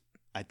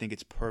 I think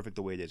it's perfect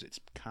the way it is. It's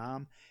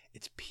calm,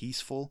 it's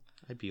peaceful.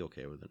 I'd be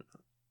okay with it.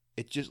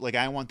 It's just I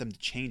don't want them to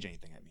change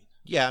anything.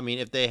 Yeah, I mean,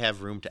 if they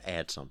have room to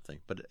add something,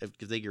 but if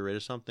they get rid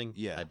of something,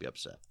 I'd be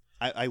upset.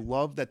 I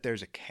love that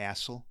there's a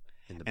castle,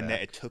 in the and back.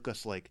 that it took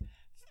us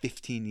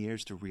 15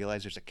 years to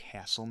realize there's a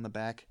castle in the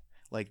back.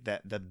 Like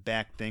that, the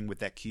back thing with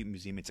that cute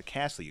museum. It's a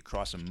castle. You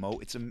cross a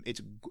moat.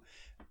 It's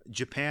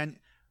Japan.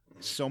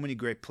 So many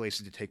great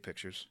places to take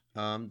pictures.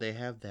 They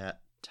have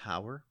that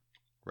tower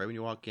right when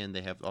you walk in.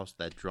 They have also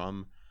that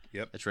drum.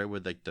 Yep. That's right where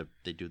they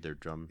do their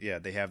drum. Yeah,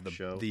 they have the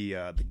show.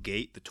 the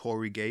gate, the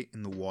Torii Gate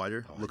in the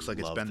water. Oh, Looks I like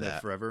it's love been there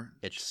that. forever.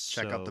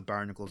 Check out so- the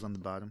barnacles on the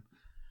bottom.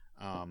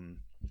 And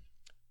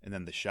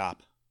then the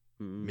shop,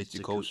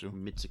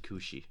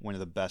 Mitsukushi. one of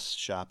the best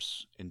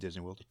shops in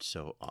Disney World. It's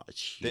so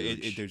it's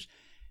huge. There's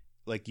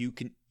like you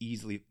can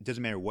easily, it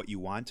doesn't matter what you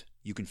want,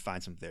 you can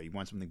find something there. You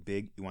want something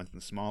big, you want something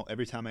small.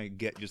 Every time I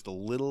get just a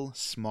little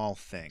small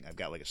thing, I've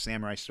got like a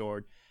samurai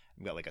sword,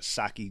 I've got like a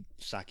sake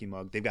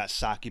mug. They've got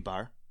sake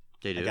bar.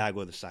 They do. I gotta go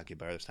to the sake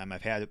bar this time.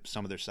 I've had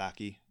some of their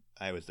sake.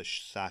 I was the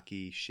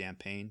sake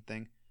champagne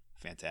thing,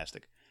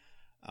 fantastic.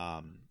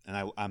 And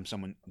I'm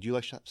someone. Do you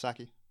like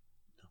sake?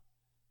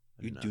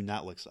 You do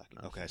not like sake.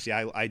 No, Okay. See,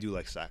 I do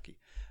like sake.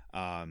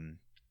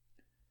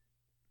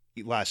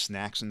 Eat a lot of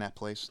snacks in that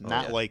place. Oh,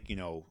 Not yeah. like,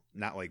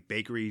 not like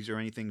bakeries or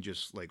anything,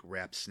 just like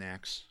wrapped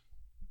snacks.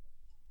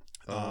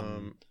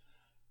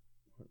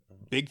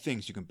 Big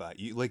things you can buy.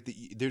 You like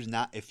there's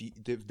not if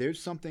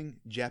there's something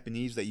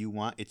Japanese that you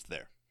want, it's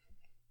there.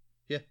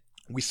 Yeah.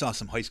 We saw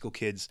some high school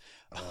kids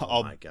Oh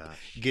all my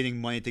gosh. getting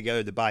money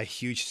together to buy a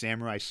huge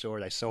samurai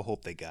sword. I so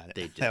hope they got it.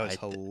 They did. That was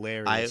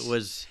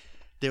hilarious.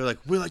 They were like,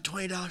 we're like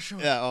 $20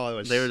 short. Yeah, oh, it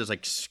was. They were just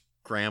like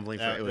scrambling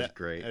for it. It was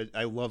great.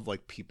 I love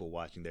like people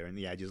watching there, and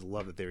yeah, I just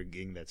love that they were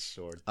getting that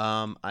sword.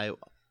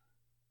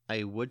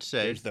 I would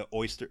say There's the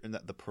oyster and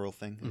the pearl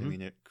thing. I Mhm.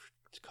 mean, it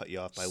cut you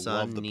off. I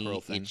love the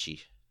pearl thing.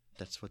 Ichi.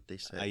 That's what they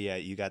say. Yeah,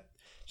 you got.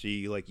 So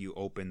you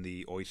open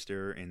the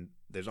oyster, and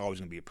there's always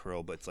gonna be a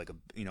pearl, but it's like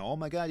oh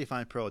my god, you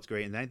find a pearl, it's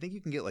great, and I think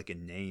you can get like a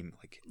name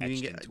like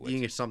etched into you can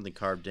it. get something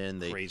carved in.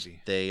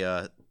 Crazy.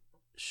 They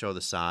show the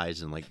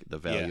size and like the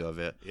value of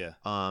it. Yeah.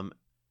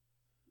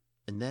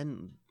 And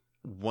then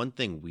one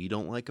thing we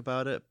don't like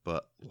about it,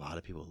 but a lot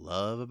of people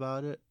love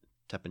about it,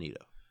 Tepanito.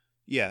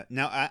 Yeah.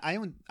 Now I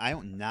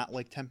don't not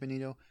like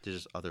Tempanito. There's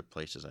just other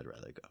places I'd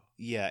rather go.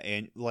 Yeah,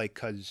 and like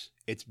because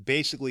it's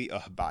basically a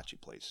hibachi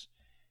place,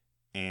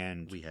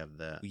 and We have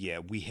that. yeah,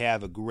 we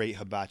have a great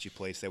hibachi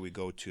place that we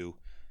go to,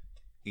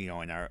 in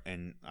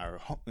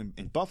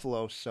in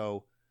Buffalo.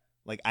 So,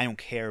 like, I don't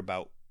care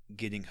about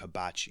getting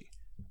hibachi,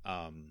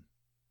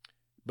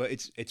 but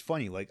it's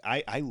funny. Like,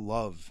 I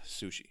love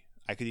sushi.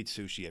 I could eat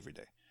sushi every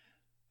day.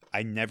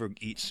 I never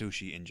eat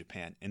sushi in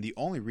Japan, and the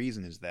only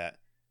reason is that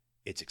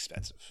it's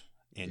expensive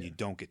and you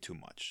don't get too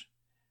much.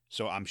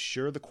 So I'm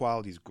sure the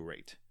quality is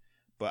great,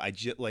 but I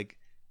just like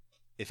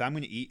if I'm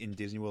going to eat in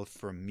Disney World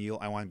for a meal,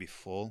 I want to be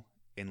full.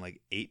 And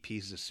like 8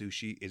 pieces of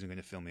sushi isn't going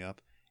to fill me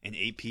up. And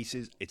 8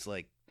 pieces, it's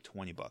like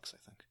 $20, I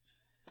think.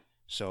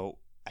 So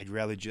I'd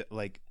rather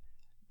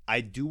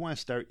I do want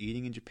to start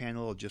eating in Japan a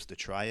little just to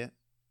try it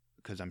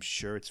because I'm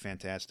sure it's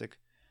fantastic.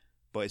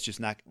 But it's just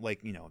not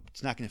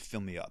it's not going to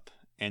fill me up.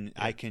 And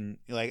I can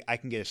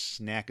get a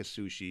snack of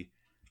sushi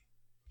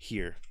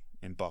here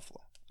in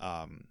Buffalo.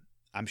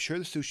 I'm sure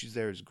the sushi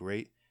there is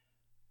great,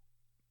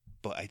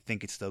 but I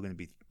think it's still going to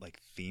be like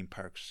theme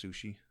park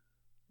sushi.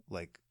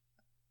 Like,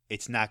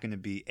 it's not going to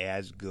be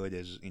as good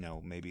as,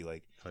 maybe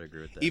like I'd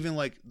agree with that. even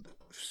like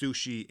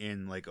sushi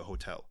in like a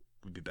hotel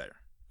would be better.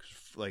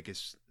 'Cause, like,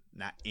 it's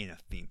not in a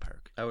theme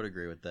park. I would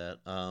agree with that.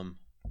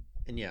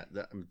 And yeah,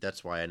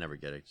 that's why I never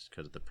get it,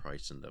 because of the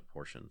price and the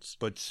portions.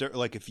 But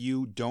like if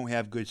you don't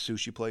have good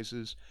sushi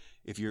places,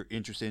 if you're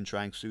interested in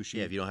trying sushi,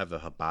 Yeah, if you don't have a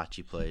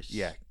hibachi place.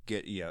 yeah,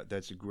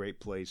 that's a great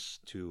place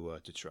to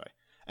try.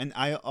 And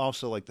I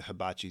also like the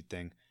hibachi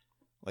thing.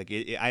 Like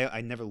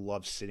I never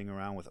love sitting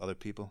around with other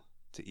people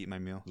to eat my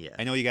meal. Yeah.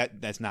 I know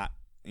that's not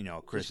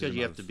Just criticism. because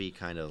you have to be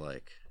kind of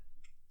like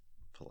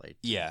polite.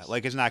 Yeah,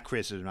 like it's not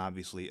criticism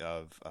obviously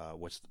of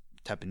what's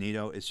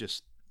Tepanito. It's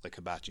just like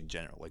hibachi in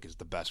general. Like it's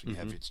the best when you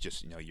have it's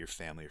just your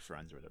family or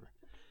friends or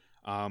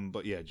whatever.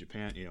 But yeah,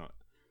 Japan.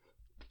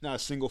 Not a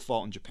single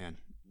fault in Japan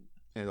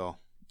at all.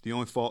 The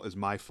only fault is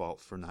my fault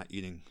for not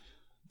eating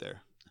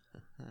there.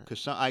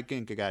 Because I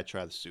think I gotta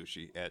try the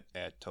sushi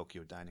at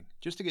Tokyo Dining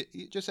just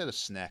at a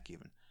snack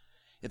even.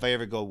 If I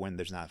ever go when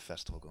there's not a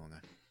festival going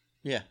on.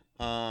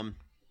 Yeah.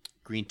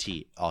 Green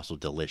tea, also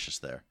delicious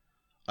there.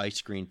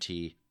 Iced green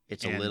tea.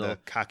 It's And a little.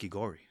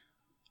 kakigori.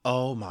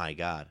 Oh my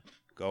god.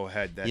 Go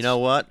ahead. You know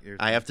what? your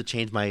I have to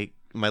change my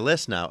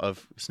list now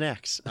of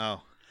snacks.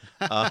 Oh.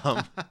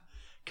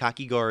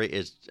 Kakigori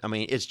is. I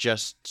mean, it's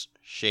just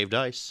shaved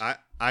ice.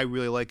 I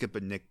really like it,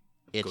 but Nick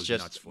It's goes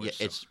just nuts for yeah. it.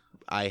 So. It's.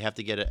 I have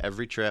to get it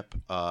every trip.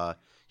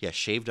 Yeah,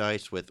 shaved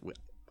ice with.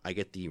 I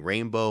get the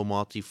rainbow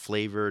multi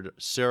flavored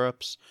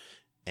syrups,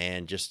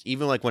 and just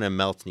even like when it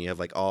melts and you have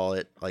like all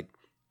it like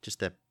just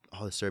that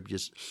all the syrup, you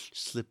just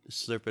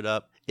slurp it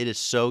up. It is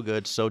so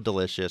good, so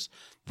delicious.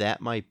 That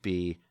might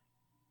be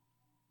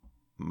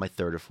my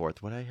third or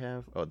fourth. What I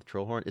have? Oh, the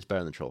troll horn. It's better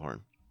than the troll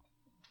horn.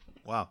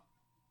 Wow.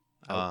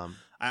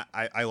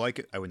 I like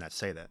it. I would not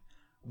say that.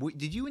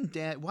 Did you and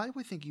Dad? Why do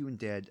I think you and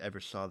Dad ever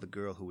saw the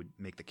girl who would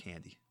make the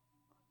candy?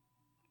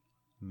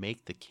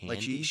 make the candy.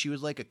 Like she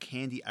was like a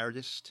candy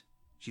artist.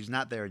 She's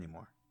not there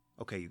anymore.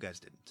 Okay, you guys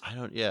didn't. I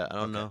don't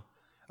know.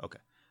 Okay.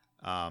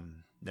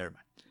 Never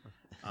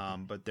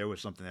mind. But there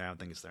was something there. I don't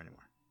think it's there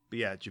anymore. But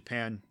yeah,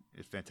 Japan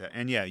is fantastic.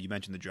 And yeah, you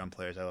mentioned the drum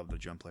players. I love the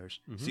drum players.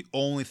 Mm-hmm. It's the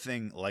only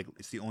thing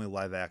it's the only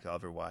live act I'll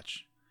ever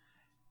watch.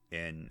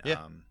 And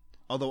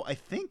although I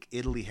think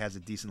Italy has a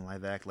decent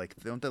live act. Like,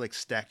 don't they like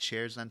stack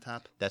chairs on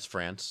top? That's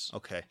France.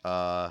 Okay.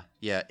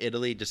 Yeah,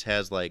 Italy just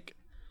has like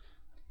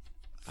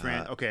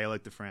France. Okay, I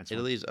like the France one.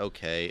 Italy's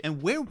okay.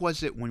 And where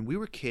was it when we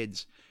were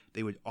kids?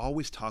 They would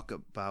always talk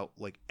about,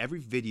 like, every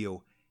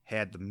video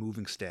had the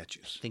moving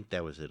statues. I think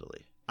that was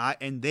Italy.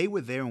 And they were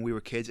there when we were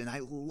kids, and I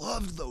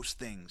loved those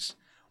things.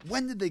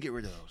 When did they get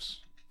rid of those?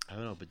 I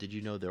don't know, but did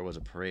you know there was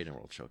a parade in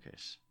World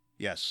Showcase?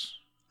 Yes.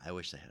 I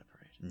wish they had a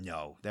parade.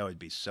 No, that would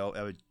be so.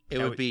 It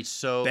would be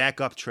so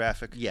back up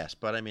traffic. Yes,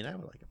 but I mean, I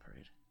would like a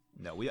parade.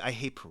 No, I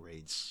hate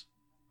parades.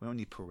 We don't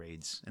need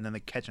parades, and then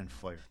they catch on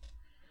fire.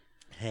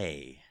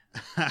 Hey,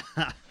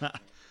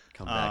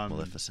 come back,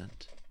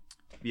 Maleficent.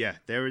 Yeah,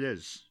 there it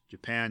is.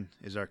 Japan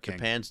is our king.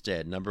 Japan's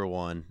dead. Number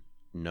one,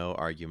 no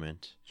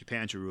argument.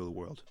 Japan should rule the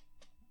world.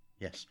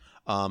 Yes.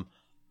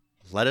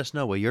 Let us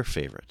know what your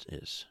favorite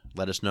is.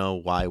 Let us know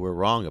why we're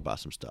wrong about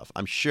some stuff.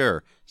 I'm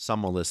sure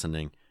someone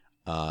listening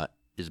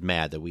is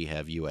mad that we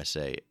have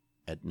USA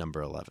at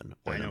number 11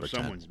 or I know number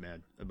 10. someone's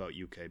mad about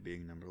UK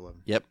being number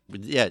 11. Yep.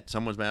 Yeah,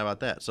 someone's mad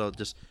about that. So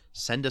just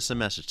send us a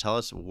message. Tell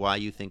us why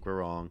you think we're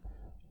wrong.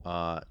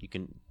 You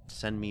can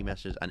send me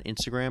messages on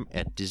Instagram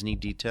at Disney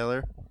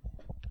Detailer.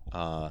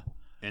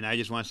 And I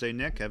just want to say,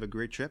 Nick, have a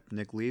great trip.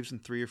 Nick leaves in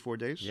 3 or 4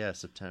 days. Yeah,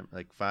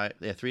 September,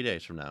 3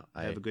 days from now.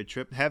 Have a good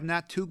trip. Have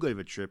not too good of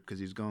a trip because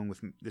he's going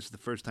with me. This is the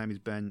first time he's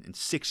been in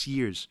 6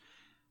 years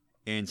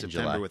in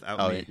September July.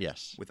 without me.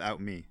 Yes.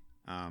 Without me.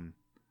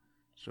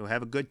 So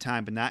have a good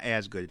time, but not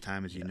as good a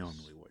time as you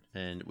normally would.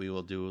 And we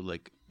will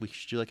we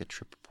should do like a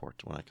trip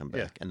report when I come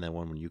back, and then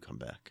one when you come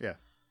back. Yeah.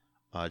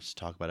 Just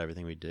talk about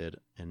everything we did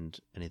and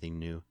anything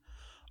new.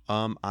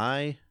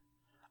 I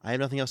have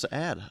nothing else to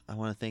add. I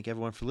want to thank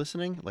everyone for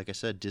listening. Like I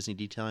said, Disney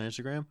Detail on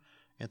Instagram.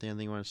 Anthony,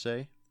 anything you want to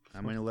say?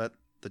 I'm going to let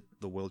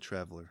the World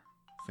Traveler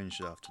finish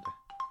it off today.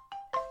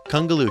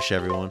 Kungaloosh,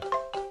 everyone.